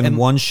things Yeah, in and-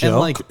 one and, show.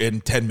 like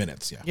in 10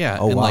 minutes. Yeah. yeah,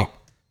 Oh, and wow. like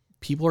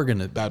people are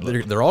gonna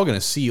they're all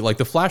gonna see, like,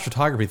 the flash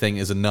photography thing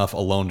is enough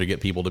alone to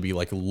get people to be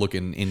like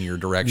looking in your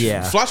direction.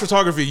 Yeah. Flash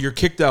photography, you're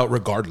kicked out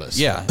regardless.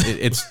 Yeah,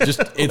 it's just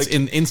it's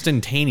an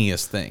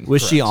instantaneous thing.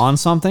 Was she on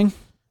something?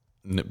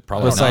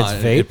 Probably Besides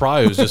not. vape? It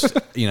probably was just,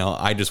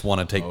 I just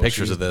want to take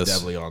pictures she's of this,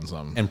 definitely on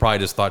something. and probably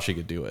just thought she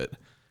could do it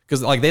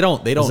because like they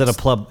don't. Is it a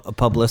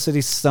publicity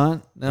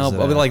stunt? No, Is it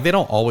I mean, like they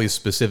don't always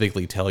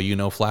specifically tell you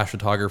no flash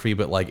photography,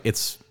 but like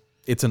it's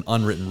an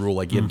unwritten rule.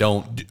 Like you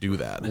don't do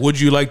that. Would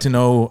you like to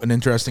know an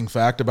interesting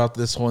fact about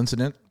this whole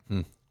incident?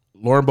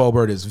 Lauren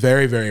Boebert is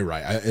very, very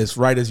right. As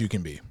right as you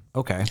can be.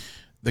 Okay.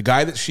 The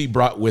guy that she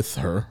brought with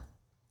her,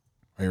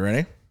 are you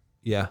ready?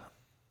 Yeah.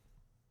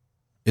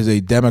 Is a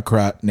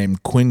Democrat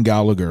named Quinn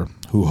Gallagher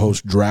who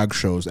hosts drag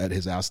shows at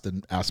his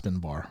Aspen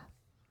bar.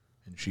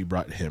 And she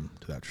brought him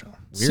to that show.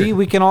 See,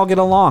 we can all get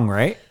along,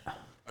 right?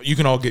 You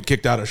can all get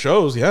kicked out of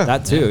shows, yeah.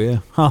 That too, yeah.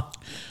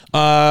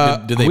 Huh.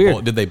 Did they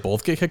Weird. did they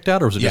both get kicked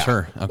out, or was it just Yeah,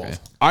 her? Okay, both.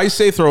 I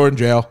say throw her in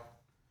jail.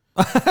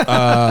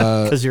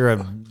 Because you're a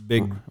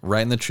big.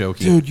 right in the chokey.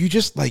 Dude, you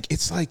just like,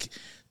 it's like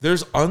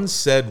there's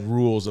unsaid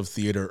rules of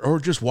theater or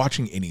just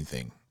watching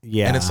anything.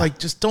 Yeah. And it's like,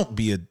 just don't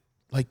be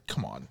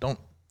come on, don't.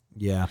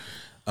 Yeah.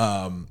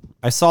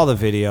 I saw the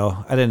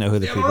video. I didn't know who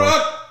the people.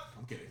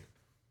 I'm kidding.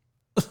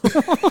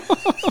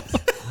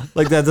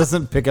 Like that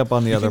doesn't pick up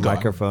on the other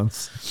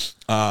microphones.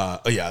 Oh,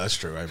 yeah, that's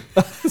true.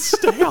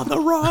 Stay on the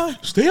rug.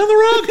 Stay on the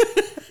rug.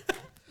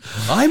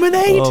 I'm an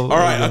 8. All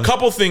right, a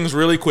couple things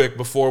really quick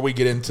before we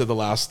get into the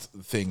last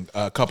thing.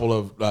 A couple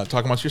of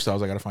talk amongst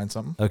yourselves. I got to find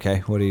something. Okay,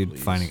 what are you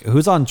finding?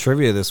 Who's on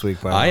trivia this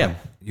week? By the I way? am.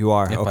 You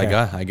are. Yep, Okay.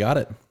 I got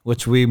it.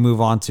 Which we move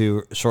on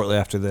to shortly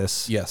after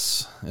this.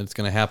 Yes, it's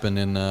gonna happen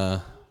in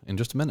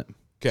just a minute.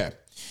 Okay,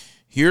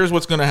 here's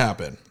what's going to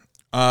happen.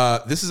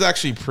 This is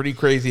actually pretty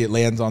crazy. It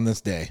lands on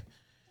this day.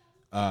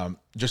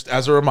 Just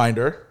as a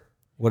reminder.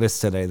 What is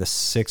today? The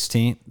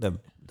 16th.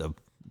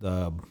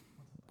 The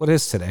what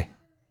is today?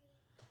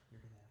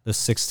 The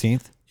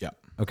 16th. Yeah.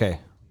 Okay.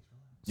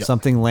 Yep.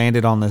 Something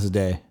landed on this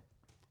day.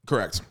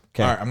 Correct.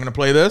 Okay. All right, I'm going to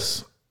play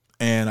this,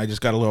 and I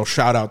just got a little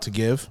shout out to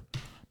give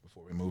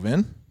before we move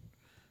in.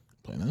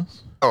 Play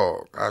this.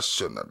 Oh, I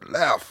shouldn't have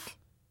left.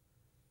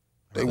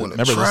 They wouldn't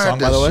have Remember this tried song,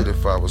 by that the way? shit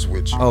if I was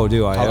with you. Oh,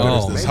 do I? How good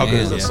Oh, is this? How good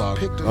is man, this song?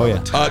 Oh,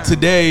 yeah.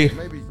 Today,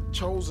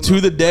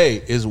 to the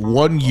day, is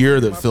 1 year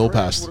that Phil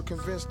passed.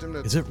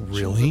 Is it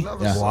really?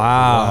 Yeah.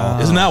 Wow.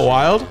 Isn't that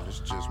wild?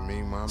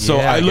 So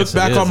Yeah, I I look guess it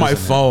back is, on my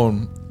isn't it?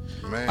 phone.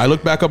 I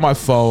look back on my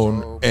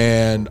phone,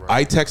 and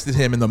I texted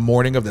him in the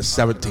morning of the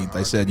 17th.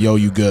 I said, "Yo,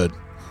 you good?"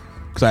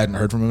 Because I hadn't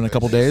heard from him in a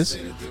couple days,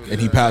 and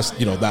he passed.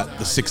 The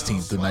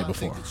 16th, the night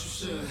before.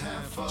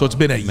 So it's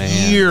been a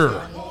year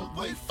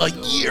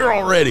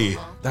already.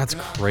 That's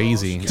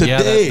crazy.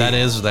 Today.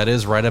 Yeah, that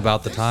is right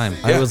about the time.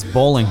 I was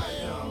bowling.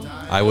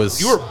 I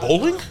was You were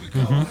bowling?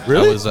 I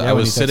Really? was I when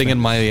was you sitting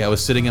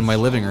text in my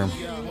living room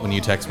when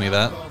you text me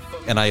that,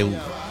 and I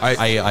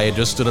had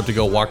just stood up to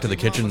go walk to the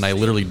kitchen, and I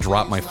literally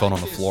dropped my phone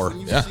on the floor.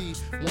 Yeah.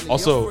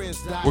 Also,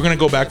 we're gonna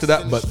go back to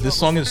that, but this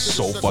song is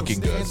so fucking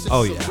good.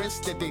 Oh, yeah.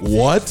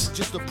 What?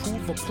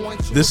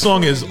 This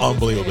song is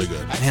unbelievably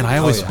good. Man, I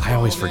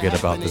always forget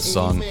about this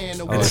song.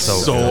 It's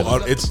so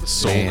good. It's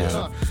so Man.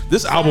 good.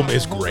 This album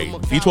is great.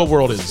 B12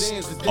 World is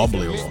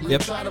unbelievable.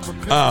 Yep.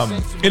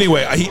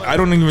 Anyway, I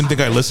don't even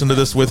think I listened to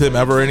this with him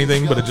ever or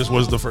anything, but it just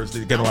was the first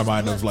thing that came to my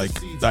mind of like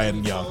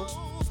Diane Young.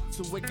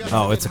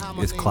 Oh,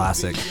 it's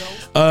classic.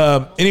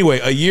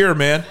 Anyway, a year,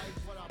 man.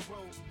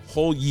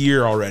 Whole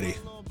year already.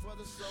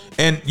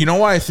 And you know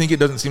why I think it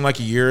doesn't seem like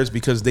a year is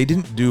because they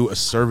didn't do a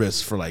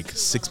service for like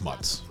 6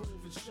 months.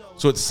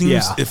 So it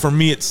seems, for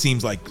me, it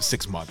seems like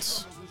 6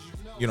 months.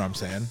 You know what I'm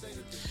saying?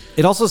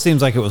 It also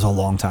seems like it was a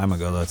long time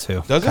ago, though,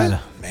 too. Does it?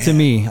 Kinda. Man. To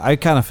me, I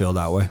kind of feel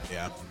that way.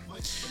 Yeah.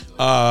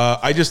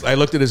 I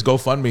looked at his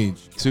GoFundMe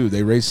too.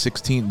 They raised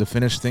 16. The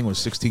finished thing was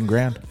 16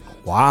 grand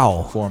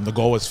Wow. for him. The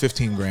goal was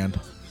 15 grand.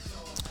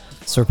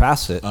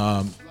 Surpassed it.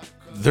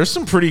 There's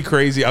some pretty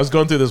crazy. I was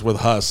going through this with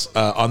Huss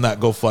on that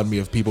GoFundMe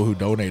of people who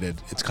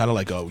donated. It's kind of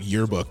like a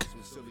yearbook.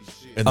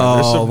 And then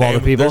of all the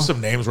people? there's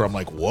some names where I'm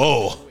like,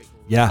 whoa.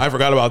 Yeah. I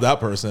forgot about that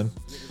person.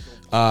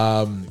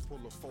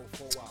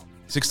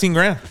 16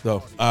 grand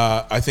though.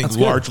 I think That's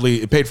good.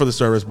 largely it paid for the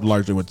service, but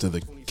largely went to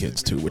the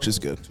kids too, which is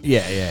good.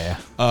 yeah.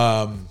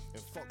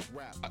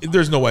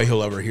 There's no way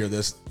he'll ever hear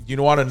this.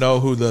 You want to know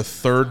who the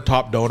third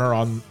top donor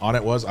on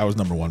it was? I was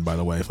number one, by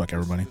the way. Fuck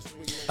everybody.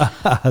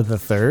 The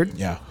third?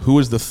 Yeah. Who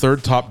was the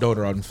third top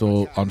donor on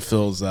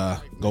Phil's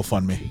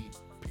GoFundMe?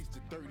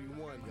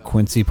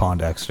 Quincy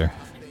Pondexter.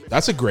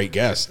 That's a great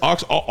guess.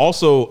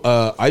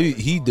 Also,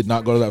 he did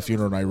not go to that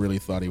funeral, and I really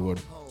thought he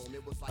would.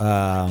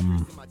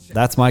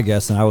 That's my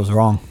guess, and I was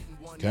wrong.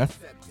 Okay.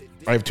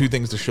 I have two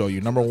things to show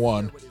you. Number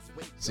one,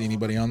 see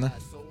anybody on there?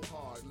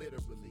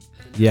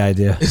 Yeah, I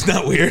do. Isn't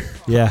that weird?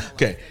 Yeah.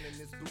 Okay.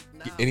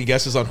 Any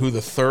guesses on who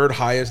the third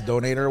highest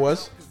donator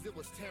was?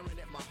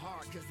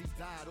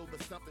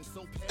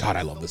 God,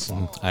 I love this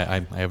song.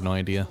 I have no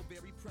idea.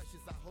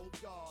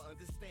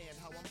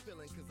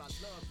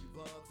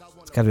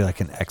 It's got to be like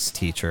an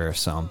ex-teacher or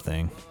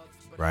something,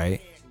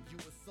 right?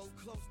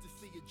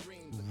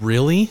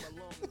 Really?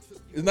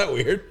 Isn't that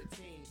weird?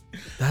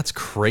 That's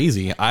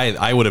crazy.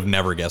 I would have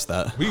never guessed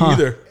that. Me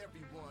either.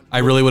 I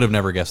really would have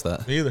never guessed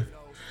that. Me either.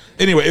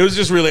 Anyway, it was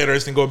just really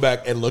interesting going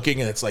back and looking,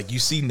 and it's like you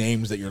see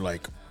names that you're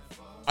like,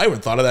 I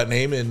haven't thought of that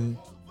name in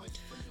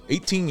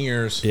 18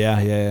 years.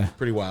 Yeah.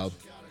 Pretty wild.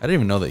 I didn't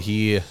even know that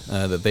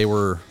that they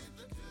were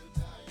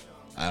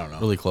I don't know.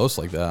 really close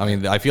like that. I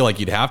mean, I feel like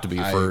you'd have to be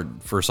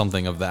for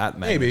something of that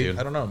Maybe. magnitude.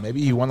 I don't know.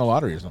 Maybe he won the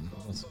lottery or something.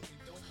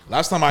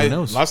 Last time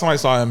knows? I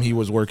saw him, he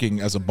was working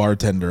as a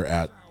bartender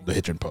at the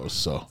Hitchin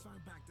Post. So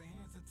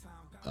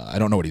I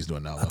don't know what he's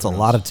doing now. That's a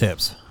lot of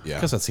tips. Yeah.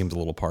 I guess that seems a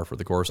little par for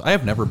the course. I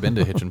have never been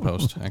to Hitchin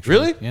Post, actually.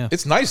 Really? Yeah.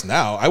 It's nice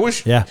now. I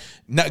wish. Yeah.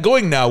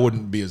 Going now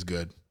wouldn't be as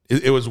good.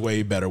 It was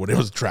way better when it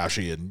was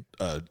trashy and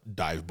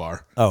dive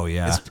bar. Oh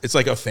yeah. It's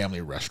like a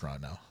family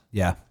restaurant now.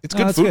 Yeah. It's No,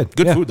 good that's food.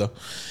 Good Yeah. food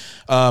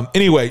though.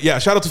 Anyway, yeah.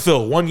 Shout out to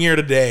Phil. 1 year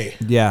today.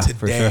 Yeah,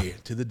 for Today. sure.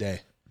 To the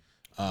day.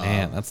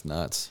 Man, that's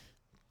nuts.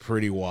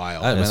 Pretty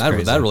wild.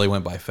 That really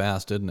went by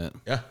fast, didn't it?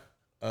 Yeah.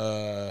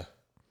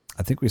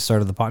 I think we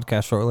started the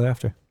podcast shortly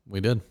after. We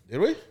did. Did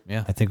we?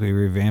 Yeah. I think we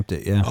revamped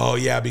it. Yeah. Oh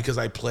yeah, because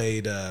I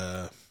played.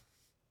 I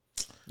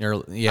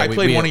I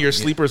played one of your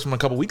sleepers from a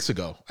couple weeks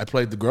ago. I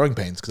played "The Growing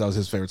Pains" because that was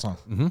his favorite song.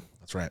 Mm-hmm.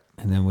 That's right.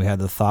 And then we had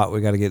the thought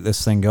we got to get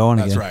this thing going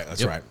That's again. right.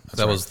 That's right. That's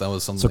That right.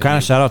 was something. So kind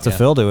of shout out to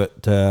Phil to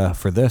it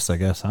for this, I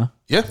guess, huh?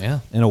 Yeah. Yeah.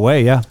 In a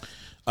way, yeah.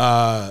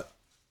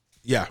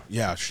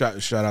 Yeah.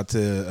 Shout out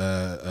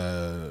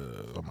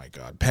to oh my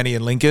God, Penny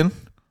and Lincoln.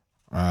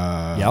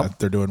 Yep.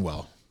 They're doing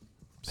well.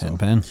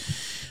 Pen.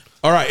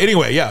 All right.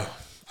 Anyway, yeah.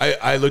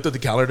 I looked at the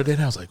calendar today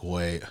and I was like,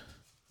 wait,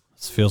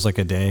 This feels like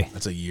a day.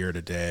 that's a year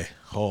today.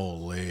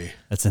 Holy.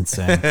 That's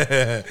insane.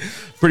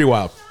 Pretty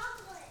wild.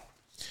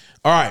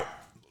 All right.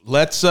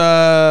 Let's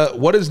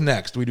what is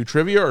next? Do we do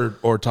trivia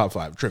or top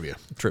five? Trivia.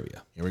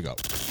 Trivia. Here we go.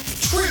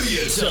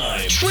 Trivia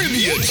time.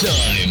 Trivia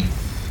time.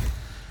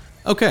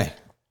 Okay.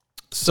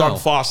 It's on So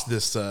Fost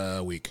this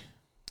week.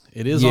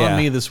 it is Yeah. on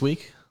me this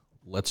week.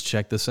 Let's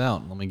check this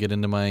out. Let me get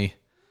into my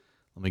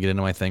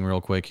thing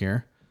real quick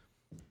here.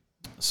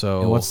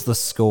 So What's the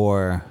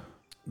score?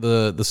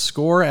 the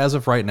score as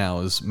of right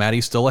now is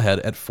Matty still ahead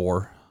at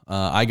 4.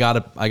 I got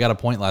a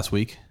point last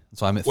week,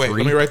 so I'm at Wait,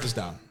 3. let me write this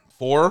down.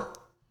 4,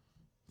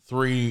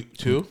 3,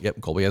 2.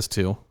 Yep, Colby has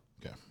 2.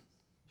 Okay.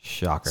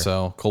 Shocker.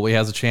 So Colby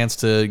has a chance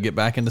to get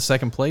back into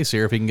second place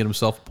here if he can get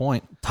himself a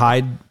point.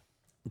 Tied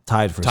for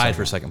Tied second.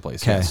 for second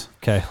place. Okay. Yes.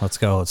 Okay. Let's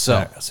go.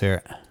 Let's hear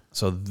it.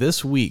 So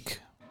this week,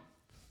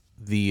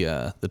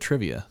 the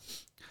trivia,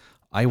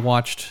 I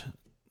watched.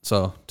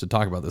 So to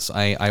talk about this,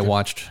 I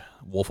watched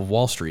Wolf of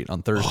Wall Street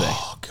on Thursday.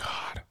 Oh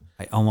God.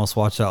 I almost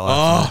watched that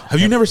last night. Have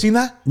you never seen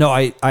that? No,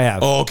 I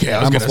have. Oh, okay. I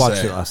was almost gonna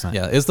watched say. it last night.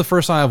 Yeah, it's the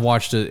first time I've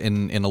watched it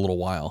in a little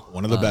while.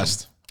 One of the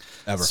best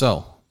ever.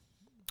 So,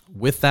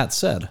 with that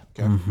said,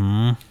 Okay.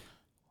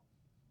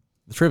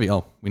 the trivia.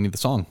 Oh, we need the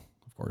song,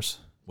 of course.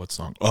 What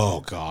song?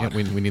 Oh God. Yeah,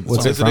 we need the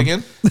What's song. What is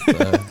it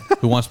again?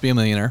 Who Wants to Be a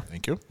Millionaire?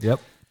 Thank you. Yep.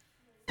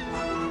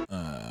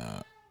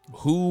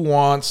 Who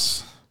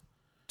wants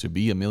To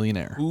be a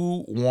millionaire.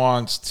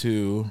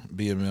 to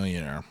be a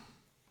millionaire?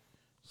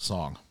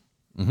 Song.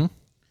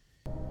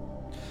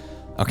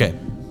 Okay,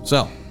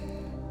 so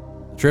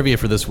trivia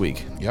for this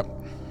week. Yep.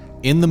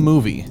 In the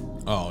movie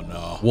Oh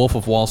no. Wolf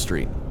of Wall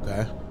Street,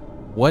 Okay.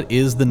 what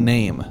is the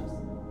name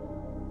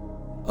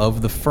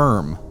of the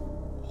firm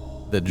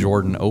that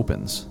Jordan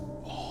opens?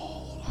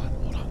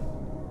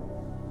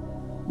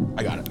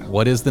 I got it.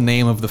 What is the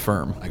name of the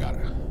firm? I got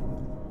it.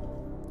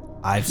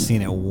 I've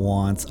seen it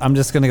once. I'm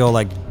just gonna go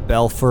like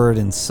Belford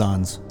and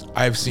Sons.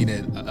 I've seen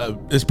it.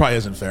 This probably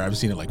isn't fair. I've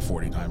seen it like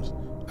 40 times.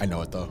 I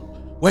know it though.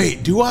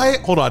 Wait, do I?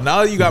 Hold on.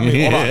 Now that you got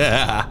me. Hold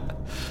on.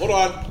 Hold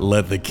on.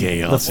 Let the The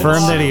chaos.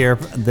 firm that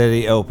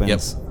he opens.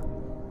 Yep.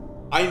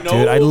 I know.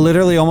 Dude, I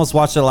literally almost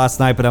watched it last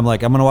night, but I'm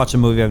like, I'm gonna watch a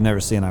movie I've never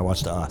seen. I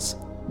watched Us.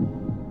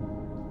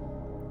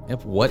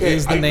 Yep. What Okay,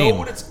 is the I name? know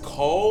what it's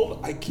called.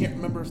 I can't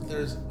remember if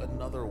there's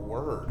another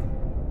word.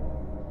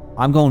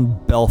 I'm going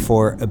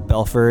Belford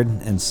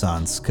and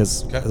Sons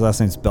because Okay. his last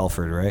name's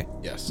Belford, right?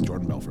 Yes,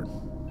 Jordan Belford.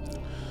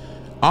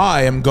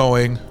 I am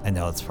going. I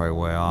know it's probably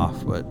way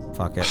off, but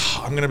fuck it.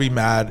 I'm gonna be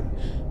mad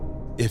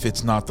if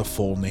it's not the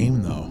full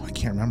name though. I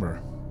can't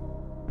remember.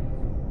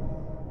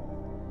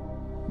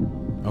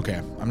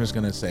 Okay, I'm just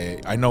gonna say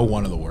I know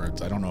one of the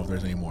words. I don't know if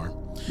there's any more.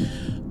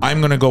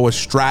 I'm gonna go with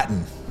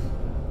Stratton.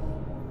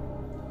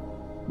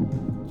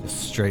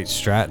 Just straight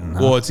Stratton. Huh?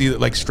 Well, it's either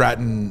like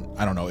Stratton,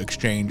 I don't know,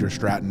 Exchange or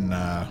Stratton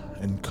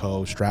and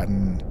Co.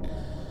 Stratton.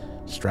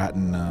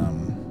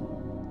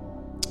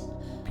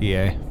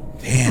 PA.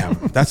 Damn,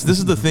 this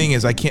is the thing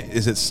is I can't.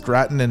 Is it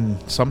Stratton and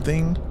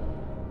something,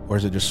 or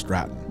is it just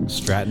Stratton?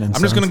 Stratton and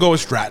I'm just Sons. gonna go with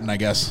Stratton, I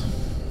guess.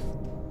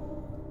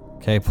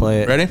 Okay,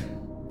 play it. Ready?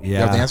 Yeah. You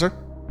have the answer?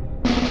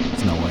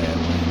 There's no way I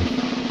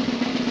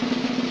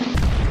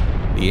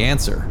win. The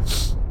answer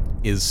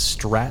is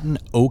Stratton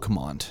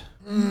Oakmont.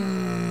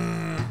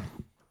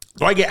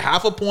 Do I get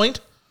half a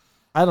point?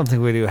 I don't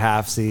think we do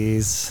half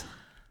C's.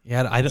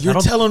 Yeah, I You're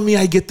don't. telling me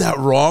I get that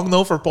wrong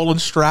though for pulling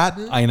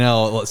Stratton? I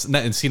know.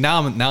 And see, now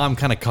I'm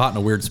kind of caught in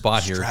a weird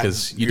spot here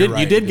because you Stratton,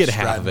 you're did right, get it's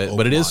half of it, Stratton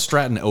but it is Oakmont.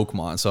 Stratton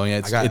Oakmont. So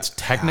yeah, I got it's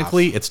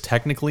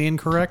technically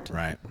incorrect.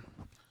 Right.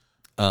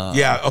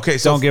 Yeah. Okay.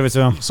 So Don't give it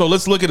to him. So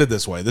let's look at it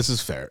this way. This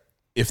is fair.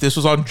 If this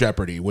was on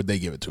Jeopardy, would they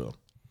give it to him?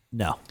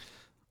 No.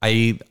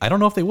 I don't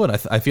know if they would.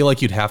 I feel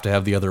like you'd have to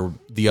have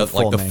the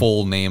full name.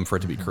 full name for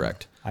it to be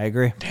correct. I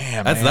agree.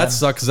 Damn, That man.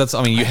 sucks. Because that's.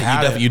 I mean,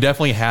 had it. you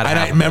definitely had. And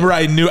half I of remember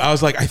it. I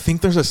was like, I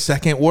think there's a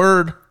second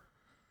word.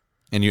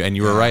 And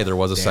you were right. There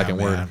was a Damn, second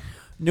man. word.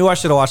 Knew I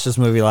should have watched this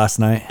movie last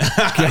night.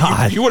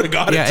 God. You would have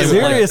got Yeah, it and too.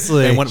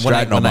 Seriously. And when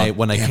Stratton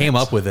Oakmont. I Damn came it.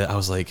 up with it, I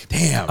was like,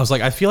 Damn. I was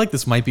like, I feel like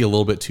this might be a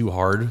little bit too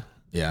hard.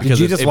 Yeah. Did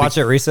you just watch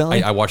it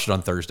recently? I watched it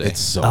on Thursday. It's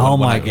so. Oh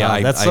my When I-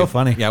 God, that's so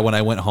funny. Yeah, when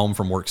I went home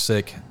from work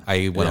sick,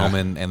 I went Yeah.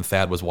 home and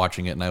Thad was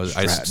watching it, and I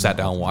Stratton sat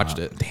down and watched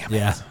Oakmont. it. Damn.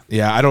 Yeah.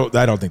 Yeah. I don't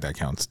think that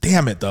counts.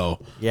 Damn it though.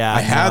 Yeah. I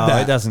had no,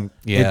 that. It doesn't.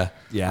 Yeah,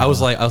 Yeah. I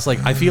was like,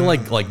 I feel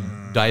like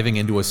diving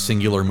into a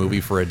singular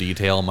movie for a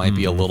detail might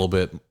be a little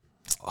bit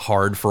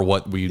hard for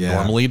what we Yeah.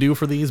 normally do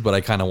for these, but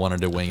I kind of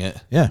wanted to wing it.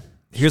 Yeah.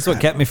 Here's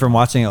what kept me from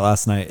watching it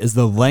last night is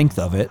the length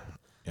of it.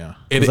 Yeah.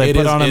 It 'Cause I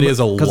put on is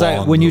a long.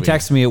 Because when you movie.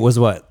 texted me, it was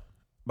what,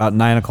 about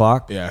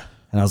 9:00. Yeah.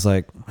 And I was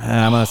like,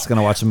 I'm just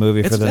gonna watch a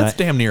movie for it's the that's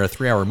night. damn near a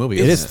 3-hour movie.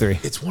 It isn't is 3.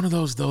 It's one of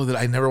those though that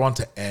I never want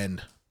to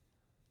end.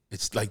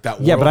 It's like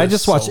that. Yeah, but world I is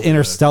just so watched good.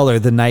 Interstellar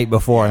the night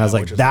before, and I was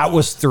like, which is that long.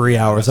 was 3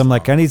 hours. I'm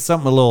like, I need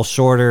something a little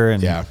shorter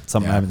and Yeah.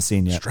 something yeah. I haven't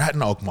seen yet.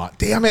 Stratton Oakmont.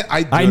 Damn it!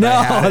 I dude, know.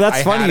 had it. That's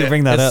I funny had you it.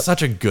 bring that It's up.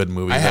 such a good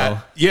movie, I had. though.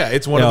 Yeah,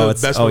 it's one No, of the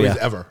it's- best oh, movies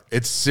yeah. ever.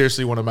 It's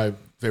seriously one of my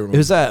favorite Who's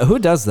movies. that? Who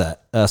does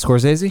that?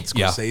 Scorsese?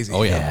 Yeah. Scorsese.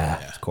 Oh yeah.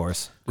 Yeah, of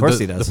course. Of course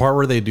he does. The part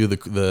where they do the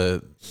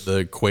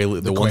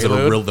Quaalude, the ones that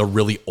Quaalude? are the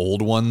really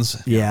old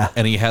ones. Yeah.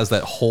 And he has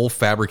that whole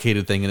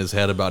fabricated thing in his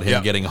head about him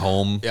Yep. getting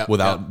home Yep.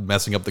 without Yep.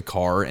 messing up the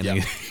car, and Yep.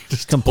 he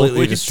just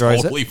Completely destroys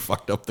it. totally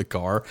fucked up the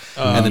car,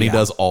 and then he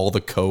does all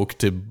the coke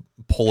to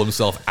pull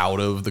himself out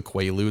of the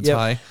Quaaludes Yep.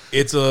 high.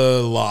 It's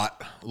a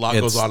lot. A lot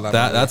It's goes on. in that.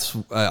 movie. That's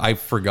I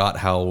forgot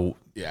how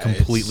Yeah,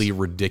 completely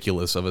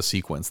ridiculous of a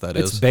sequence that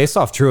It's is. based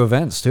off true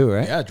events too,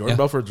 right? yeah. Jordan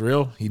Belfort's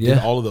real. He did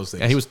Yeah. all of those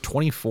things. Yeah, he was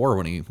 24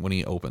 when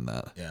he opened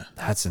that. Yeah.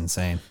 That's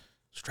insane.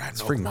 Stratton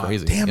It's freaking Oakmont.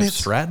 crazy. Damn Yeah, it!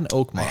 Stratton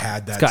Oakmont. I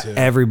had that It's got too.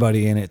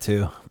 everybody in it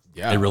too.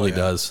 Yeah, It really oh,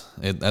 yeah. does.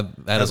 That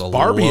Has is a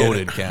Barbie in it.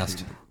 loaded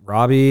cast.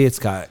 Robbie, it's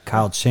got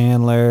Kyle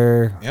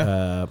Chandler.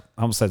 Yeah.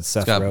 I almost said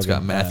Seth Rogen. It's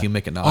got Matthew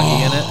McConaughey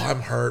Oh, in it.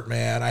 I'm hurt,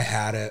 man. I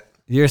had it.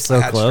 You're so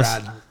I had close.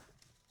 Stratton.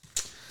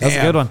 That's a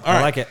Damn. good one. All I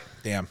right. like it.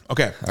 Damn.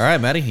 Okay. All right,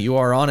 Matty, you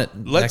are on it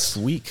Let's- next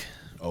week.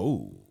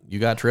 Oh, You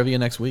got trivia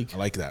next week. I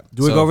like that.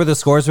 Do we So- go over the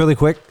scores really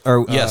quick?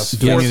 Or Yes.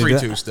 do we need to do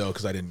 4-3-2 that? still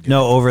because I didn't. Get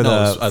No, it. over No,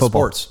 the football.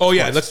 sports. Oh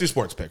yeah, let's do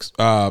sports picks.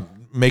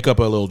 Make up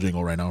a little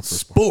jingle right now for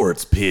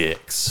sports. Sports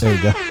picks. There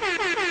you go.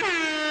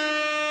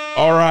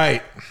 All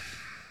right.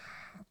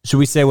 Should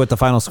we say what the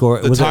final score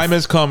The was? time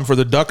has come for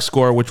the Duck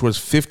score, which was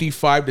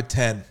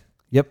 55-10.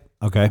 Yep.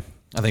 Okay.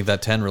 I think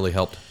that 10 really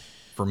helped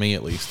for me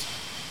at least.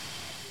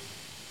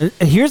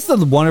 Here's the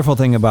wonderful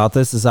thing about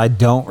this is I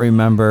don't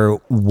remember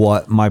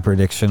what my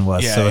prediction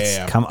was, so it's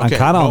I'm Okay,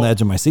 kind of on don't- the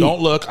edge of my seat.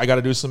 Don't look. I got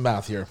to do some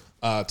math here.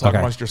 Talk Okay.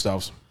 amongst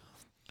yourselves.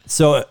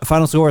 So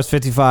final score is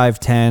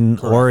 55-10.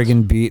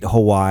 Oregon beat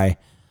Hawaii.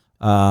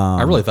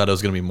 I really thought it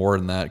was going to be more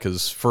than that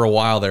because for a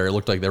while there, it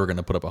looked like they were going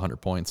to put up 100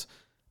 points.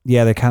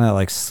 Yeah, they kind of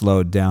like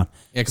slowed down.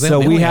 Yeah, because so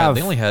we have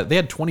they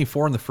had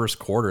 24 in the first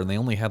quarter and they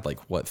only had like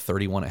what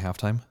 31 at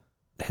halftime.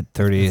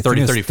 30, I think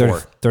 30, it was 34.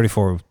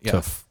 34 Yeah.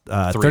 to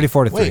Three.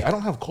 34 to 3. Wait, I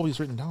don't have Colby's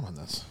written down on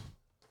this.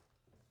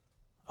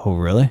 Oh,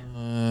 really?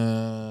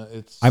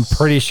 It's. I'm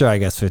pretty sure I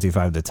guess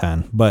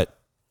 55-10, but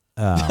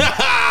All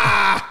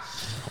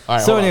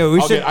right, So hold on. anyway,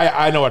 we I'll should-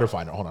 I know how to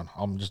find it. Hold on.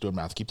 I'm just doing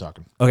math. Keep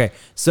talking. okay.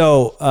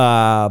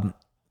 So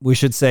we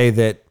should say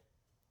that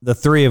the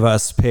three of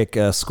us pick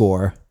a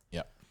score.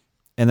 Yep.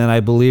 And then I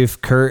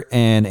believe Kurt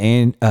and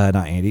not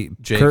Andy,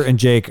 Jake. Kurt and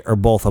Jake are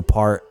both a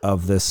part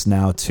of this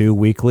now too,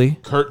 weekly.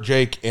 Kurt,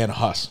 Jake, and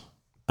Huss.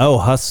 Oh,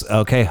 Huss.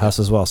 Okay, Huss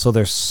as well. So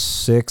there's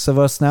 6 of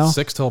us now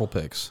 6 total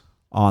picks.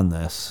 on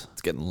this.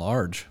 It's getting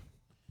large.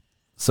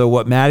 So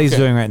what Matty's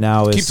doing right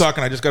now is Keep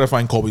talking. I just got to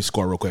find Colby's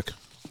score real quick.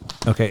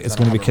 okay. It's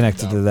going to be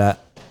connected to that.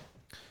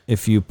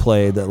 If you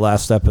played the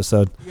last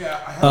episode,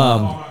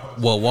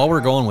 Well, while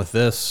we're going with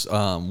this,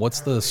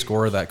 what's the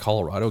score of that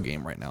Colorado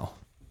game right now?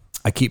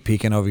 I keep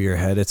peeking over your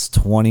head. It's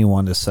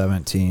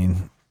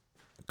 21-17,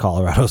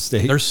 Colorado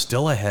State, They're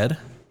still ahead.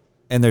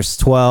 and there's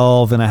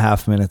 12 and a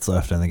half minutes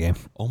left in the game.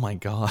 Oh my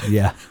god,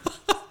 Yeah,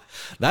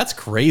 that's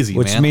crazy.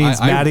 which man. means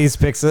I, Matty's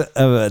picks,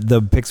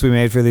 the picks we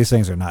made for these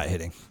things are not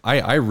hitting.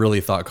 I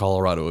really thought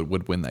Colorado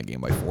would win that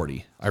game by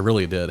 40. I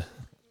really did.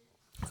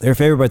 They're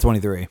favored by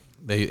 23.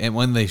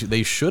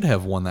 They should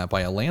have won that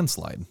by a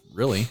landslide.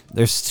 Really,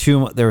 There was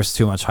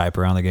too much hype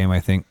around the game. I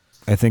think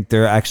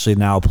they're actually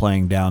now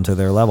playing down to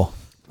their level.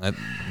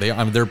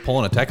 they're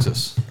pulling a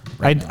Texas.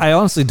 I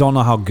honestly don't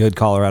know how good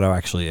Colorado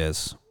actually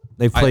is.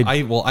 They've played.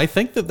 I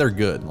think that they're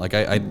good. Like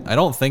I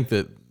don't think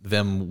that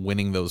them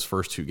winning those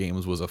first 2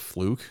 games was a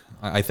fluke.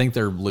 I think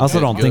they're legit I also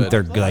don't think good.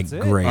 they're like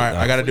great. All right, though.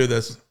 I got to do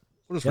this.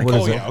 What is What recap? is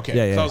Oh it? yeah, okay.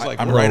 Yeah, yeah. So I was like,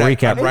 A I'm little right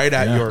recap.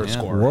 at your Yeah.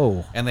 score.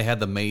 Whoa. And they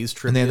had the maze And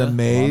trivia. then the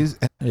maze.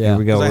 Yeah, here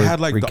we go. Because I had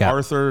like the Recap.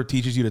 Arthur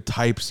teaches you to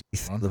type.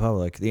 The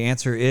public. The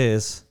answer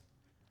is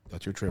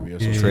That's your trivia.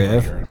 So Triv.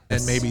 right here.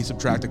 And maybe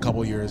subtract a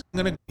couple years.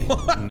 I'm gonna.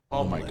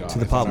 Oh my god. to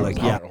the public.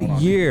 All Yeah. right, hold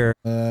on. Year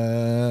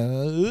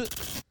 10.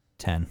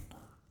 10.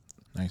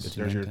 Nice.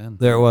 There's your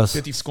There it was.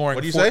 50 scoring.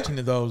 What do you 14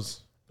 of those.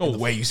 No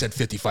way. You said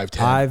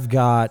 55-10. I've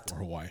got. Or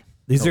Hawaii.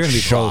 These are No going to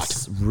be shot.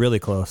 close, really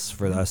close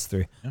for us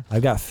three.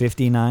 I've got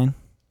 59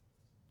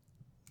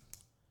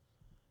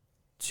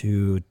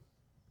 to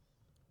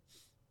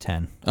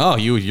 10. Oh,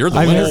 you're the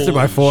I winner. missed it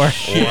by 4. We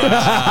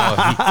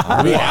have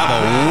a winner.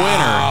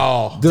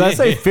 Oh. Did I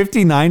say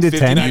 59 to 10?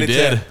 59 You to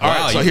did. 10. All right.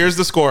 Wow, So you- here's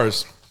the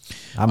scores.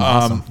 I'm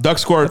awesome. Duck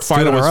score do it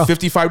final in a row. was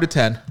 55 to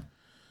 10.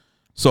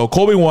 So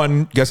Colby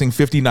won, guessing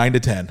 59 to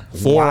 10.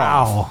 4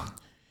 off. Wow.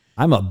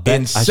 I'm a bet.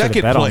 In I should have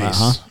second bet place, on that,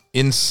 huh?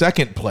 in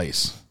second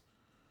place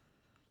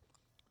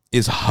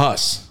is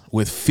Huss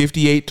with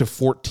 58 to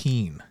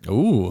 14.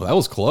 Ooh, that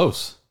was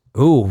close.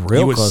 Ooh, He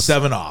real was close.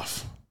 7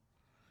 off.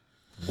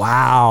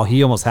 Wow,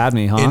 he almost had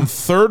me, huh? In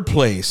third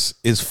place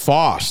is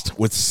Fost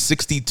with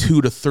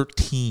 62 to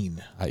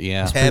 13.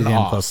 Yeah, 10 Pretty damn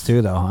off. close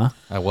too, though, huh?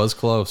 I was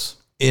close.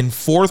 In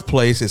fourth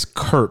place is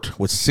Kurt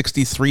with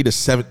 63 to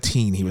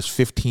 17. He was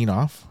 15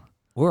 off.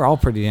 We're all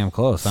pretty damn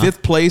close, huh?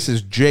 Fifth place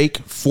is Jake,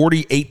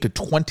 48 to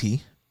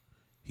 20.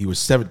 He was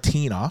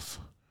 17 off.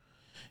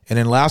 And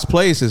in last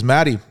place is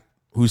Matty,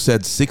 who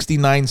said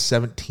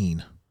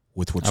 69-17,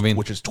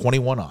 which is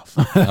 21 off.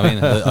 I mean,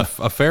 a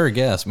fair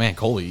guess, man.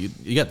 Colby,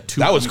 you got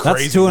two. That was That's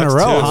crazy. 2 in a That's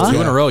row, two. huh?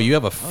 two in a row. You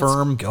have a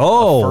firm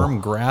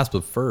grasp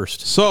of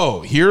first. So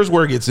here's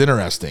where it gets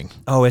interesting.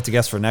 Oh, we have to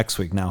guess for next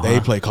week now, They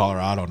huh? play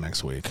Colorado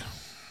next week.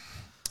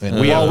 And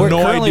Well, we're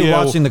currently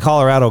watching the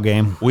Colorado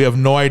game. We have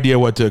no idea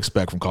what to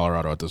expect from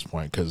Colorado at this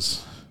point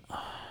because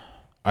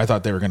I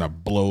thought they were going to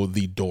blow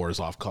the doors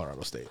off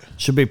Colorado State.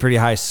 Should be pretty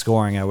high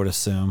scoring, I would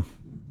assume.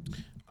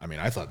 I mean,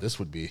 I thought this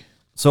would be.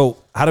 So,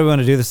 how do we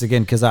want to do this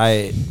again? Because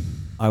I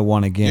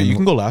won again. Yeah, you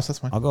can go last. That's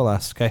fine. I'll go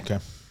last. Okay. Okay.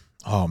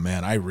 Oh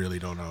man, I really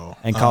don't know.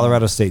 And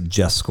Colorado State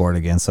just scored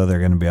again, so they're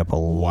going to be up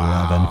 11.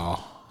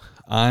 Wow.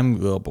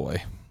 Oh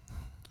boy,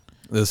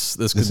 this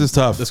is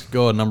tough. This could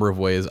go a number of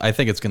ways. I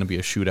think it's going to be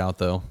a shootout,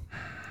 though.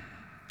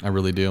 I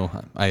really do.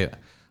 I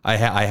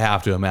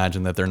have to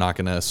imagine that they're not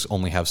going to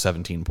only have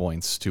 17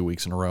 points 2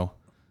 weeks in a row.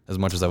 As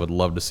much as I would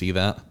love to see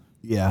that,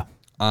 Yeah.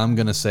 I'm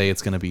going to say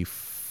it's going to be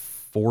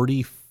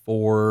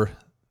 44.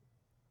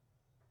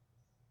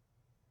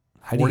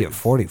 How do you get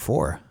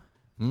 44?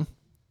 Trying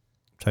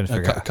to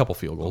figure A out. couple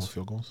field goals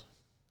Field goals.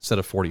 instead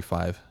of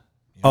 45.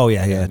 Oh,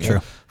 yeah,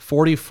 true.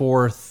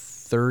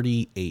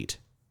 44-38.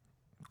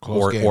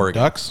 Close game.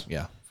 Oregon. Ducks.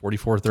 Yeah,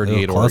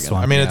 44-38 Ooh, close Oregon.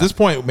 one. I mean, Yeah. at this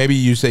point, maybe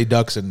you say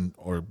Ducks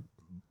or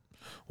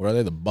what are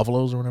they? The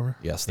Buffaloes or whatever.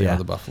 Yes, they Yeah. are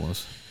the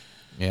Buffaloes.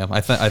 Yeah,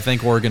 I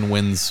think Oregon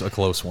wins a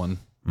close one,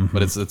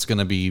 but it's going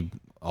to be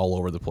all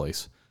over the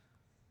place.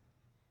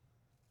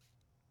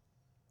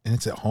 And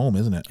it's at home,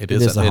 isn't it? It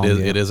is is a home game.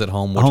 it is at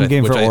home. A home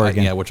game for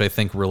Oregon. Yeah, which I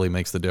think really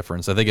makes the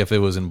difference. I think if it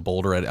was in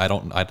Boulder, I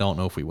don't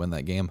know if we win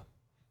that game.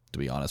 To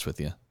be honest with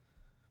you,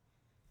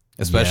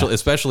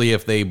 especially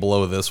if they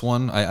blow this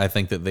one, I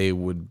think that they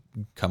would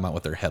come out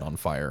with their head on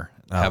fire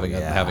having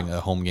a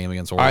home game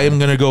against Oregon. I am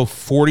going to go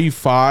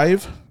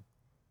 45-28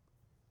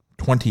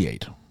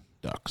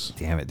 Ducks.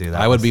 Damn it, dude.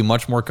 I would be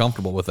much more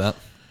comfortable with that.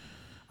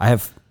 I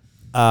have.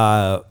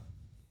 That's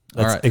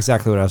right.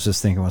 exactly what I was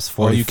just thinking was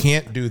 40. Well, you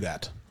can't do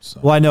that. So.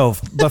 Well, I know,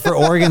 but for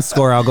Oregon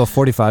score, I'll go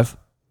 45.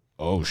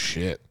 Oh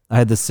shit. I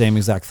had the same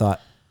exact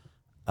thought.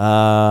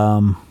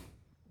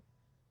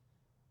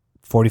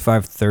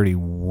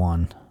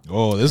 45-31.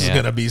 Oh, this is Yeah.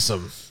 going to be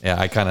some. Yeah,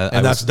 I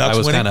And that's Ducks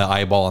was winning? kind of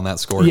eyeballing that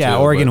score. Yeah,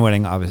 too, Oregon but-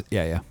 winning, obviously.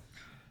 Yeah.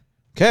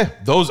 Okay,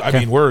 those. I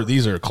mean,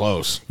 these are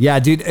close. Yeah,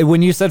 dude,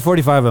 when you said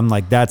 45, I'm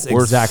like, that's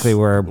exactly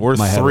where we're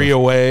my head 3 was.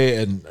 away,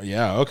 and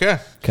yeah, okay.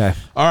 Okay.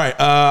 All right,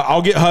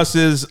 I'll get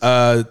Huss's.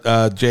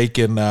 Jake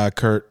and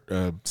Kurt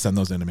send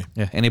those in to me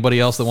Yeah. Anybody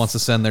else that wants to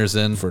send theirs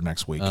in? for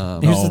next week.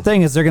 Here's the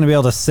thing is they're going to be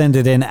able to send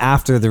it in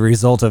after the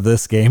result of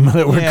this game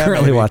that we're Yeah,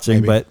 currently maybe, watching,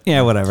 maybe. but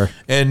yeah, whatever.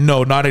 And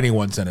no, not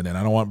anyone send it in.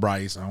 I don't want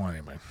Bryce. I don't want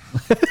anybody.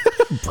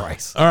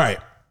 Bryce. All right.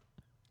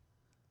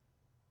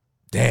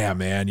 Damn,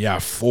 man. Yeah,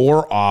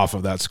 4 off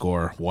of that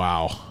score.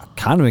 Wow.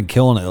 Kind of been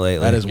killing it lately.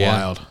 That is Yeah.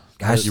 wild.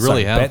 Guys, You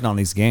really start have. betting on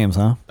these games,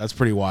 huh? That's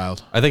pretty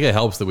wild. I think it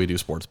helps that we do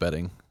sports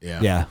betting.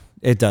 Yeah. Yeah,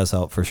 it does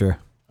help for sure.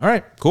 All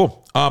right,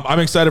 cool. I'm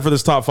excited for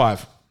this top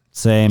 5.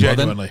 Same.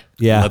 Genuinely.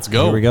 Yeah. Let's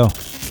go. Here we go.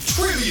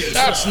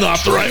 That's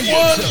not the right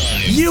one.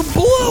 You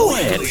blew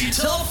it.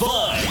 Top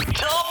 5.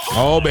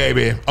 Oh,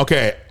 baby.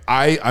 Okay,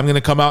 I'm going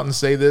to come out and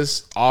say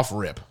this off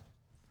rip.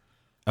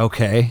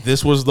 Okay.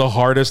 This was the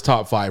hardest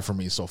top 5 for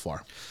me so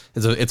far.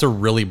 It's a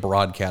really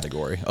broad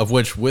category. Of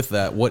which, with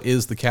that, what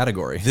is the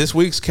category? This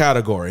week's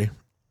category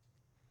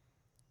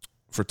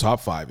for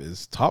top 5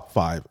 is top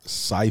 5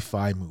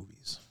 sci-fi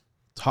movies.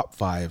 Top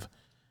 5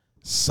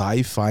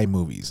 sci-fi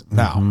movies.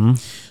 Now,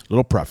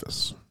 little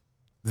preface.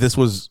 This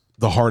was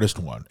the hardest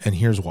one, and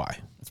here's why.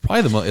 It's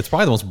probably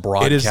the most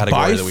broad It is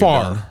category by that we've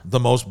far done. the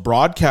most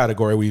broad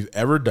category we've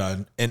ever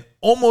done, and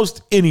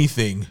almost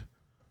anything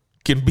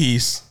can be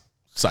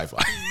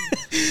sci-fi.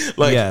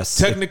 Like, Yes.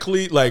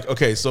 technically, like,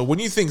 okay, so when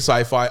you think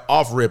sci-fi,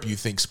 off rip, you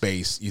think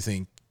space, you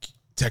think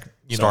tech,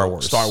 Star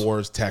Wars. Star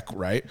Wars tech,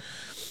 right?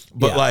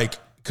 But Yeah. like,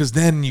 because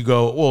then you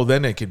go, well,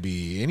 then it could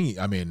be any.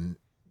 I mean,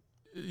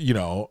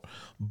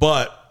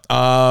 but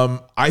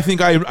I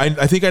think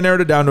I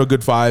narrowed it down to a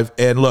good 5.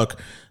 And look,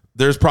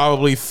 there's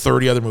probably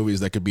 30 other movies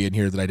that could be in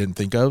here that I didn't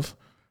think of,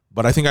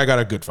 but I think I got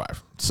a good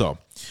 5. So,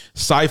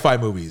 sci-fi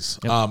movies,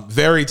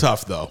 very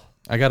tough though.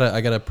 I got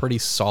a pretty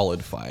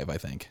solid 5, I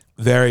think.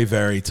 Very,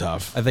 very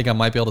tough. I think I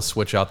might be able to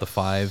switch out the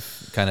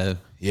 5 kind of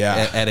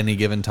at any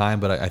given time,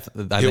 but I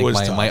think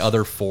was my tough.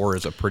 other 4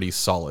 is a pretty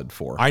solid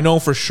 4. I know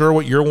for sure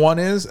what your one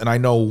is, and I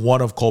know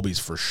one of Colby's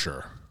for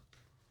sure.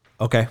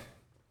 Okay.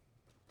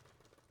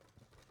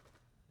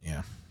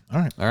 Yeah. All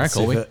right. All right,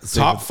 Colby.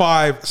 Top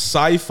 5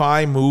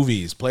 sci-fi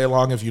movies. Play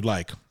along if you'd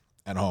like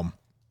at home.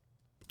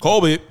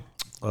 Colby,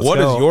 what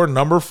is go. your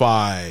number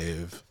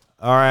 5?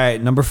 All right,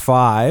 number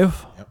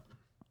 5.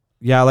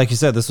 Yeah, like you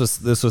said, this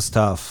was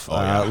tough.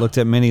 yeah. Looked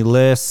at many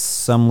lists.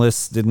 Some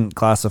lists didn't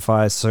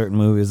classify certain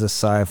movies as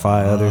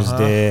sci-fi. Others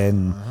did.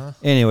 And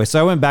anyway, so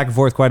I went back and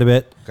forth quite a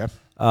bit.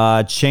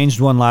 Okay. Changed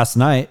one last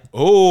night.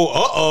 Oh,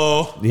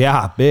 uh-oh.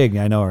 Yeah, big.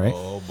 I know, right?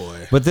 Oh,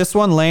 boy. But this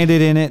one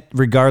landed in it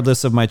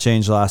regardless of my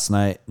change last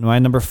night. My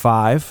number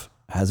 5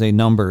 has a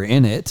number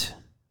in it,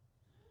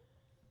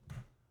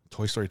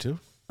 Toy Story 2?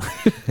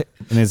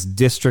 and it's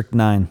District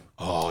 9.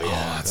 Oh,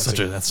 yeah.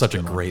 That's such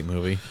a great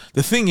movie.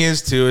 The thing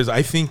is, too, is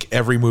I think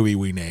every movie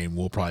we name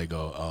will probably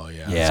go, oh,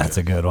 yeah. Yeah, that's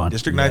a good one.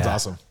 District 9's Yeah.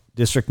 awesome.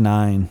 District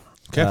 9.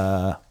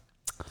 Okay.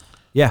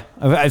 Yeah,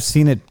 I've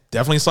seen it.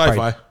 Definitely sci-fi.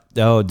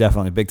 Probably- oh,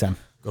 definitely. Big time.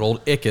 Good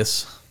old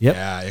Ickis. Yep.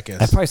 Yeah, I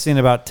guess. I've probably seen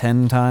it about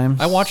 10 times.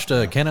 I watched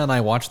Kenna and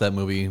I watched that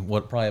movie.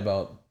 Probably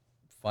about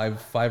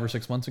five or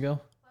 6 months ago.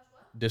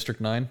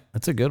 District 9.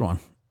 That's a good one.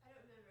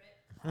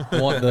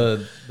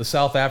 The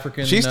South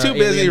African. She's too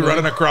busy alien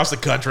running movie. across the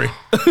country.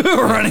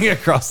 Running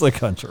across the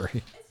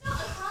country.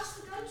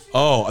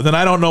 Oh, then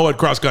I don't know what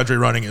cross-country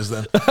running is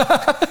then.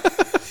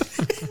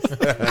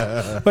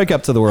 Wake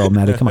up to the world,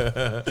 Matty. Come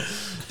on.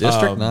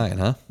 District 9,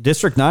 huh?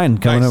 District 9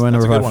 coming Nice. to my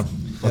That's number a good 5. one.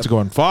 That's a good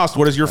one. Fost,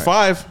 what is your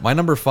 5? My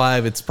number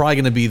 5. It's probably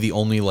going to be the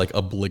only like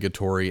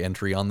obligatory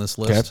entry on this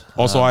Okay. list.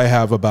 Also, I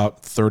have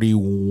about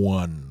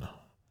 31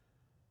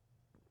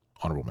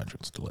 honorable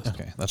mentions to list.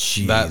 Okay, that's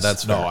No,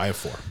 fair. I have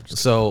 4.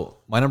 So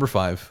my number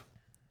 5,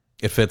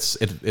 it fits.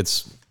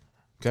 It's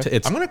Okay.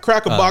 It's- I'm going to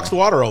crack a boxed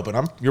water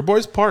open. Your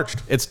boy's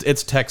parched.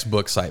 it's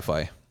textbook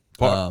sci-fi.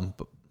 But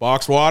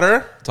Boxed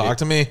water. Talk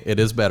to me. it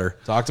is better.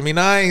 Talk to me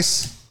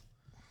nice.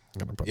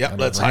 Yep,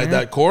 let's hide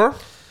that core.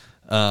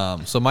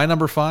 So my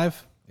number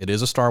 5, it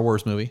is a Star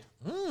Wars movie.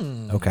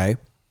 Okay.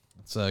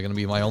 It's going to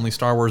be my only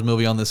Star Wars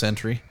movie on this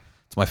entry.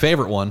 It's my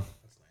favorite one,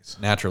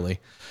 naturally.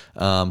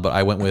 But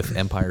I went with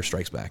Empire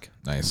Strikes Back.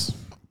 Nice.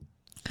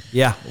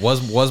 Yeah.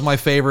 Was my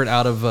favorite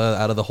out of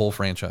the whole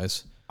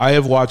franchise. I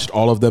have watched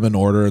all of them in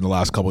order in the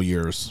last couple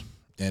years,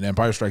 and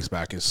Empire Strikes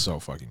Back is so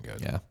fucking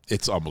good. Yeah.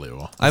 It's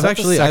unbelievable. I've that the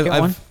actually second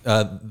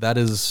one? That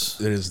is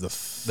It is the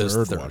that is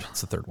third the one. It's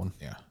the third one.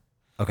 Yeah.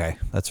 Okay.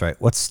 That's right.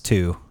 What's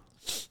 2?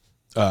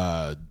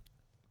 2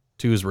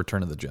 is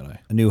Return of the Jedi.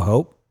 A New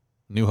Hope?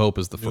 New Hope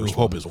is the New first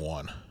Hope one. is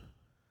 1.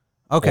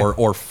 Okay.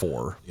 Or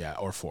 4. Yeah,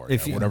 or 4.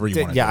 If Yeah, whatever you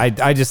want to Yeah,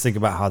 do. I just think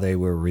about how they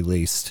were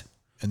released.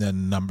 And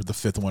then the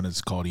 5th one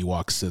is called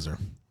Ewok Scissor.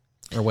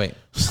 Or wait.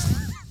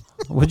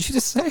 What'd you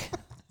just say?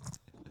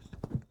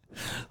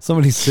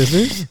 Somebody's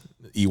scissors?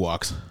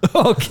 Ewoks.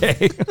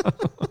 Okay.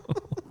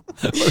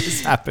 What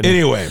is happening?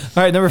 Anyway,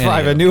 All right, number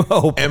 5, A New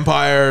Hope.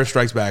 Empire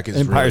Strikes Back is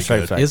Empire really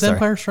Strikes good. Back. Is Sorry.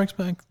 Empire Strikes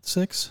Back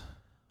 6?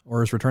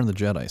 Or is Return of the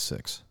Jedi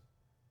 6?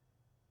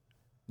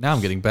 Now I'm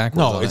getting backwards.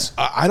 No, on it's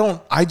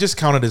I just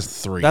count it as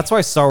 3. That's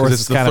why Star 'Cause Wars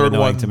it's is the kind of third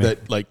annoying one to me.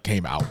 that like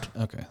came out.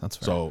 it. Okay, that's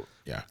fair. So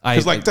yeah, I-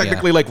 because like yeah.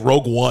 technically like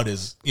Rogue One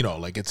is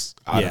like it's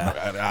out Yeah.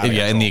 of, out of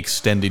yeah, in control. the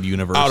extended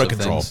universe Out of of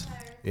control. things.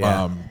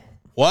 Yeah.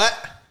 What?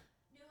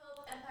 New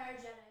Hope, Empire, Jedi.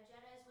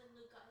 Jedi is when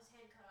Luke got his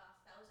hand cut off.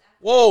 That was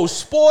after. Whoa!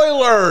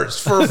 Spoilers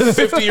for a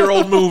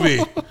 50-year-old movie.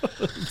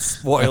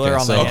 Spoiler Okay,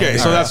 on so- the Okay,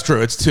 so that's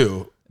true. It's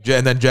 2,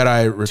 and then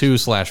Jedi.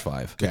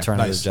 2/5. Okay, Return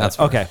nice. of the Jedi. That's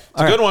fair. Okay.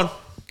 It's a good one.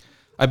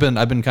 I've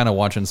been kind of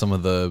watching some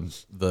of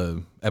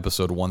the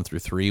episode 1 through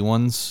 3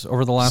 ones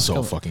over the last So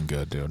couple. fucking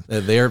good, dude.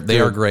 They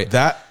are great.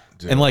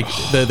 Dude. And like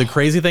the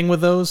crazy thing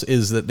with those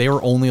is that they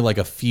were only like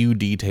a few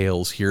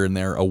details here and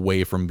there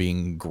away from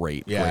being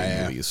great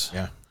movies.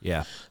 Yeah.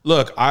 Yeah.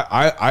 Look,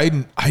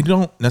 I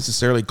don't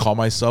necessarily call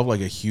myself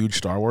like a huge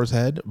Star Wars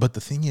head, but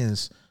the thing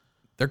is,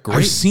 They're great.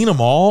 I've seen them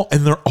all,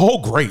 and they're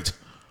all great.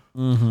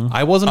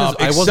 I wasn't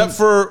Except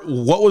for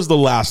what was the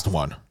last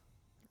one?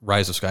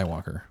 Rise of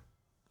Skywalker.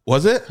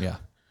 Was it? Yeah.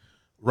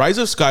 Rise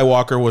of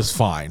Skywalker was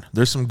fine.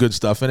 There's some good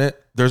stuff in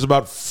it. There's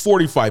about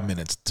 45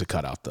 minutes to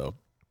cut out though.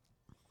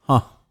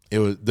 Huh. It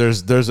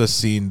was there's a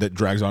scene that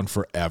drags on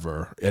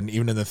forever, and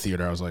even in the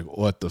theater, I was like,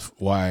 "What the?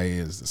 Why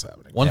is this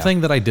happening?" One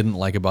thing that I didn't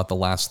like about the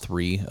last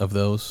 3 of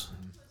those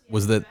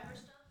was that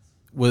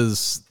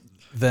was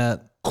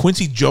that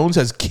Quincy Jones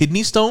has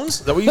kidney stones?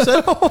 Is that what you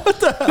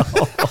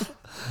said?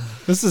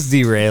 This is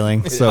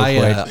derailing so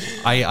quick.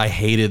 I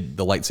hated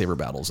the lightsaber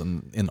battles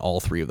in all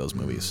three of those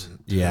movies.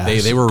 Yeah.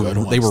 they were good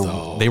they ones, were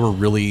though. they were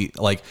really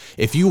like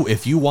if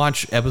you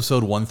watch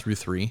episode 1 through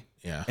 3,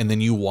 Yeah. and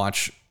then you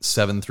watch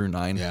 7 through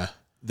 9, Yeah.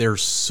 they're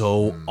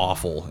so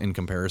awful in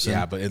comparison.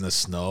 Yeah, but in the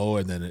snow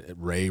and then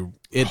Ray.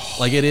 It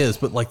like it is,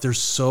 but like they're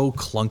so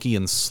clunky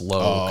and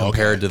slow okay.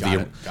 compared to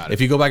Got it.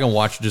 If you go back and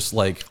watch just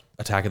like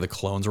Attack of the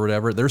Clones or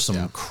whatever, there's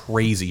some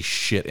crazy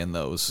shit in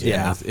those.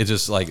 Yeah. it's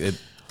just like it.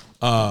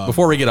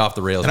 Before we get off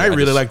the rails, And I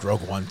really liked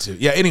Rogue One too.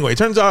 Yeah, anyway,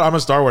 turns out I'm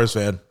a Star Wars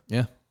fan.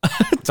 Yeah,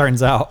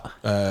 Turns out.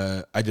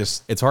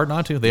 it's hard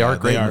not to. They are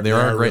great. they They are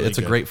are great. really it's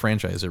a good. great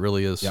franchise. It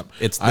really is. Yep.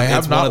 I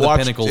have it's not one of the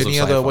watched pinnacles any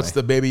of of the. sci-fi. What's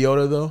the Baby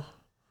Yoda though?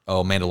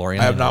 Oh, Mandalorian.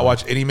 I have not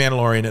watched any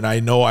Mandalorian, and I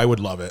know I would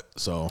love it.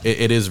 So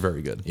It is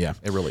very good. Yeah.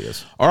 it really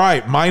is. all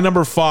right, my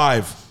number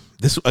 5.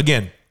 This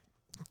again,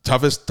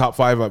 toughest top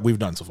 5 we've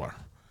done so far.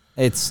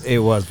 It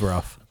was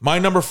rough. My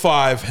number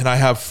 5, and I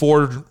have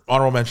 4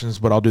 honorable mentions,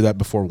 but I'll do that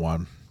before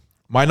 1.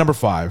 My number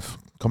 5,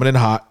 coming in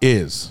hot,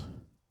 is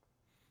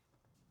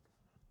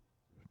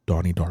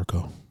Donnie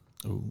Darko.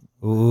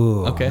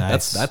 Ooh. Okay,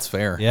 nice. that's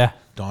fair. Yeah.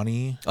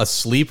 Donnie A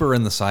sleeper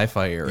in the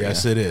sci-fi area.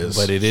 Yes, it is.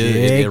 But it is.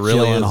 Jake It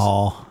really is.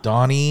 Gyllenhaal.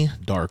 Donnie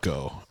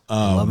Darko.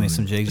 Love me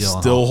some Jake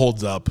Gyllenhaal. Still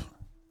holds up.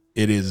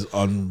 It is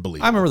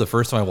unbelievable. I remember the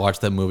first time I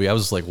watched that movie, I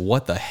was like,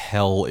 "What the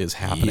hell is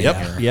happening Yep.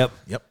 here?" Yep.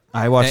 Yep.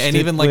 I watched And it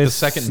even like the with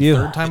second and you.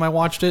 third time I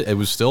watched it, it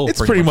was still It's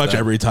pretty much that.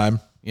 every time.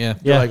 Yeah.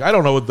 You're Yeah. like, I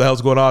don't know what the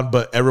hell's going on,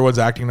 but everyone's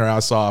acting their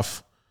ass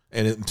off,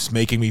 and it's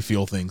making me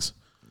feel things.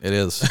 It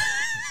is.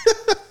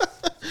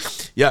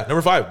 Yeah,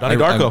 number 5, Donnie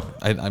Darko.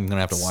 I'm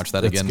gonna have to watch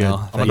that again good.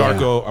 now. I'm a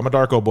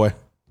Darko boy.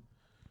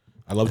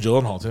 I love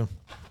Gyllenhaal too.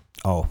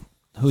 Oh,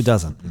 who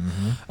doesn't?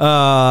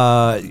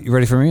 You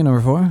ready for me?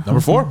 Number 4? Number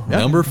 4. Yeah.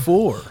 Number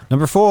 4.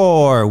 Number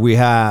 4, we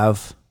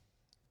have.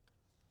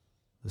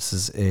 This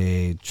is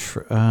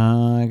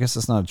I guess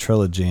it's not a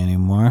trilogy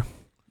anymore,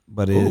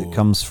 but it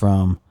comes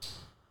from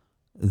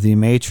The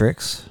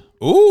Matrix.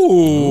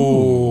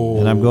 Ooh.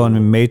 And I'm going to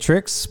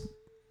Matrix,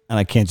 and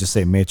I can't just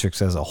say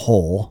Matrix as a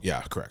whole.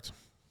 Yeah, correct.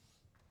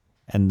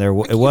 And it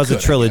was a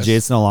could, I trilogy. guess.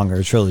 It's no longer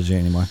a trilogy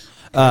anymore.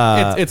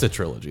 It's a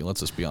trilogy. Let's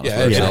just be honest.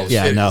 Yeah, with yeah, ourselves.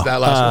 yeah, no.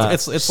 That last one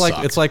It's like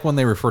sucked. it's like when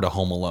they refer to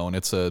Home Alone.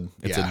 It's a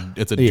Yeah.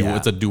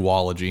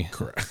 duology.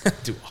 Correct.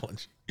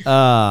 Duology.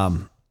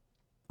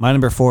 My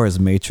number 4 is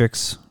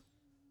Matrix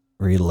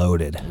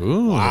Reloaded.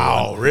 Ooh,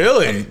 Wow,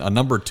 really? a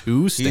number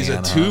 2 stand. He's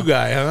a 2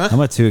 guy, huh? I'm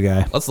a 2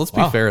 guy. Let's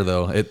be fair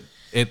though.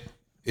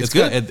 It's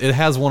good. good. It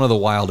has one of the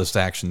wildest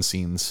action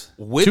scenes.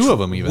 2 of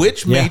them even.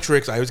 Which Yeah.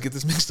 Matrix? I always get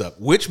this mixed up.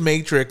 Which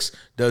Matrix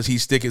does he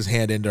stick his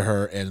hand into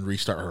her and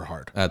restart her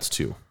heart? That's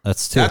 2.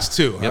 That's 2. That's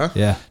 2, huh?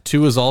 Yeah.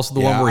 2 is also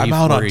the Yeah, one where I'm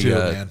out on where 2,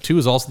 man. 2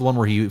 is also the one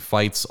where he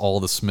fights all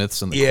the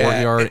Smiths in the Yeah,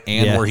 courtyard,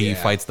 and yeah. where he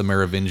Yeah. fights the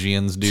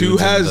Merovingians dudes.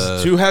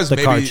 2 has The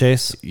maybe car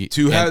chase.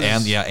 2 has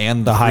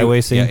and The highway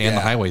scene? and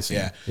the highway scene.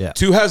 Yeah. Yeah.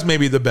 2 has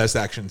maybe the best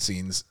action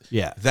scenes.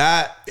 Yeah.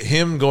 That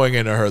him going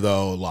into her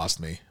though lost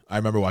me. I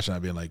remember watching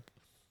that being like,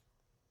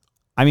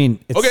 I mean,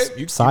 it's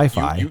okay,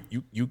 sci-fi.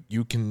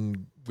 You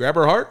can grab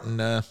her heart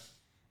and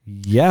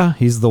Yeah,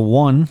 he's the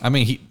one. I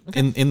mean,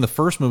 in the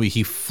first movie,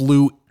 he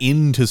flew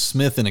into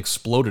Smith and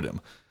exploded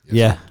him.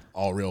 Yeah.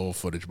 all real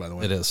footage, by the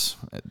way. It is.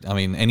 I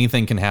mean,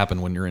 anything can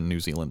happen when you're in New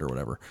Zealand or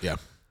whatever. Yeah.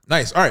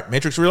 Nice. All right.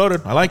 Matrix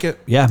Reloaded. I like it.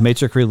 Yeah,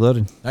 Matrix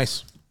Reloaded.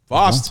 Nice.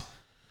 Fost.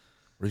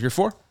 Where's your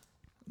 4?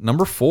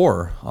 Number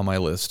 4 on my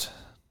list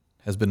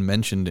has been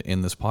mentioned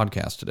in this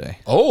podcast today.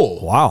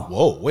 Oh. Wow.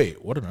 Whoa.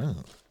 Wait. What did I?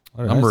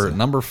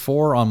 Number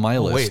 4 on my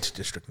list Wait.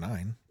 District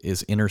 9.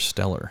 is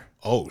Interstellar.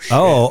 Oh, shit.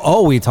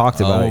 Oh, we talked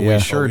about it. we Yeah.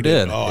 sure we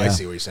did. Oh, I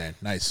see what you're saying.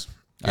 Nice.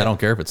 I don't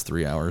care if it's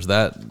 3 hours.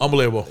 That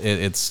Unbelievable.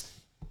 it's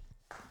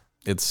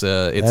That's it's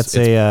a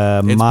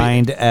it's-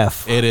 mind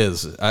F. It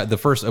is. The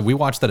first we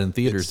watched that in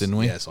theaters, didn't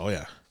we? Yes. Oh,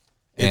 yeah.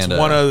 It's And,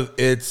 one of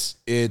it's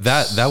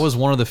That was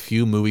one of the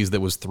few movies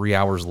that was 3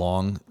 hours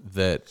long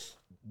that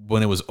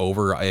when it was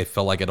over, I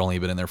felt like I'd only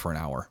been in there for an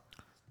hour.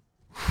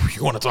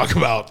 You want to talk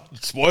about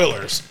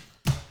spoilers?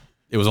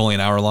 It was only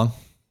an hour long.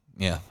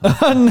 Yeah.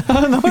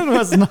 No, it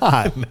was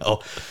not. No.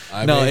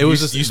 I No, mean, it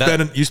was you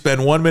just you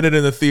spend 1 minute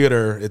in the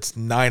theater. It's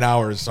 9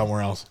 hours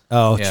somewhere else.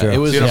 Oh, Yeah, true. it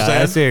was- See what I'm yeah, I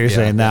saying? see what you're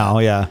saying now.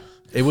 Yeah.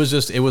 It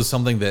was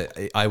something that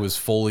I was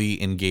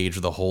fully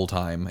engaged the whole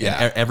time. And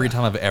Yeah. every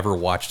time I've ever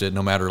watched it,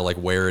 no matter like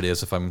where it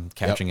is, if I'm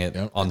catching it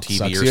yep. on It TV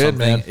sucks or you in,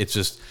 something, man. it's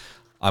just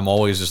I'm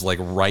always just like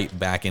right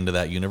back into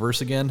that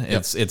universe again.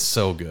 It's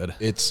so good.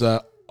 It's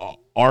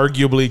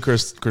arguably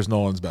Chris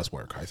Nolan's best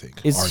work, I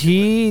think. Is Arguably.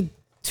 he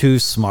too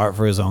smart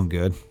for his own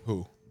good?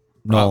 Who?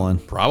 Nolan.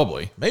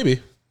 Probably.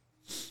 Maybe.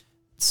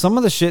 Some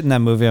of the shit in that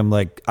movie, I'm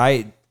like,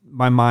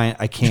 my mind,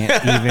 I can't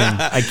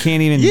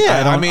even. Yeah,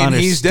 I don't I mean, understand.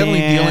 he's definitely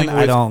dealing I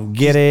with- don't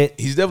get it.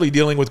 He's definitely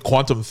dealing with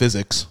quantum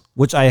physics.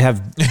 Which I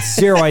have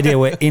zero idea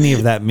what any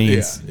of that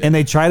means. Yeah. And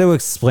they try to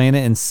explain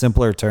it in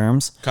simpler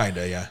terms,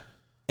 Kinda, yeah.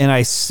 and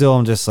I still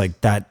am just like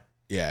that.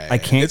 Yeah, I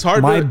can't. It's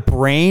hard. My to,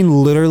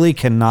 brain literally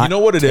cannot. you know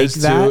what it take is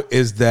that. too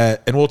is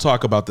that, and we'll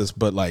talk about this,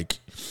 but like,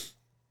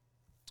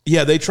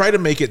 yeah, they try to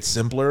make it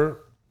simpler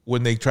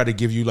when they try to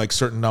give you like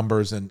certain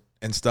numbers and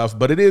stuff.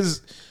 But it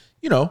is,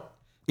 you know,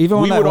 Even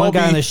when we that would one all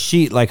guy be- on the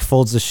sheet like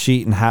folds the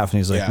sheet in half, and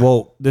he's like, Yeah.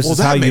 "Well, this Well, is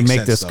that how you makes make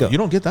sense, this though. go." You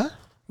don't get that.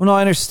 Well, no,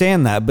 I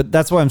understand that, but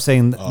that's why I'm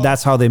saying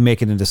that's how they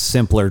make it into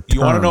simpler terms. You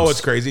want to know what's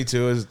crazy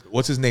too? Is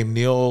what's his name?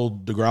 Neil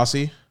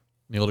deGrasse.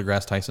 Neil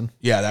deGrasse Tyson.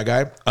 Yeah, that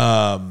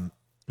guy.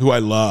 Who I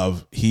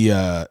love. He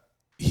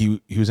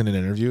was in an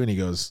interview and he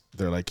goes,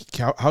 "They're like,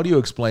 how do you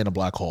explain a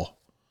black hole?"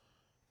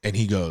 And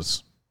he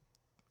goes,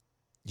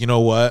 "You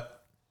know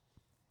what?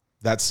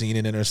 That scene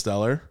in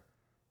Interstellar,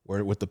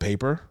 where with the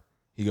paper,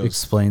 he goes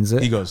Explains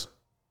it. He goes,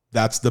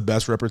 that's the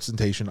best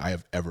representation I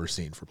have ever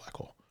seen for black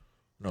hole."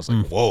 And I was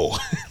like, "Whoa,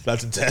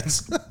 that's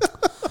intense."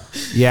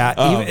 Yeah,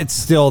 even, it's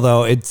still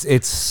though. It's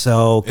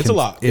so. It's a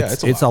lot. Yeah,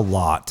 It's it's a a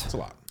lot. It's a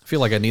lot. I feel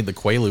like I need the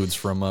Quaaludes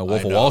from Wolf I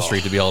of Wall know.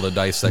 Street to be able to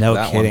dissect No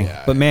that kidding. one.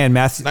 But man,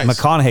 Matthew Nice.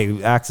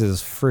 McConaughey acts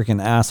his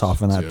freaking ass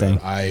off in that thing.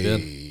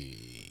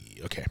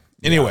 Okay.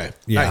 Anyway,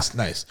 Yeah.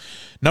 nice.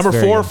 Number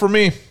very 4 good. for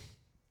me,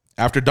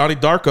 after Donnie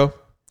Darko.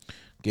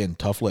 Again,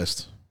 tough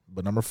list,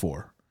 but number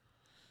 4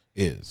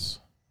 is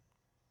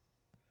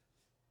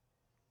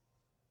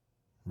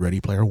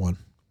Ready Player One.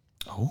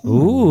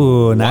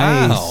 Ooh,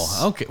 nice.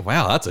 Wow. Okay.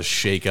 Wow. That's a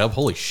shake up.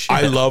 Holy shit.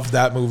 I love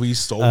that movie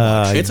so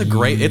much. It's a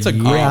great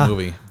yeah.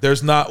 movie.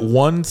 There's not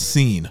one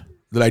scene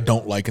that I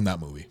don't like in that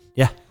movie.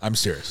 Yeah. I'm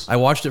serious. I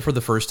watched it for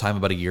the first time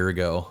about a year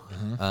ago.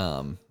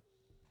 Mm-hmm.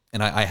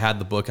 And I had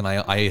the book and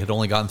I had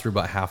only gotten through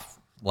about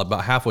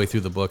halfway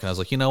through the book. And I was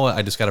like, you know what?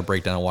 I just got to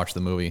break down and watch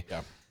the movie.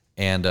 Yeah.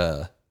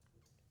 And,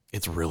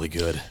 it's really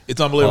good.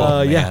 It's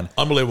unbelievable. yeah.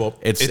 Unbelievable.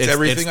 It's It's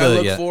everything the, I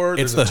look yeah, for.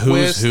 It's There's the a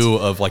who's twist. who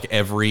of like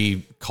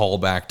every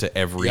callback to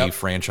every Yep.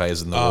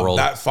 franchise in the world.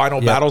 That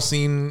final battle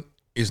scene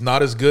is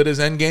not as good as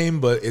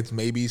Endgame, but it's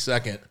maybe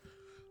second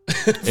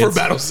for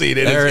battle scene.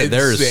 There is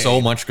insane.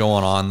 so much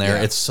going on there.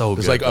 Yeah. It's so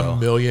There's good. like though. a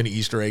million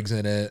Easter eggs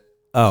in it.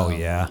 Oh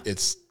yeah.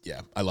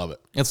 I love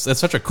it. It's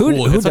such a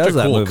cool. who it's such a does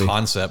that cool movie?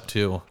 concept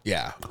too.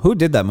 Yeah. Who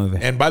did that movie?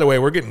 And by the way,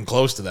 we're getting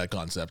close to that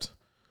concept.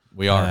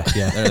 We are.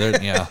 Yeah.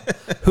 Yeah.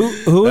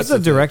 Who is the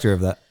director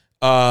of that?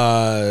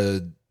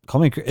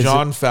 Call me.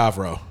 John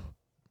Favreau.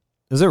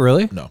 Is it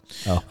really? No.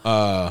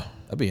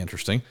 That'd be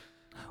interesting.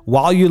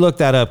 While you look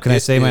that up, can I It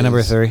say my number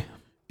is. 3?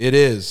 It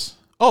is.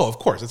 Oh, of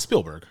course. It's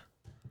Spielberg.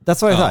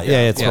 That's what I thought.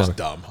 Yeah, it's Of course,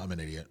 Spielberg. dumb. I'm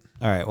an idiot.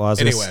 All right. Well, I was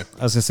Anyway.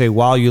 gonna say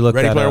while you look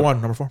Ready that Player up, One,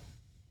 number 4.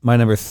 my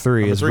number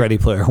 3 is 3. Ready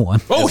Player One.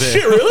 Oh,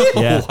 shit,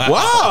 really? Yeah.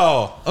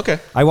 Wow. Okay.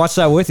 I watched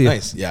that with you.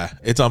 Nice. Yeah.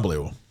 It's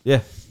unbelievable. Yeah.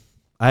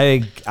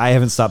 I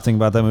haven't stopped thinking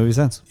about that movie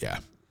since. Yeah.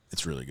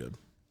 It's really good.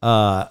 For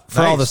all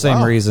the Nice. same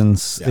Wow.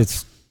 reasons. Yeah.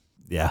 It's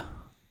yeah.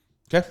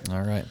 Okay.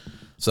 All right.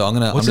 So I'm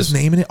gonna. What's I'm his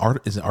just, name in it?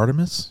 Is it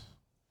Artemis?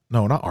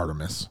 No, not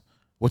Artemis.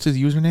 What's his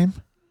username?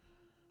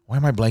 Why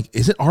am I blank?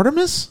 Is it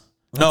Artemis?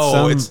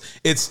 No, it's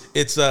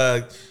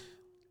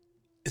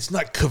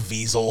not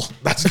Caviezel.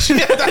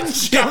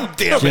 That's God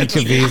damn Jim it.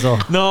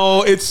 Caviezel.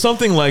 No, it's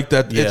something like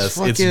that. Yes,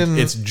 it's fucking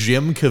it's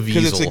Jim Caviezel.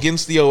 because it's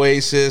against the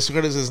Oasis.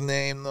 What is his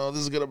name? No,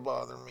 this is gonna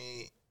bother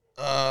me.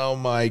 Oh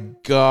my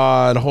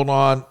god! Hold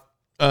on.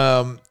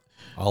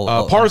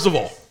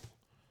 Parzival.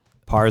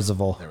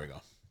 Parzival. There we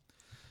go.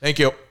 Thank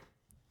you.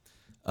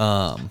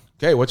 Um.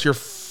 Okay, what's your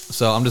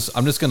So I'm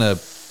just gonna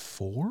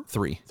 4?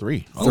 3.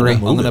 3.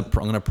 I'm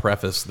gonna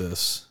preface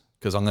this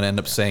because I'm gonna end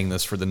up saying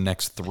this for the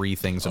next 3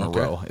 things in a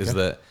row. Is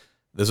that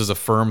this is a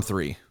firm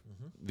 3.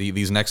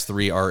 These next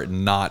 3 are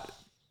not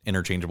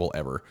interchangeable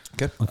ever.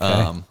 Okay.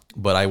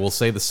 But I will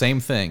say the same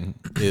thing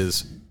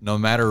is no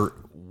matter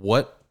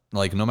what,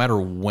 like no matter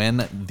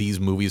when these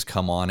movies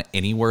come on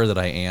anywhere that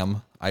I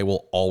am, I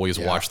will always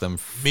watch them.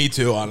 Me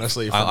too,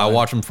 honestly. I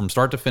watch them from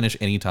start to finish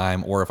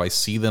anytime, or if I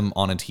see them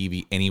on a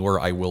TV anywhere,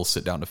 I will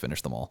sit down to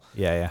finish them all.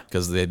 Yeah.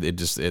 Because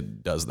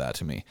it does that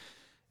to me.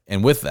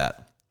 And with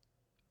that,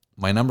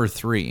 my number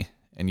 3,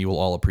 and you will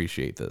all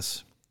appreciate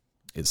this,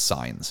 is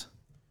Signs.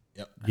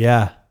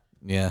 Yeah.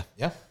 Yeah,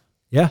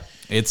 Yeah.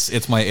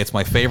 it's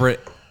my favorite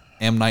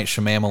M. Night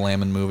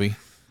Shyamalan movie,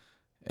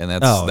 and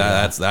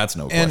that's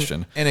no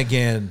question. And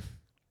again,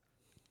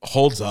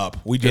 holds up.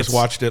 We just It's-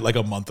 watched it like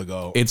a month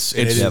ago. It's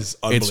and it is it's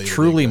unbelievably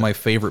truly good. my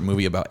favorite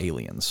movie about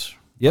aliens.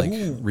 Yep.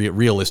 Like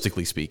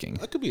realistically speaking,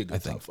 That could be a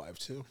good top 5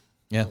 too.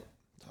 yeah.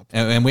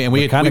 And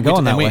we kinda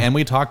going that way. and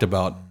we talked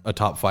about a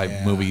top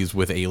 5 movies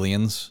with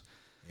aliens.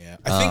 Yeah,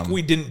 I think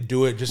we didn't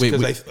do it just we-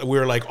 because we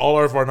were like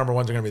all of our number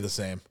 1s are gonna be the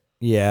same.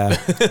 Yeah.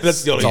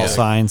 That's the only It's all thing.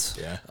 signs.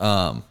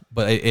 Yeah.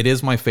 But it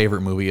is my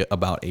favorite movie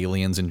about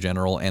aliens in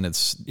general, and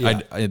it's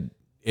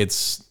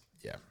it's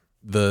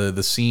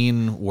the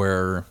scene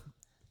where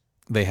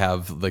they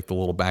have like the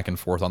little back and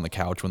forth on the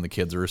couch when the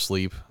kids are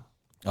asleep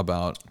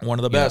about One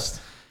of the you know, best.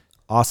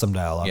 Awesome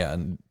dialogue. Yeah,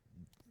 and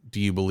do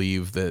you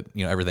believe that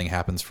everything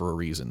happens for a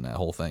reason? That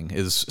whole thing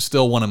is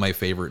still one of my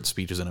favorite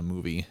speeches in a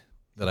movie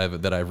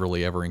that I've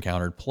really ever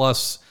encountered.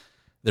 Plus,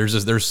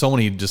 there's so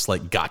many just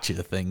like gotcha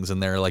things in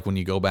there. Like when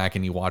you go back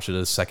and you watch it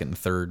a second and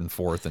third and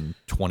fourth and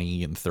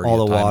 20 and 30.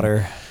 All the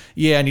water.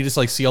 Yeah, and you just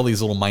like see all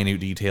these little minute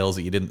details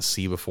that you didn't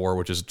see before,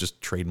 which is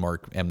just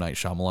trademark M. Night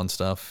Shyamalan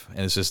stuff. And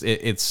it's just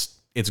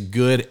it's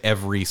good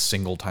every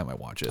single time I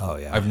watch it. Oh,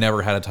 yeah. I've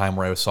never had a time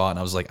where I saw it and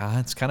I was like,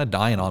 it's kind of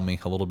dying on me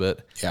a little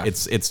bit. Yeah.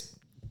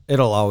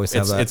 It'll always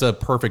have that. It's a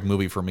perfect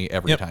movie for me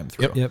every time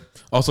through. Yep.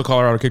 Also,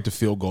 Colorado kicked a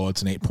field goal.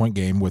 It's an 8-point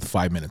game with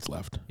 5 minutes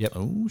left. Yep.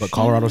 But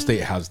Colorado State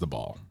has the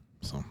ball,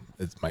 so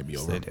it might be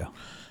over. They do.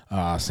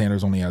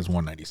 Sanders only has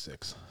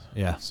 196.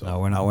 Yeah. So no,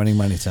 we're not winning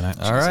money tonight.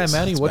 All right, Jesus,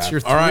 Matty, that's what's bad.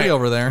 your 3 All right,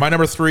 over there? My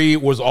number 3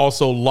 was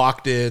also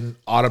locked in,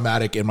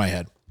 automatic in my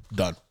head.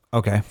 Done.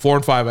 Okay. 4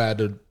 and 5 I had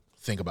to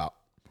think about.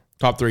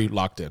 Top 3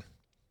 locked in.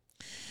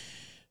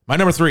 My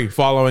number 3,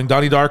 following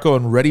Donnie Darko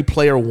and Ready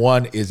Player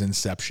One, is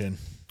Inception.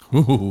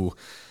 Ooh,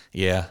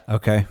 yeah.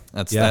 Okay.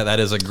 That's Yeah.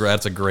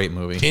 that's a great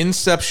movie.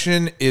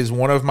 Inception is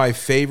one of my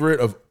favorite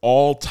of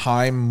all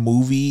time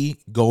movie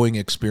going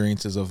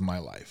experiences of my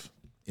life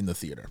in the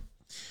theater.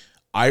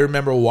 I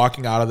remember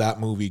walking out of that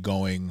movie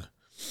going,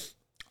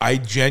 I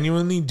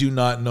genuinely do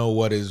not know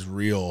what is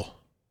real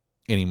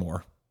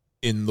Anymore.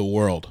 in the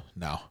world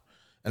now.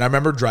 And I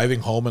remember driving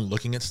home and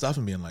looking at stuff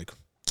and being like,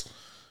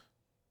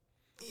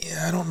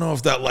 yeah, I don't know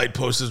if that light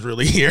post is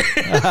really here.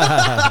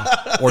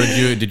 Or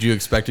did you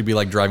expect to be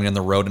like driving on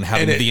the road and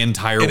having the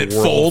entire and it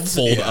world folds?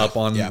 fold Yeah, up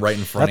on yeah. right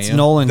in front That's of you?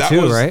 Nolan That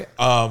too, was,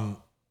 right?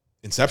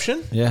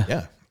 Inception? Yeah.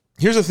 Yeah.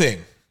 Here's the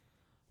thing.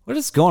 What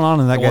is going on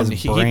in that The one-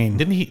 guy's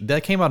brain?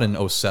 that came out in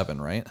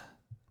 2007, right?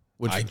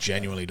 Which I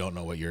genuinely don't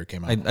know what year it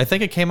came out. I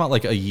think it came out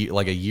like a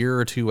year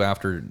or two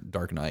after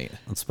Dark Knight.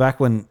 It's back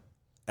when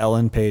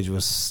Ellen Page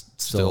was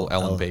still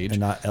Ellen Page.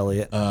 and not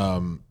Elliot.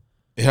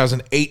 It has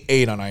an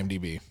 8.8 on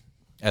IMDb.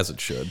 As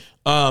it should.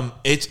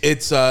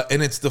 It's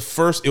and it's the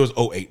first. It was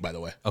 08, by the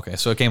way. Okay,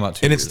 so it came out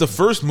 2 And years it's the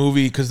first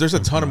movie, because there's a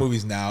ton of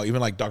movies now, even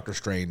like Doctor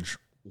Strange,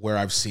 where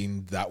I've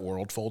seen that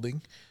world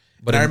folding.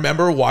 But I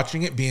remember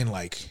watching it being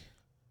like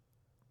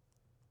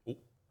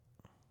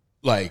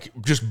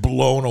just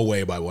blown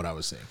away by what I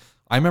was seeing.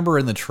 I remember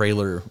in the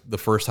trailer the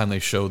first time they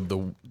showed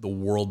the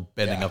world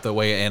bending up that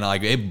way, and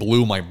like it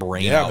blew my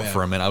brain out man.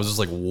 for a minute. I was just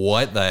like,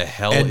 "What the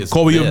hell And is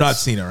Colby, this?" you have not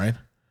seen it, right?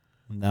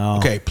 No.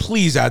 Okay,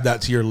 please add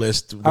that to your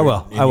list. I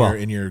will.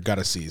 In your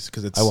gotta sees,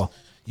 because it's. I will.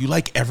 You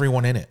like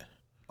everyone in it.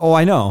 Oh,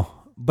 I know.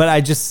 But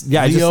I just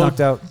Leo, knocked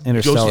out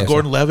Interstellar. Joseph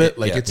Gordon-Levitt,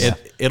 like Yeah,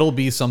 it'll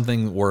be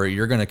something where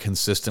you're going to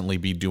consistently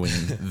be doing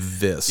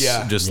this.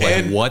 Yeah. Just like,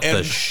 And- what the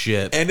and-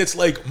 shit? And it's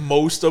like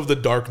most of the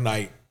Dark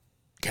Knight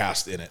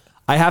cast in it.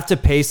 I have to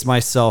pace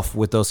myself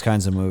with those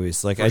kinds of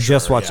movies. Like I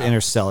just sure, watched yeah.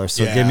 Interstellar,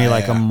 so Yeah, give me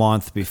like a yeah.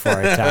 month before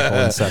I tackle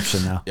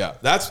Inception now. Yeah,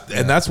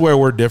 that's where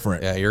we're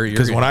different. Yeah, you're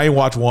because when gonna- I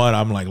watch one,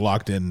 I'm like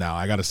locked in now.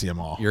 I got to see them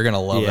all. You're going to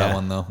love Yeah. that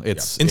one, though.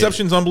 It's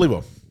Inception's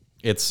unbelievable.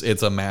 It's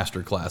a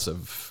masterclass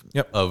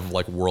of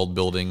like world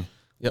building,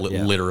 Yeah.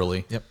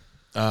 literally. Yep.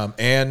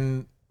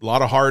 And a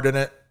lot of heart in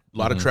it, a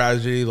lot of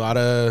tragedy, a lot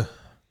of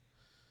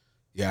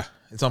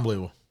it's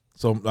unbelievable.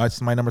 So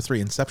that's my number 3,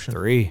 Inception.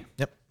 3.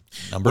 Yep.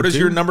 Number What is 2?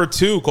 your number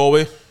 2,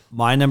 Colby?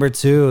 My number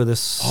 2.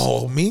 This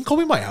Oh, me and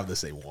Colby might have the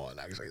same one.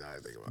 Actually, now I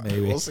think about it.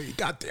 Maybe. We'll see.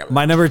 God damn it.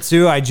 my number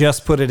 2. I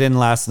just put it in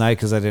last night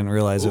because I didn't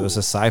realize it was a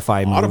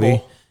sci-fi movie.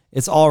 Audible.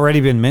 It's already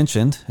been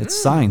mentioned. It's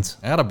Signs.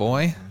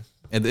 Attaboy.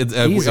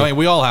 Easy.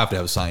 We all have to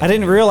have science. I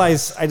didn't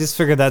realize. I just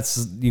figured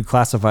you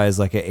classify as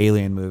like an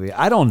alien movie.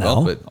 I don't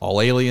know. But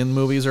all alien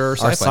movies are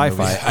sci-fi.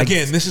 sci-fi. movies.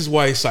 Again, this is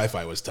why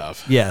sci-fi was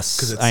tough. Yes,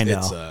 because I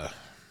know.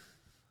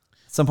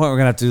 At some point, we're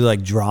gonna have to do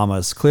like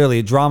dramas.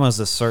 Clearly, dramas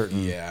a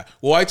certain. Yeah.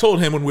 Well, I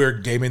told him when we were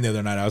gaming the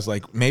other night, I was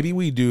like, maybe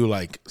we do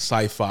like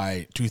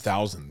sci-fi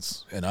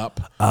 2000s and up.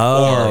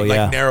 Oh, or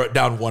yeah. like narrow it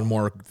down one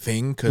more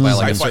thing, because By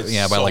like a, sci-fi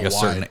cer- by like a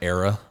certain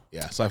era.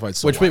 Yeah, sci-fi.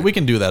 So Which we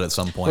can do that at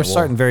some point. We're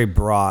starting very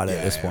broad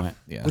at this point,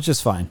 yeah. which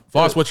is fine.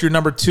 Fost, what's your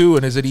number 2,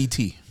 and is it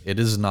E.T.? It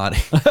is not.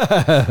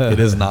 It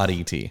is not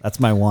E.T. That's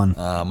my one.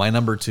 My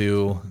number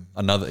 2,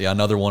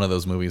 another one of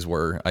those movies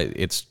where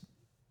it's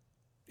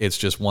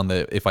just one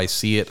that if I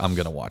see it, I'm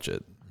gonna watch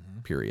it.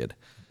 Period.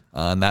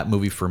 And that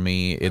movie for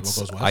me, it's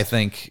Goes West? I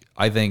think,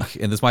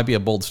 and this might be a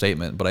bold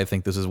statement, but I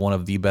think this is one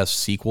of the best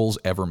sequels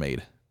ever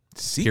made.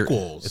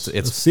 Sequels.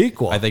 It's A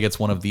sequel. I think it's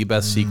one of the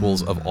best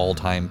sequels of all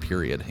time.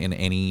 Period. In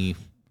any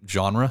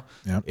genre,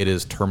 Yep. it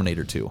is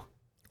Terminator 2.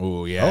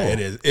 Oh yeah, it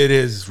is. It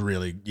is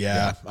really.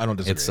 Yeah, I don't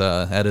disagree. It's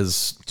that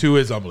is 2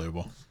 is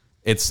unbelievable.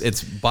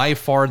 it's by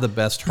far the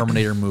best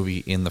Terminator movie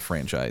in the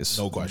franchise.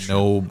 No question.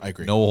 No, I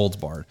agree. No holds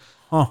barred.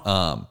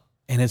 And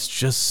it's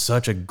just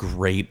such a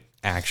great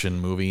action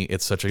movie.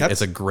 It's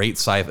a great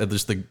sci-fi.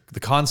 Just the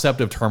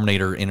concept of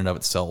Terminator in and of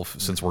itself,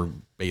 since we're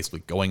basically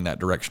going that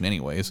direction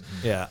anyways,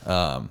 yeah.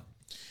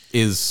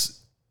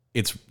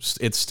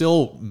 it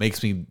still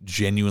makes me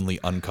genuinely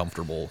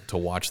uncomfortable to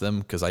watch them,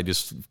 because I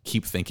just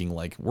keep thinking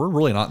like we're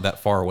really not that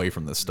far away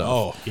from this stuff.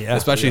 Oh, yeah.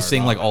 Especially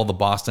seeing like all the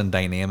Boston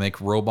Dynamic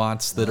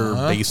robots that are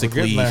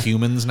basically getting there.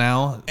 humans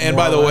now. And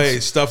more by or the less. way,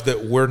 stuff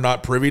that we're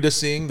not privy to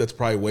seeing that's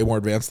probably way more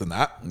advanced than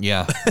that.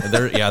 Yeah,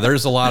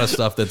 there's a lot of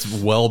stuff that's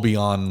well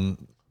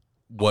beyond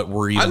what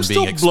we're even I'm being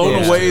still blown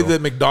exposed away to.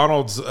 that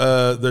McDonald's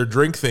their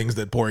drink things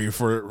that pour you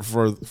for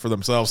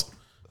themselves.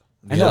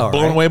 I know,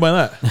 Blown right? away by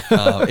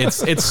that.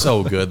 It's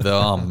so good though.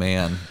 Oh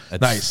man,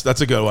 Nice. That's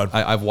a good one.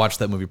 I've watched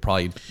that movie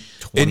probably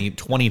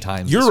 20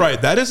 times. You're this right.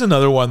 year. That is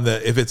another one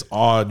that if it's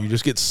on, you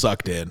just get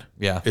sucked in.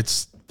 Yeah.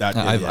 It's that.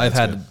 I've it's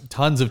had good.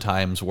 tons of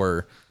times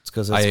where It's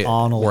 'cause it's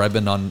on. where I've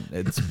been on.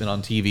 It's been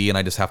on TV and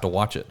I just have to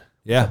watch it.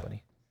 Yeah.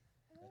 Buddy.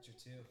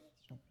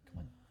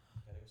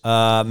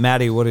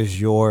 Matty, what is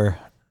your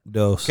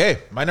dose?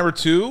 Okay, my number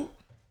 2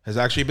 has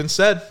actually been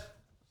said.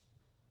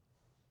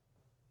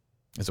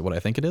 Is it what I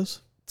think it is?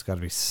 It's got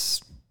to be.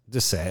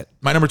 Just say it.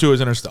 My number 2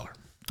 is Interstellar.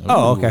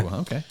 Oh, okay. Ooh,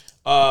 okay.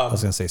 I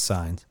was gonna say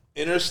Signs.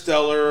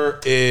 Interstellar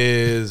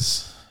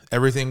is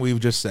everything we've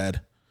just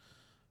said.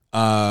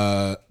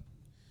 Man,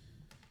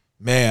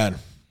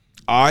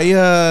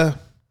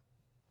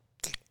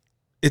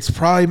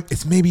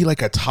 it's maybe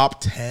like a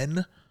top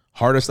 10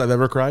 hardest I've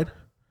ever cried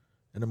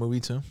in a movie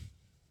too.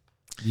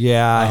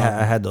 Yeah, I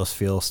had those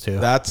feels too.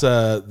 That's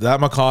that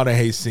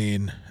McConaughey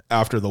scene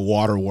after the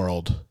water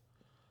world,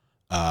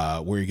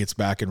 where he gets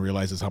back and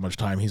realizes how much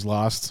time he's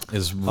lost.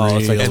 Is Oh,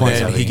 it's like And 20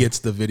 then he seconds. gets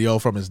the video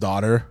from his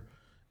daughter.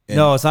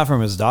 No, it's not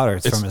from his daughter.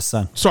 It's from his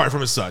son. Sorry, from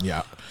his son.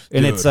 Yeah,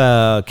 And Dude. it's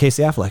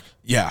Casey Affleck.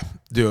 Yeah,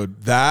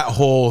 dude, that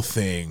whole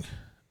thing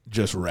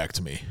just wrecked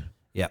me.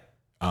 Yep.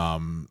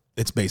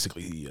 It's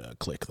basically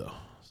Click though.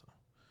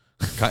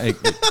 Ki-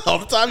 All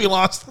the time you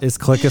lost. Is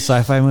Click a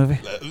sci-fi movie?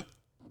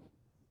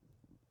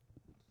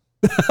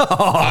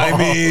 I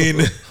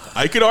mean,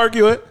 I could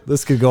argue it.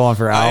 This could go on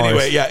for hours.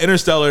 Anyway, yeah,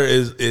 Interstellar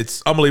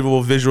it's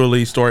unbelievable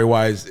visually, story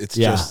wise. It's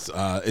Yeah. just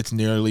it's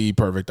nearly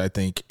perfect. I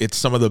think it's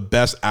some of the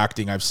best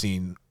acting I've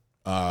seen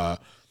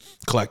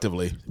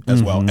collectively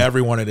as well.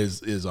 Everyone it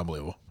is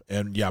unbelievable.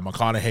 And yeah,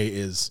 McConaughey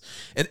is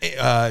it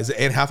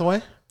Anne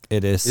Hathaway?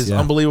 It is. Is yeah.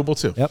 unbelievable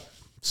too. Yep.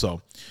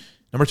 So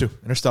number 2,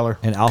 Interstellar.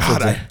 And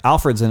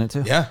Alfred's in it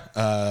too.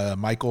 Yeah,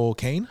 Michael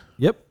Caine.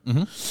 Yep.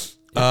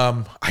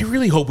 I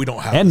really hope we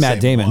don't have And the Matt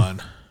same Damon.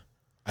 one.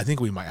 I think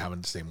we might have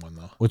the same one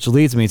though. Which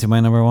leads me to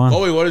my number one.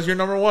 Oh wait, what is your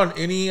number 1?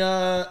 Any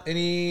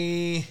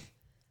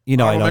you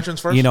know I honorable don't. mentions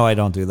first? You know I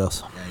don't do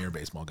those. Yeah, you're a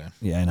baseball guy.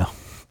 Yeah, I know.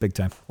 Big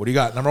time. What do you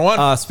got? Number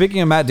 1? Speaking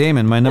of Matt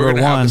Damon, my We're number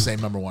gonna have one. the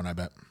same number 1, I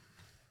bet.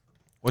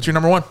 What's your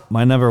number 1?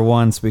 My number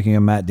one. Speaking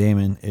of Matt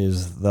Damon,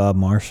 is The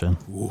Martian.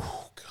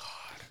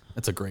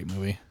 That's a great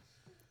movie.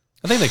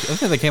 I think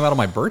they came out on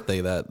my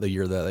birthday the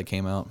year that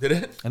came out. Did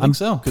it? I think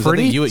so. Because I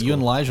pretty- think you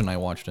and Elijah and I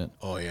watched it.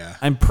 Oh yeah.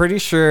 I'm pretty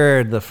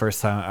sure the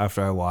first time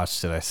after I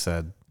watched it, I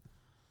said,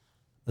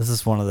 "This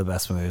is one of the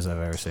best movies I've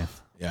ever seen."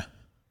 Yeah.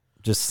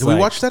 Just Did we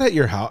watch that at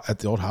your house, at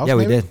the old house? Yeah,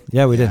 we maybe? did.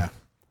 Yeah, we Yeah. did.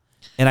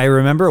 And I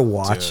remember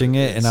watching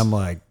Dude, it, and I'm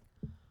like,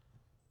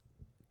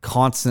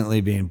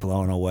 constantly being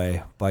blown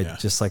away by Yeah.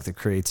 just like the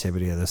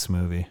creativity of this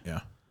movie,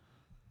 Yeah.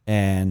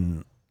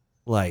 and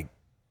like,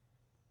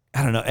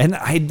 I don't know.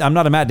 And I'm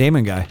not a Matt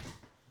Damon guy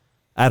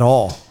at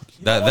all.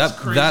 That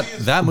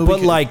movie,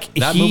 But like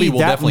that movie will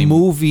that definitely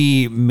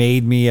movie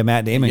made me a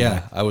Matt Damon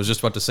Yeah, guy. I was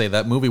just about to say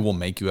that movie will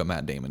make you a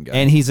Matt Damon guy.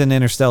 And he's in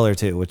Interstellar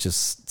too, which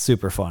is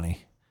super funny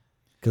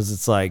because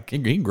it's like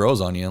he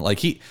grows on you. Like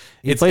he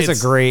plays a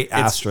great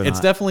it's- astronaut. It's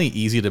definitely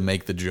easy to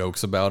make the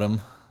jokes about him,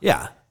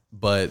 yeah,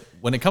 but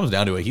when it comes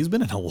down to it, he's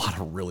been in a lot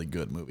of really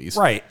good movies.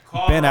 right.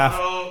 Ben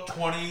Affleck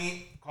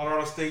 20.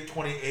 Colorado State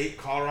 28.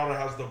 Colorado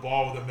has the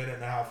ball with a minute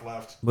and a half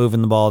left.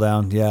 moving the ball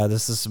down. Yeah,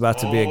 this is about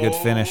to be a good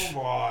finish.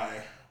 Oh my.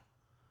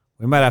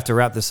 We might have to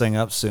wrap this thing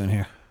up soon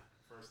here.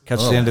 Catch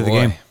Oh, the end of the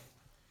boy. game.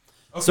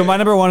 So my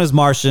number one is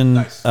Martian.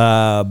 Nice.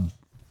 A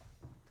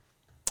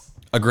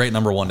great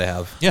number 1 to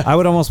have. Yeah. I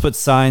would almost put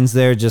Signs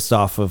there just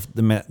off of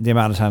the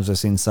amount of times I've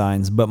seen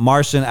Signs. But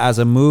Martian as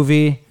a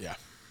movie Yeah.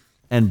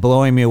 and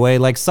blowing me away.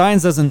 Like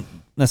Signs doesn't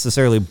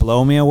necessarily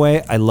blow me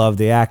away. I love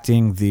the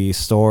acting, the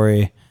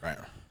story. Right.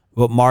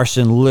 But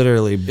Martian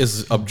literally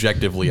Is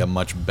objectively a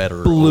much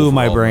better. blew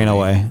my overall brain movie.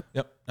 away.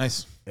 Yep.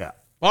 Nice. Yeah.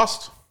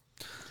 Lost.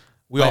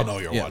 We all know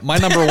you're Yeah, one. my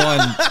number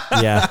 1.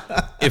 Yeah.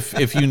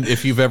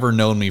 if you've ever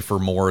known me for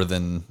more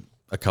than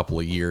a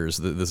couple of years,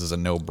 this is a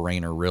no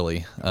brainer.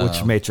 Really.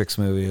 Which Matrix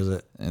movie is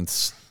it?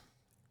 It's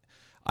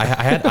I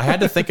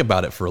had to think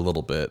about it for a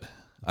little bit.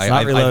 It's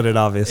not Reloaded,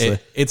 obviously.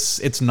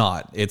 It's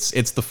not. It's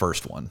the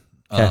first one.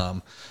 Okay.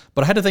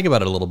 But I had to think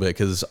about it a little bit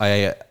because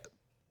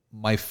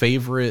my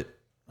favorite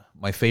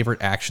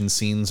action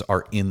scenes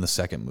are in the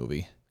second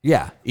movie.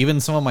 Yeah.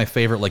 Even some of my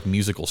favorite like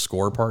musical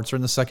score parts are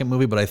in the second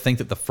movie, but I think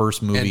that the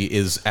first movie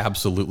is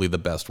absolutely the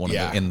best one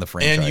in the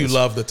franchise. And you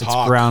love the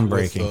talk.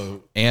 groundbreaking.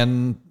 With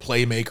and the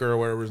playmaker or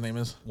whatever his name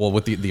is. well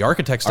with the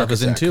architect stuff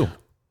is in Architect. 2.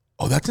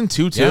 Oh, that's in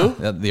 2 too?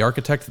 Yeah, the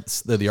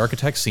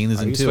architect scene is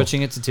Are in you 2.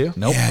 switching it to 2?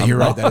 Nope. Yeah, I'm- you're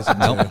right. nope.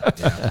 That is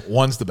in 2. Yeah.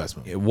 One's the best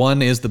movie.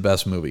 1 is the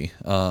best movie.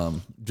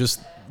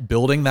 Just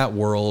building that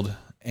world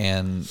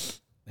and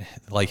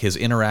like his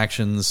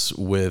interactions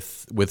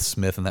with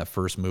Smith in that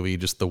first movie,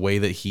 just the way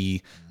that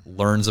he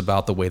learns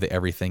about the way that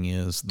everything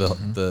is,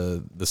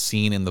 the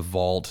scene in the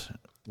vault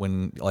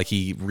when like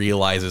he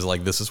realizes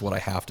like this is what I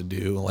have to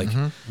do. Like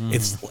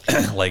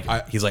it's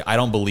like he's like I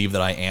don't believe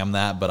that I am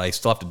that, but I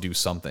still have to do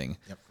something.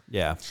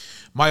 Yeah.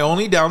 My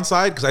only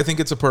downside, because I think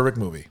it's a perfect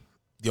movie,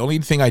 the only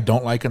thing I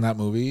don't like in that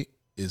movie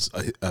is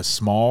a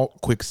small,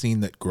 quick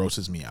scene that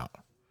grosses me out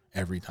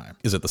every time.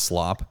 Is it the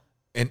slop?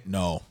 And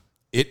no,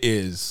 it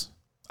is.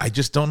 I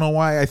just don't know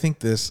why I think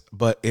this,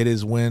 but it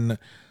is when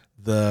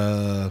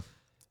the.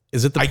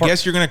 Is it the? I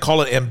guess you're gonna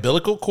call it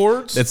umbilical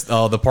cords. It's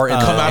the part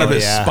come out of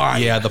his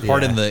spine. Yeah, the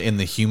part in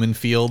the human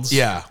fields.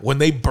 Yeah, when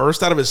they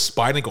burst out of his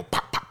spine and go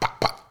pop pop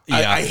pop pop.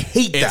 Yeah, I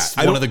hate that. It's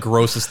one of the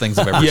grossest things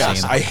I've ever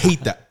yes, seen. I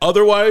hate that.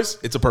 Otherwise,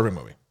 it's a perfect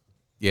movie.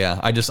 Yeah,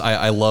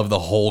 I love the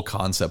whole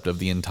concept of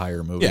the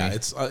entire movie. Yeah,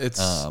 it's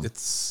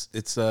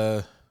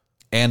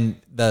and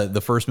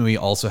the first movie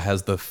also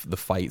has the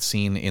fight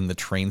scene in the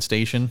train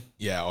station.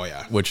 Yeah, oh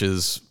yeah, which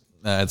is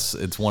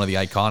it's one of the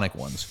iconic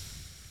ones,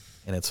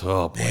 and it's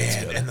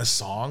it's good. And the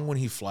song when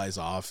he flies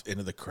off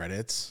into the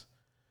credits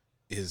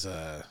is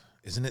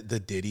isn't it the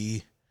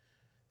ditty?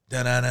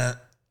 Da-na-na,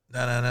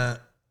 da-na-na,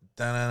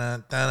 da-na-na,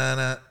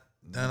 da-na-na,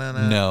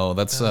 da-na-na. No,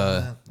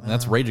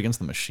 that's Rage Against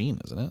the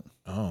Machine, isn't it?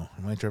 Oh,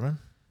 am I tripping?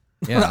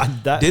 Yeah,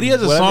 Diddy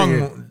has a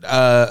song.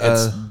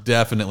 It's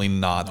definitely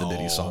not the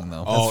Diddy song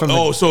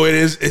though. So it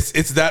is.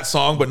 It's that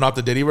song, but not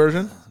the Diddy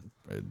version.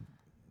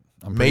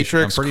 I'm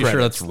Matrix. pretty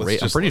sure that's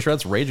credits. I'm pretty sure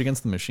that's Rage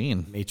Against the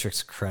Machine.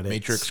 Matrix credits.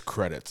 Matrix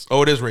credits.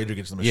 Oh, it is Rage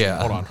Against the Machine. Yeah.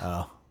 Hold on.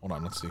 Oh. Hold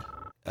on. Let's see.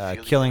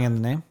 Killing in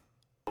the Name?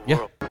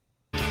 Yeah.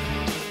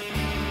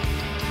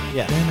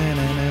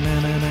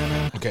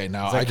 Yeah. Okay,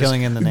 now Is that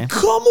Killing in the Name?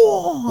 Come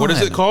on. What is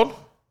it called?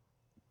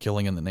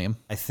 Killing in the Name.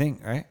 I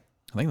think, right?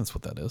 I think that's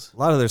what that is. A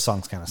lot of their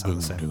songs kind of sound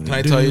the same. Can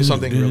I tell you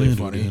something really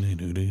funny?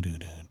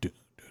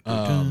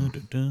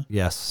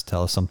 Yes,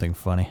 tell us something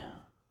funny.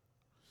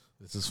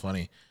 This is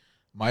funny.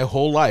 My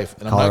whole life,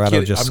 and Colorado I'm not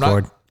kidding. just I'm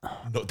scored.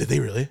 No, did they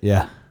really?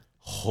 Yeah.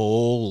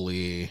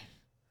 Holy.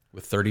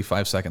 With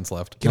 35 seconds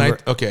left. Can I?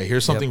 Okay,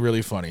 here's something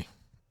really funny.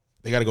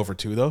 They got to go for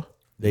 2 though.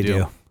 They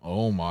do.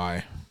 Oh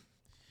my.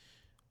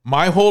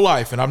 My whole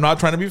life, and I'm not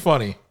trying to be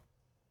funny.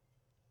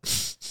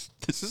 This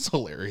is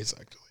hilarious,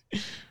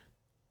 actually.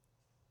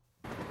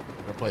 I'm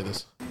gonna play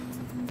this.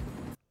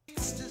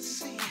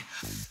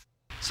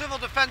 Civil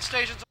defense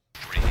stations.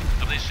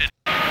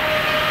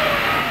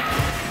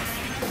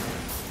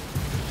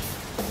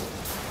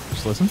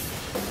 Just listen.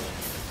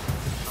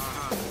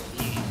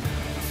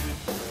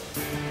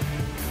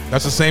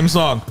 That's the same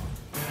song.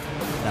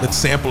 It's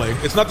sampling.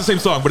 It's not the same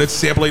song, but it's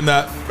sampling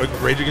that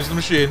Rage Against the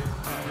Machine.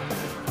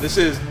 This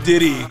is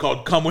Diddy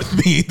called "Come With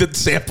Me" that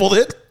sampled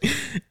it,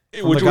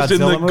 which was in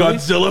the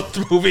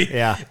Godzilla movie.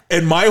 Yeah.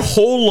 And my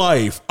whole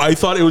life, I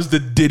thought it was the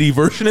Diddy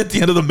version at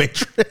the end of the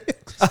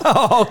Matrix.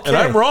 Oh, okay. And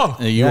I'm wrong.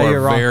 You Yeah, are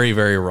you're wrong. very,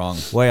 very wrong.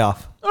 Way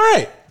off. All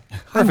right.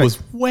 I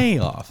was way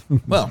off.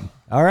 Well,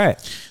 All right.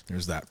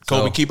 there's that.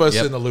 Colby, So, keep us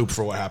yep. in the loop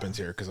for what happens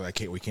here because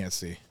we can't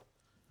see.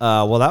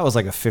 Well, that was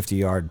like a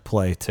 50-yard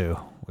play too,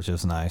 which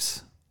is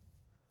nice.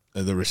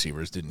 The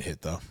receivers didn't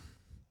hit though.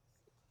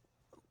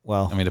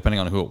 Well, I mean, depending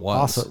on who it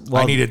was. also,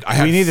 well, we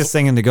need this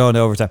thing to go into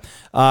overtime.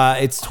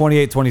 It's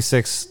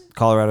 28-26,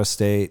 Colorado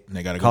State. And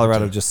they gotta go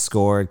Colorado for 2. just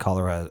scored.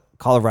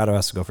 Colorado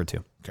has to go for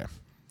 2. Okay.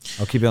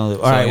 I'll keep you on the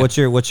loop. All right, yeah.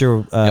 what's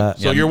your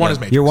So your one is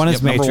Matrix. your one is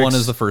Yep, Matrix. number one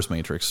is the first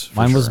Matrix. for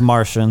Mine was sure.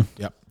 Martian.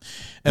 Yep.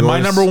 And my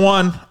Yours- number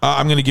one,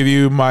 I'm going to give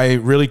you my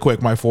really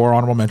quick, my 4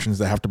 honorable mentions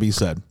that have to be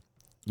said.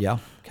 Yeah.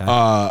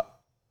 Okay.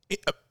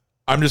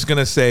 I'm just going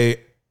to say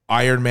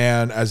Iron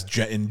Man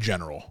in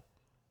general.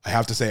 I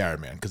have to say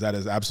Iron Man because that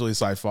is absolutely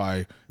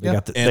sci-fi. they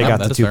got the, and they got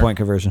that the is fair. 2-point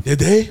conversion. Did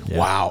they?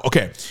 Wow.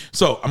 Okay.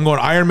 So I'm going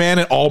Iron Man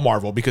and all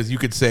Marvel because you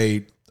could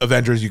say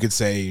Avengers, you could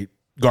say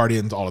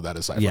Guardians, all of that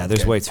is sci-fi. Yeah,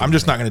 there's way too I'm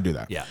just many. not going to do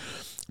that. Yeah.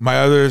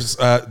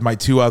 My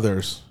 2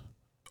 others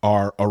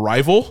are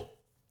Arrival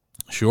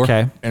Sure.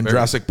 Okay. and Very-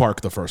 Jurassic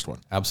Park, the first one.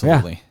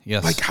 Absolutely.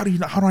 Yes. Like, how do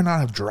I not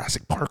have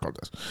Jurassic Park on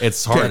this?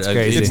 it's hard. It's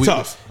crazy. It's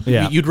tough.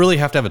 Yeah. You'd really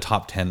have to have a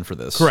top 10 for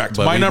this. Correct.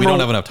 But we don't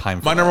have enough time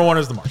for My that. number 1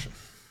 is The Martian.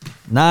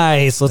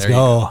 Nice. Let's There you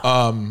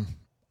go.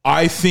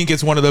 I think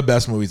it's one of the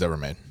best movies ever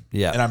made.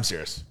 Yeah. And I'm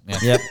serious. Yeah.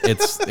 Yep.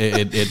 It's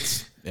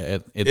is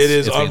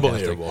fantastic.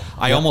 unbelievable.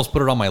 I almost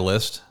put it on my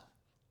list,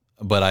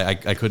 but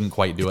I couldn't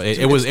quite do it.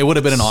 It would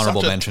have been an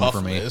honorable Such a mention tough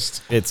for me.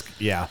 list. It's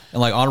yeah. And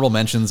like honorable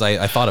mentions,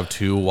 I thought of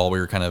 2 while we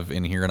were kind of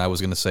in here, and I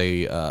was going to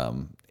say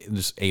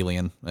just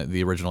Alien,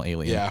 the original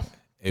Alien. Yeah.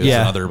 It was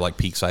Yeah. another like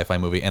peak sci-fi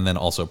movie, and then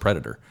also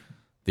Predator.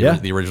 Yeah.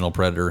 The original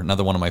Predator,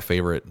 another one of my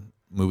favorite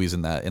movies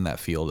in that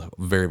field.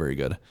 Very, very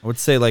good. I would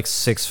say like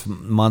 6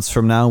 months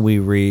from now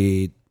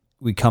we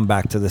come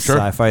back to the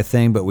sci-fi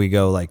thing, but we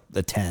go like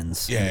the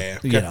 10s. Yeah,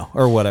 You okay. know,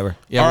 or whatever.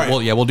 Yeah, All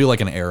right. we'll do like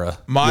an era.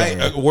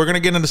 We're gonna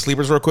get into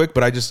sleepers real quick,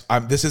 but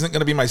this isn't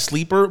gonna be my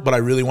sleeper, but I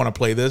really want to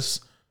play this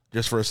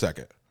just for a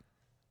second,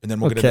 and then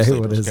we'll get into Okay,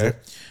 sleepers. what is okay.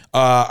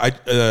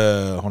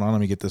 it? Hold on,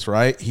 let me get this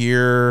right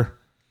here.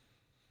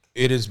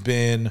 It has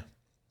been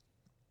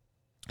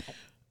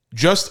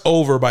just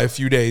over by a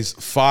few days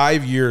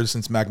 5 years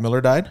since Mac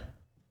Miller died.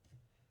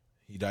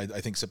 He died,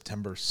 I think,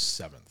 September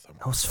 7th.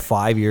 That was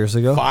 5 years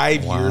ago.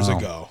 5 years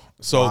ago.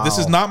 So this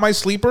is not my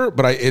sleeper,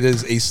 but it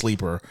is a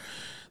sleeper.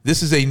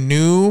 This is a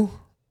new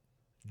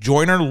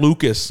Joyner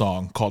Lucas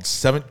song called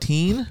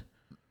 17.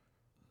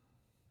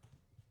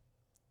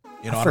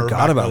 in I honor of forgot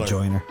Mac about Miller.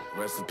 Joyner.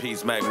 Rest in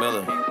peace, Mac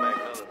Miller.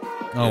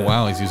 Oh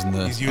wow, he's using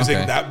the. He's using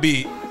okay. that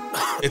beat.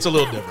 It's a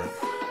little different.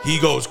 He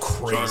goes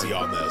crazy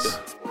on this.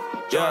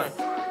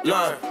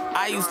 Look,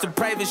 I used to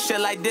pray for shit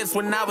like this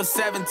when I was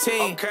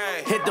 17.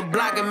 Hit the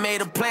block and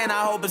made a plan,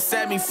 I hope it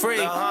set me free.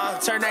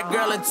 Turn that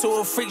girl into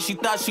a freak, she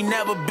thought she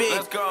never be.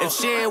 If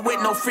she ain't with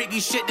no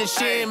freaky shit, then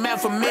she ain't meant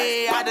for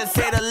me. I just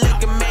hit a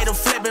lick and made a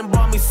flip and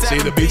bought me 7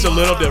 See, the beat's a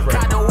little different.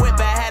 Got the whip,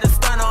 I had a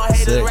stun on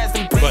haters, Sick. rest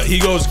in peace. But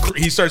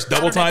he starts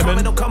double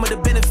timing. Don't come with a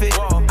benefit.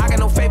 I got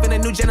no faith in the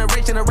new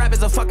generation of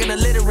rappers are fucking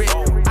illiterate.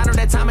 I know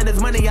that time and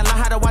is money. I learn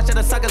how to watch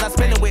other suckers I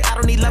spend it with. I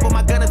don't need love with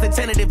my gun as a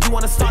tenant. If you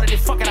want to start it, then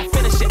fuck it, I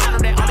finish it. I know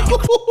that all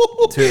of you.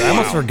 Dude, I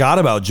almost forgot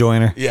about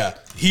Joyner. Yeah,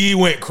 he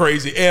went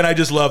crazy, and I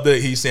just love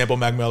that he sampled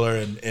Mac Miller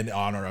in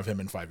honor of him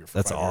in 5 years.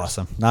 That's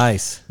awesome.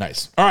 Nice.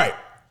 Nice. All right,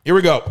 here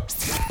we go.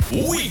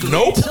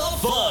 Nope.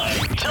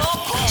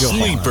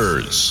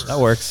 Sleepers. That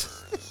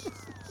works.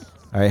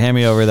 All right, hand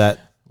me over that.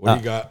 What do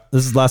you got?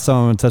 This is the last time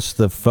I'm going to touch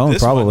the phone,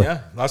 This probably. one,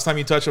 yeah. Last time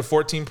you touched a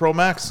 14 Pro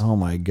Max. Oh,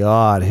 my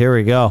God. Here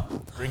we go.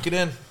 Drink it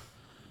in.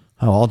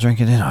 Oh, I'll drink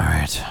it in. All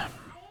right.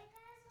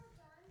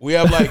 We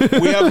have like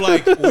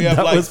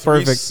That was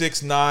 3, perfect.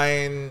 6,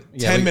 9,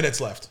 10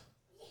 minutes left.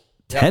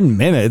 10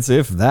 minutes,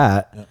 if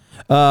that.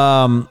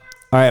 All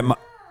right,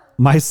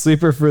 my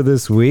sleeper for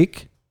this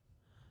week.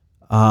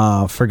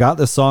 Forgot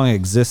the song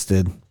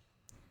existed.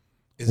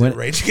 Is it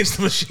Rage Against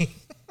the Machine?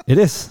 It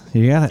is.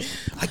 You got it.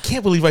 I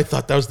can't believe I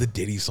thought that was the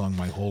Diddy song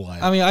my whole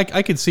life. I mean,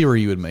 I could see where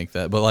you would make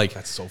that, but like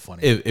That's so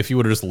funny. if you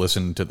would have just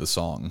listened to the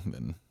song,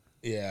 then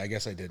Yeah, I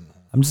guess I didn't.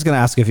 I'm just gonna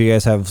ask if you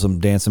guys have some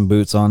dancing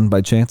boots on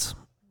by chance.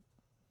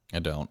 I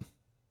don't.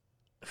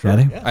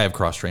 Ready? Yeah. I have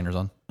cross trainers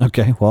on.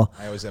 Okay. Well,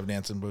 I always have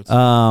dancing boots.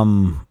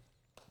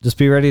 just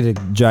be ready to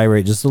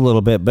gyrate just a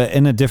little bit, but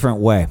in a different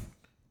way.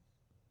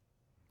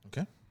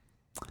 Okay.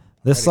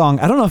 This song,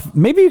 I don't know if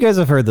maybe you guys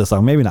have heard this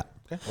song, maybe not.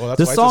 Okay. Well, that's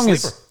This why song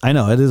it's a is, sleeper. I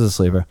know, it is a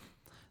sleeper.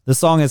 This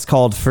song is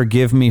called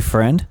Forgive Me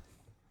Friend.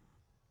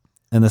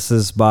 And this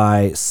is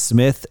by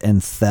Smith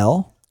and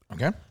Thell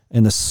Okay.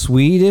 in the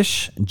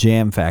Swedish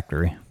Jam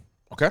Factory.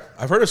 Okay.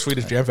 I've heard of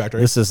Swedish Jam Factory.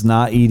 This is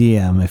not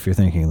EDM if you're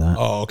thinking that.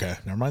 Oh, okay.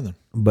 Never mind then.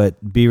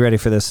 But be ready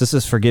for this. This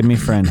is Forgive Me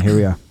Friend. Here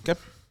we are. Okay.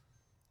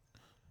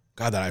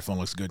 God, that iPhone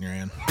looks good in your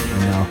hand. I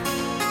know.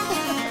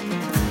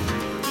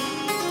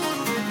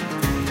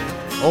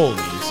 Holy,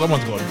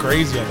 someone's going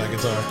crazy on that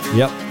guitar.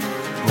 Yep.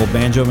 Little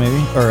banjo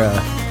maybe? Or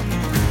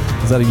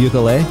is that a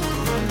ukulele?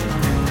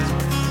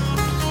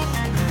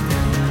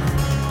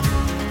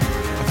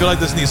 I feel like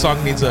this new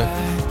song needs a.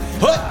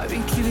 Huh?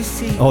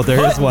 Oh,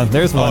 there is one.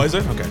 There's one. Oh, is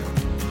there? Okay.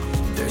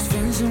 There's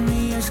things in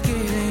me are scared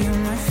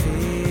in my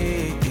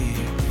feet.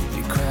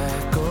 You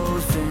crack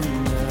holes in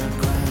the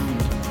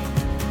ground.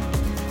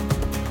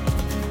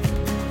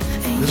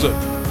 There's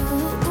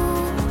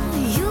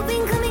You've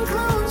been coming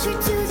closer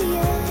to the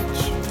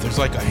edge. there's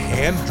like a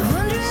hand drum.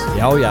 in this.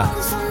 Yeah, oh, yeah.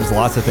 There's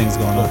lots of things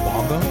going on.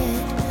 Bongo?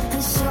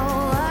 And so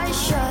I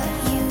shut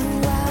you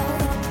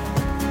out.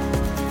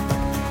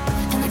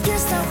 And I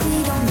guess that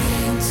we don't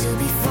mean to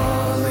be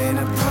falling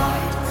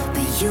apart.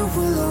 But you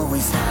will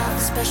always have a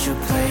special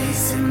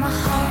place in my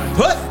heart.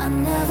 What? I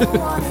never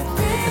wanted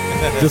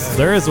this.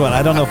 There is one.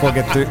 I don't know if we'll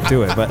get to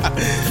it, but Can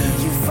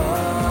you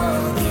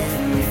forgive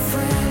me,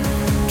 friend?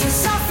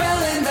 'Cause I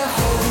fell in the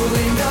hole,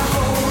 in the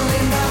hole,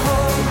 in the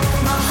hole.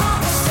 My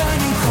heart was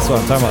turning cold. that's what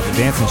I'm talking about. The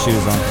dancing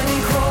shoes on.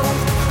 Turning cold.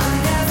 I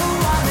never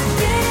wanted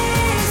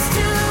this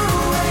to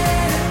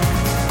end.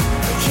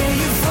 Can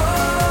you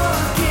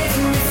forgive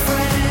me,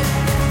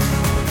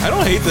 friend? I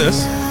don't hate this.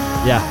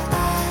 Yeah.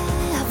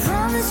 I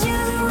promise you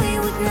that we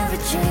would never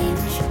change.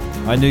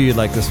 I knew you'd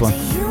like this one.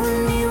 You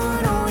and me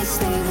would always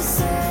stay the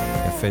same.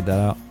 Yeah, fade that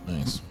out.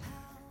 Nice.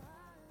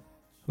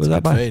 Who was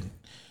that by? Fade.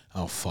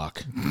 Oh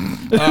fuck.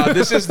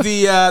 This is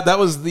the that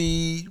was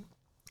the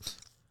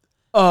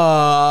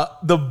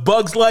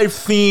Bugs Life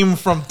theme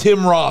from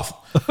Tim Roth.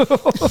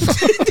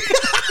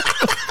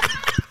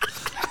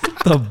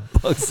 The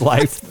Bugs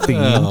Life theme.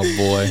 Oh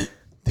boy.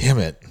 Damn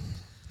it.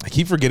 I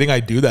keep forgetting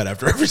I do that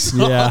after every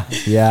song. Yeah,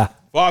 yeah.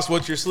 Boss,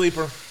 what's your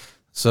sleeper?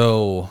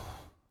 So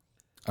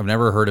I've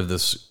never heard of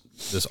this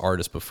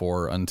artist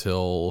before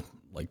until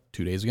like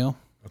 2 days ago.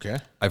 Okay.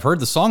 I've heard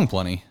the song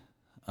plenty.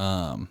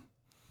 And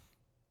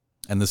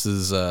this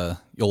is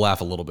you'll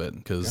laugh a little bit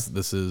because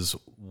this is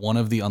one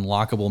of the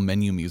unlockable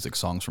menu music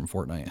songs from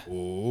Fortnite.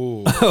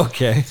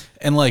 Okay.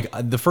 And like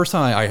the first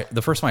time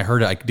I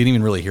heard it, I didn't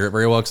even really hear it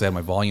very well because I had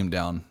my volume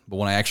down. But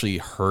when I actually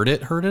heard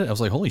it, I was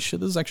like, "Holy shit,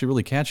 this is actually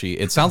really catchy."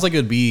 It sounds like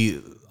it'd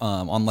be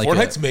on like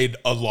Fortnite's made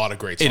a lot of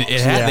great songs.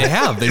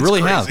 they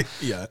really have.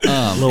 Yeah.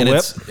 And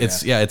Whip?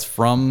 it's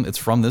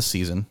from this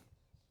season.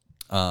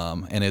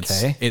 And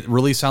it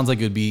really sounds like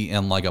it'd be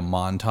in like a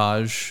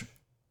montage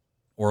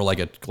or like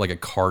a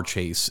car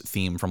chase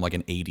theme from like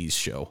an 80s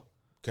show.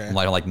 Okay.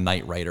 Like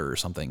Knight Rider or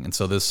something. And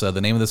so this the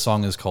name of this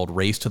song is called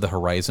Race to the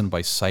Horizon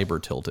by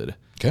CyberTilted.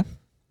 Okay.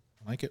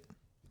 I like it.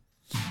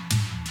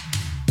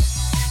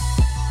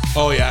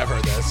 Oh yeah, I've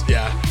heard this.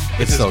 Yeah. It's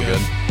This is so good.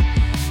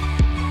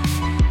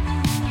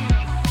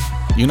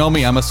 You know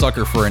me, I'm a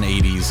sucker for an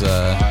 80s. You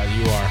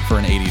are. For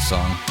an 80s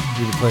song.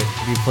 You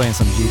playing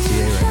some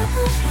GTA right now?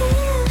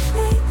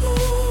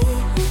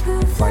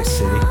 Vice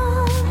City.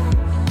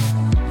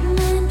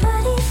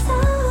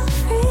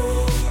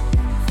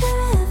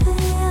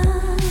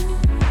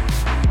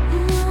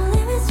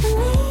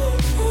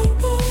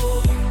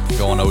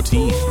 Going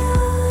OT.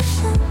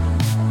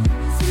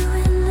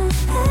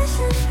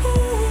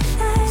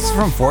 This is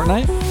from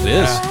Fortnite? It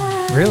is.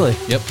 Really?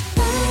 Yep.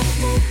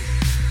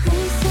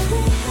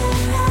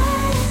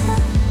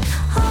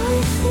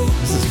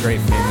 This is great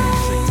menu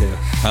music too.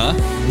 Huh?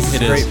 This is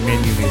great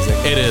menu music.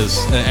 It is.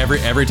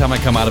 Every time I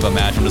come out of a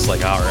match, I'm just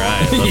like, all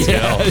right, let's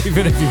go.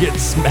 Even if you get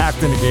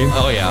smacked in a game.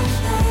 Oh yeah.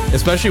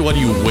 Especially when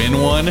you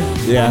win one. Yeah.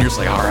 And you're just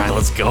like, all right,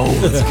 let's go.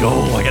 Let's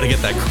go. I got to get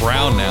that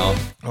crown now.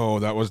 Oh,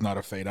 that was not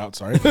a fade out.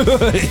 Sorry.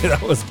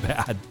 That was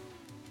bad.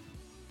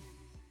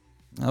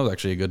 That was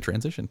actually a good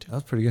transition too. That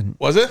was pretty good.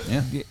 Was it?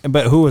 Yeah.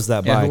 But who was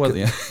that Yeah, by? who was it?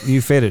 Yeah.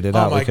 You faded it Oh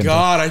out. my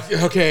God.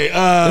 Okay.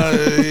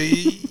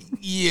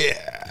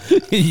 Yeah.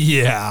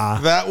 Yeah.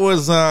 That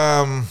was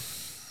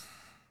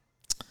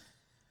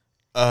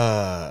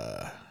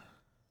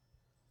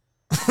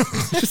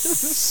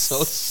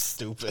so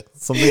stupid.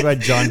 Something by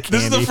John Candy.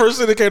 This is the first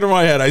thing that came to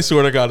my head. I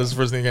swear to God, this is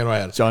the first thing that came to my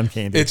head. John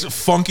Candy. It's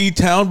Funky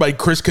Town by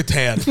Chris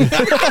Kattan.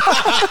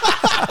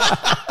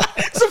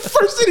 It's the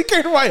first thing that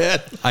came to my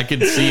head. I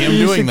could see him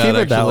You doing should that keep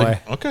it that actually.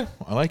 way. Okay,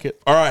 I like it.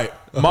 All right,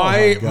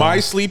 my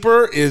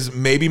sleeper is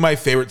maybe my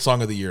favorite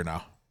song of the year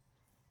now,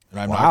 and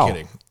I'm Wow. not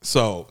kidding.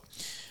 So,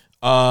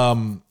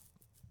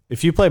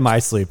 If you play My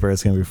Sleeper,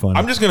 it's gonna be fun.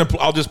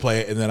 I'll just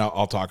play it and then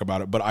I'll talk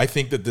about it. But I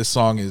think that this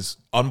song is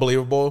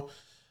unbelievable.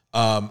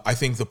 I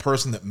think the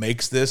person that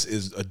makes this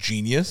is a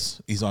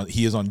genius.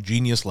 He is on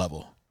genius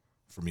level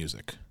for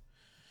music.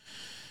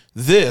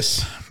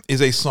 This is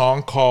a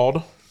song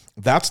called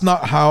 "That's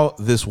Not How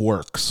This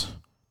Works"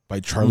 by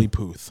Charlie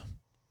Puth.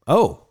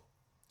 Oh,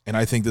 And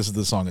I think this is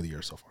the song of the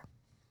year so far.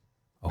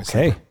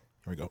 okay. Here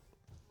we go.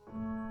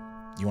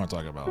 You want to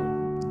talk about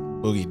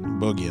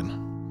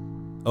boogieing?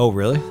 Oh,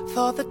 really?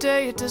 Thought the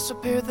day you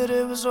disappeared that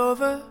it was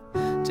over.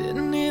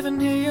 Didn't even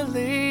hear you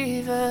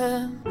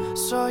leaving.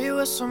 Saw you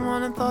with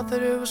someone and thought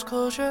that it was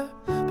closure.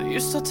 But you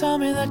still tell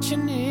me that you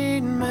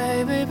need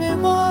me. Baby,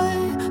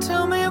 why?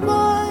 Tell me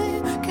why?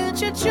 Can't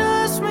you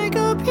just make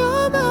up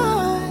your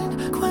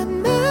mind? Quit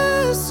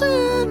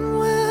messing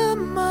with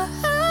my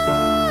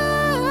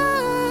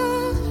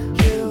head.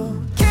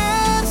 You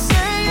can't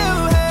say you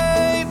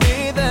hate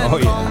me, then Oh,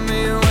 yeah. call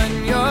me when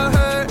you're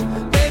hurt.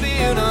 Baby,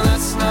 you know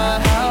that's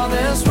not how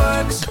this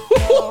works.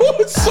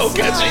 It's so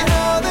That's catchy. not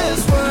how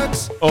this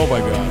works. Oh my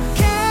God.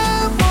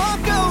 Can't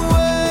walk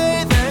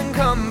away, then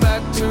come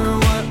back to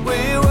what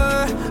we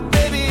were.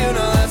 Baby, you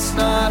know that's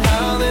not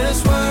how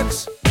this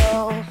works.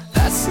 No,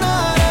 that's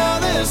not how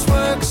this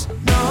works.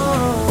 No,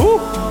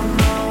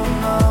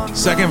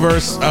 Second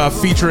verse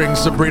featuring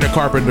Sabrina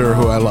Carpenter,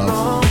 who I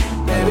love.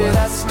 baby,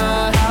 that's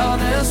not how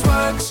this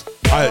works.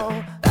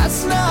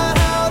 That's not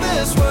how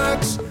this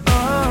works.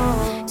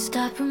 Oh.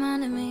 Stop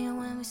reminding me of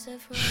when we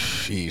said forever.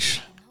 Sheesh.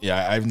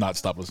 Yeah, I've not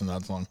stopped listening to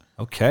that song.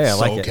 Okay, I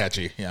like So it.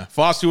 catchy. Yeah.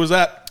 Fost, who was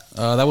that?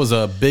 That was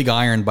a Big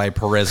Iron by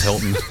Perez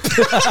Hilton.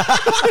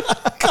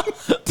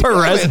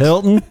 Perez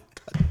Hilton.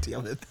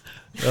 Damn it.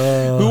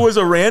 Who was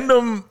a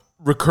random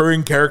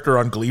recurring character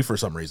on Glee for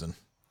some reason.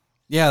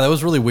 Yeah, that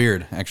was really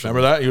weird, actually.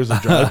 Remember that? He was a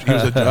judge. He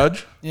was a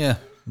judge. Yeah.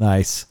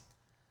 Nice.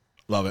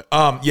 Love it.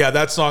 Yeah,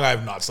 that song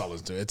I've not stopped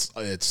listening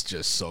to. It's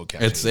just so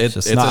catchy. It's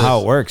Just not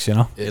how it works, you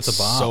know? It's a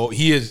bomb. So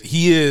he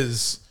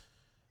is.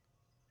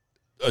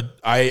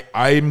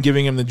 I'm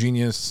giving him the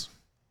genius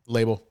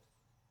label.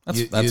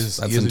 He That's is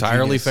a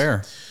entirely genius.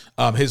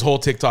 fair. His whole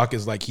TikTok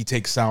is like he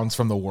takes sounds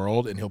from the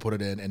world and he'll put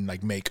it in and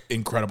like make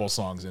incredible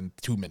songs in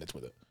 2 minutes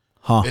with it.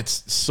 Huh.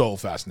 It's so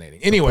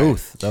fascinating. Anyway,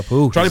 The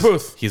Puth. Charlie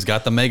Puth. He's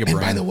got the mega And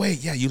brain. by the way,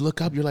 yeah, you look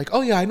up, you're like,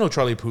 oh yeah, I know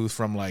Charlie Puth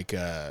from like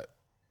the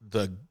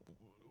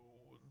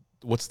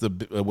what's the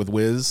with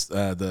Wiz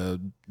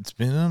it's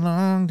been a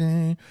long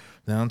day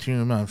down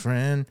to my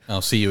friend.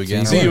 I'll see you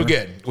again. See you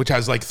again, which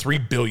has like 3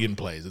 billion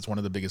plays. It's one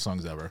of the biggest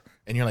songs ever.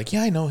 And you're like,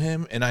 yeah, I know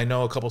him, and I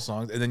know a couple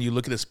songs. And then you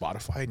look at his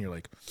Spotify, and you're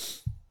like,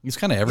 He's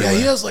kind of everywhere. yeah,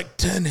 he has like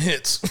 10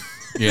 hits.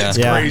 Yeah. It's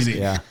Yeah, crazy.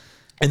 yeah.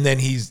 And then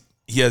he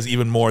has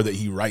even more that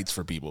he writes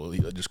for people,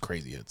 just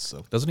crazy hits.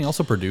 So Doesn't he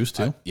also produce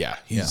too? yeah,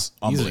 He's,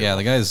 unbelievable.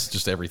 the guy's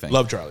just everything.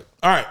 Love Charlie.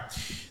 All right,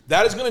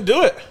 that is gonna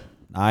do it.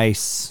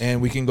 Nice.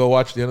 And we can go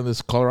watch the end of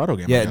this Colorado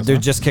game. I Yeah, guess, they're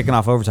huh? just kicking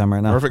off overtime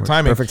right now. Perfect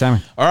timing. Perfect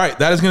timing. All right,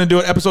 that is going to do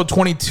it. Episode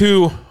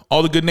 22.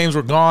 All the good names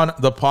were gone.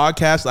 The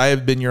podcast. I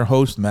have been your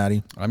host,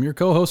 Matty. I'm your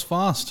co-host,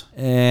 Fost.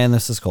 And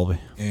this is Colby.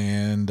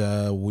 And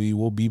we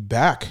will be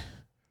back.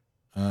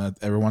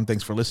 Everyone,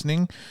 thanks for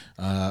listening.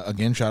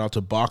 Again, shout out to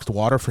Boxed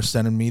Water for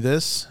sending me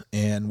this.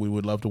 And we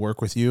would love to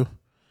work with you.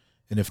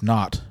 And if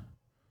not,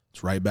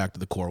 it's right back to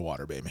the core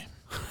water, baby.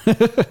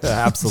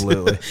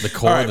 Absolutely. The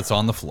core that's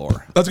on the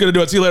floor. That's going to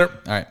do it. See you later.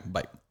 All right,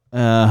 bye.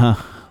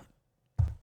 Uh-huh.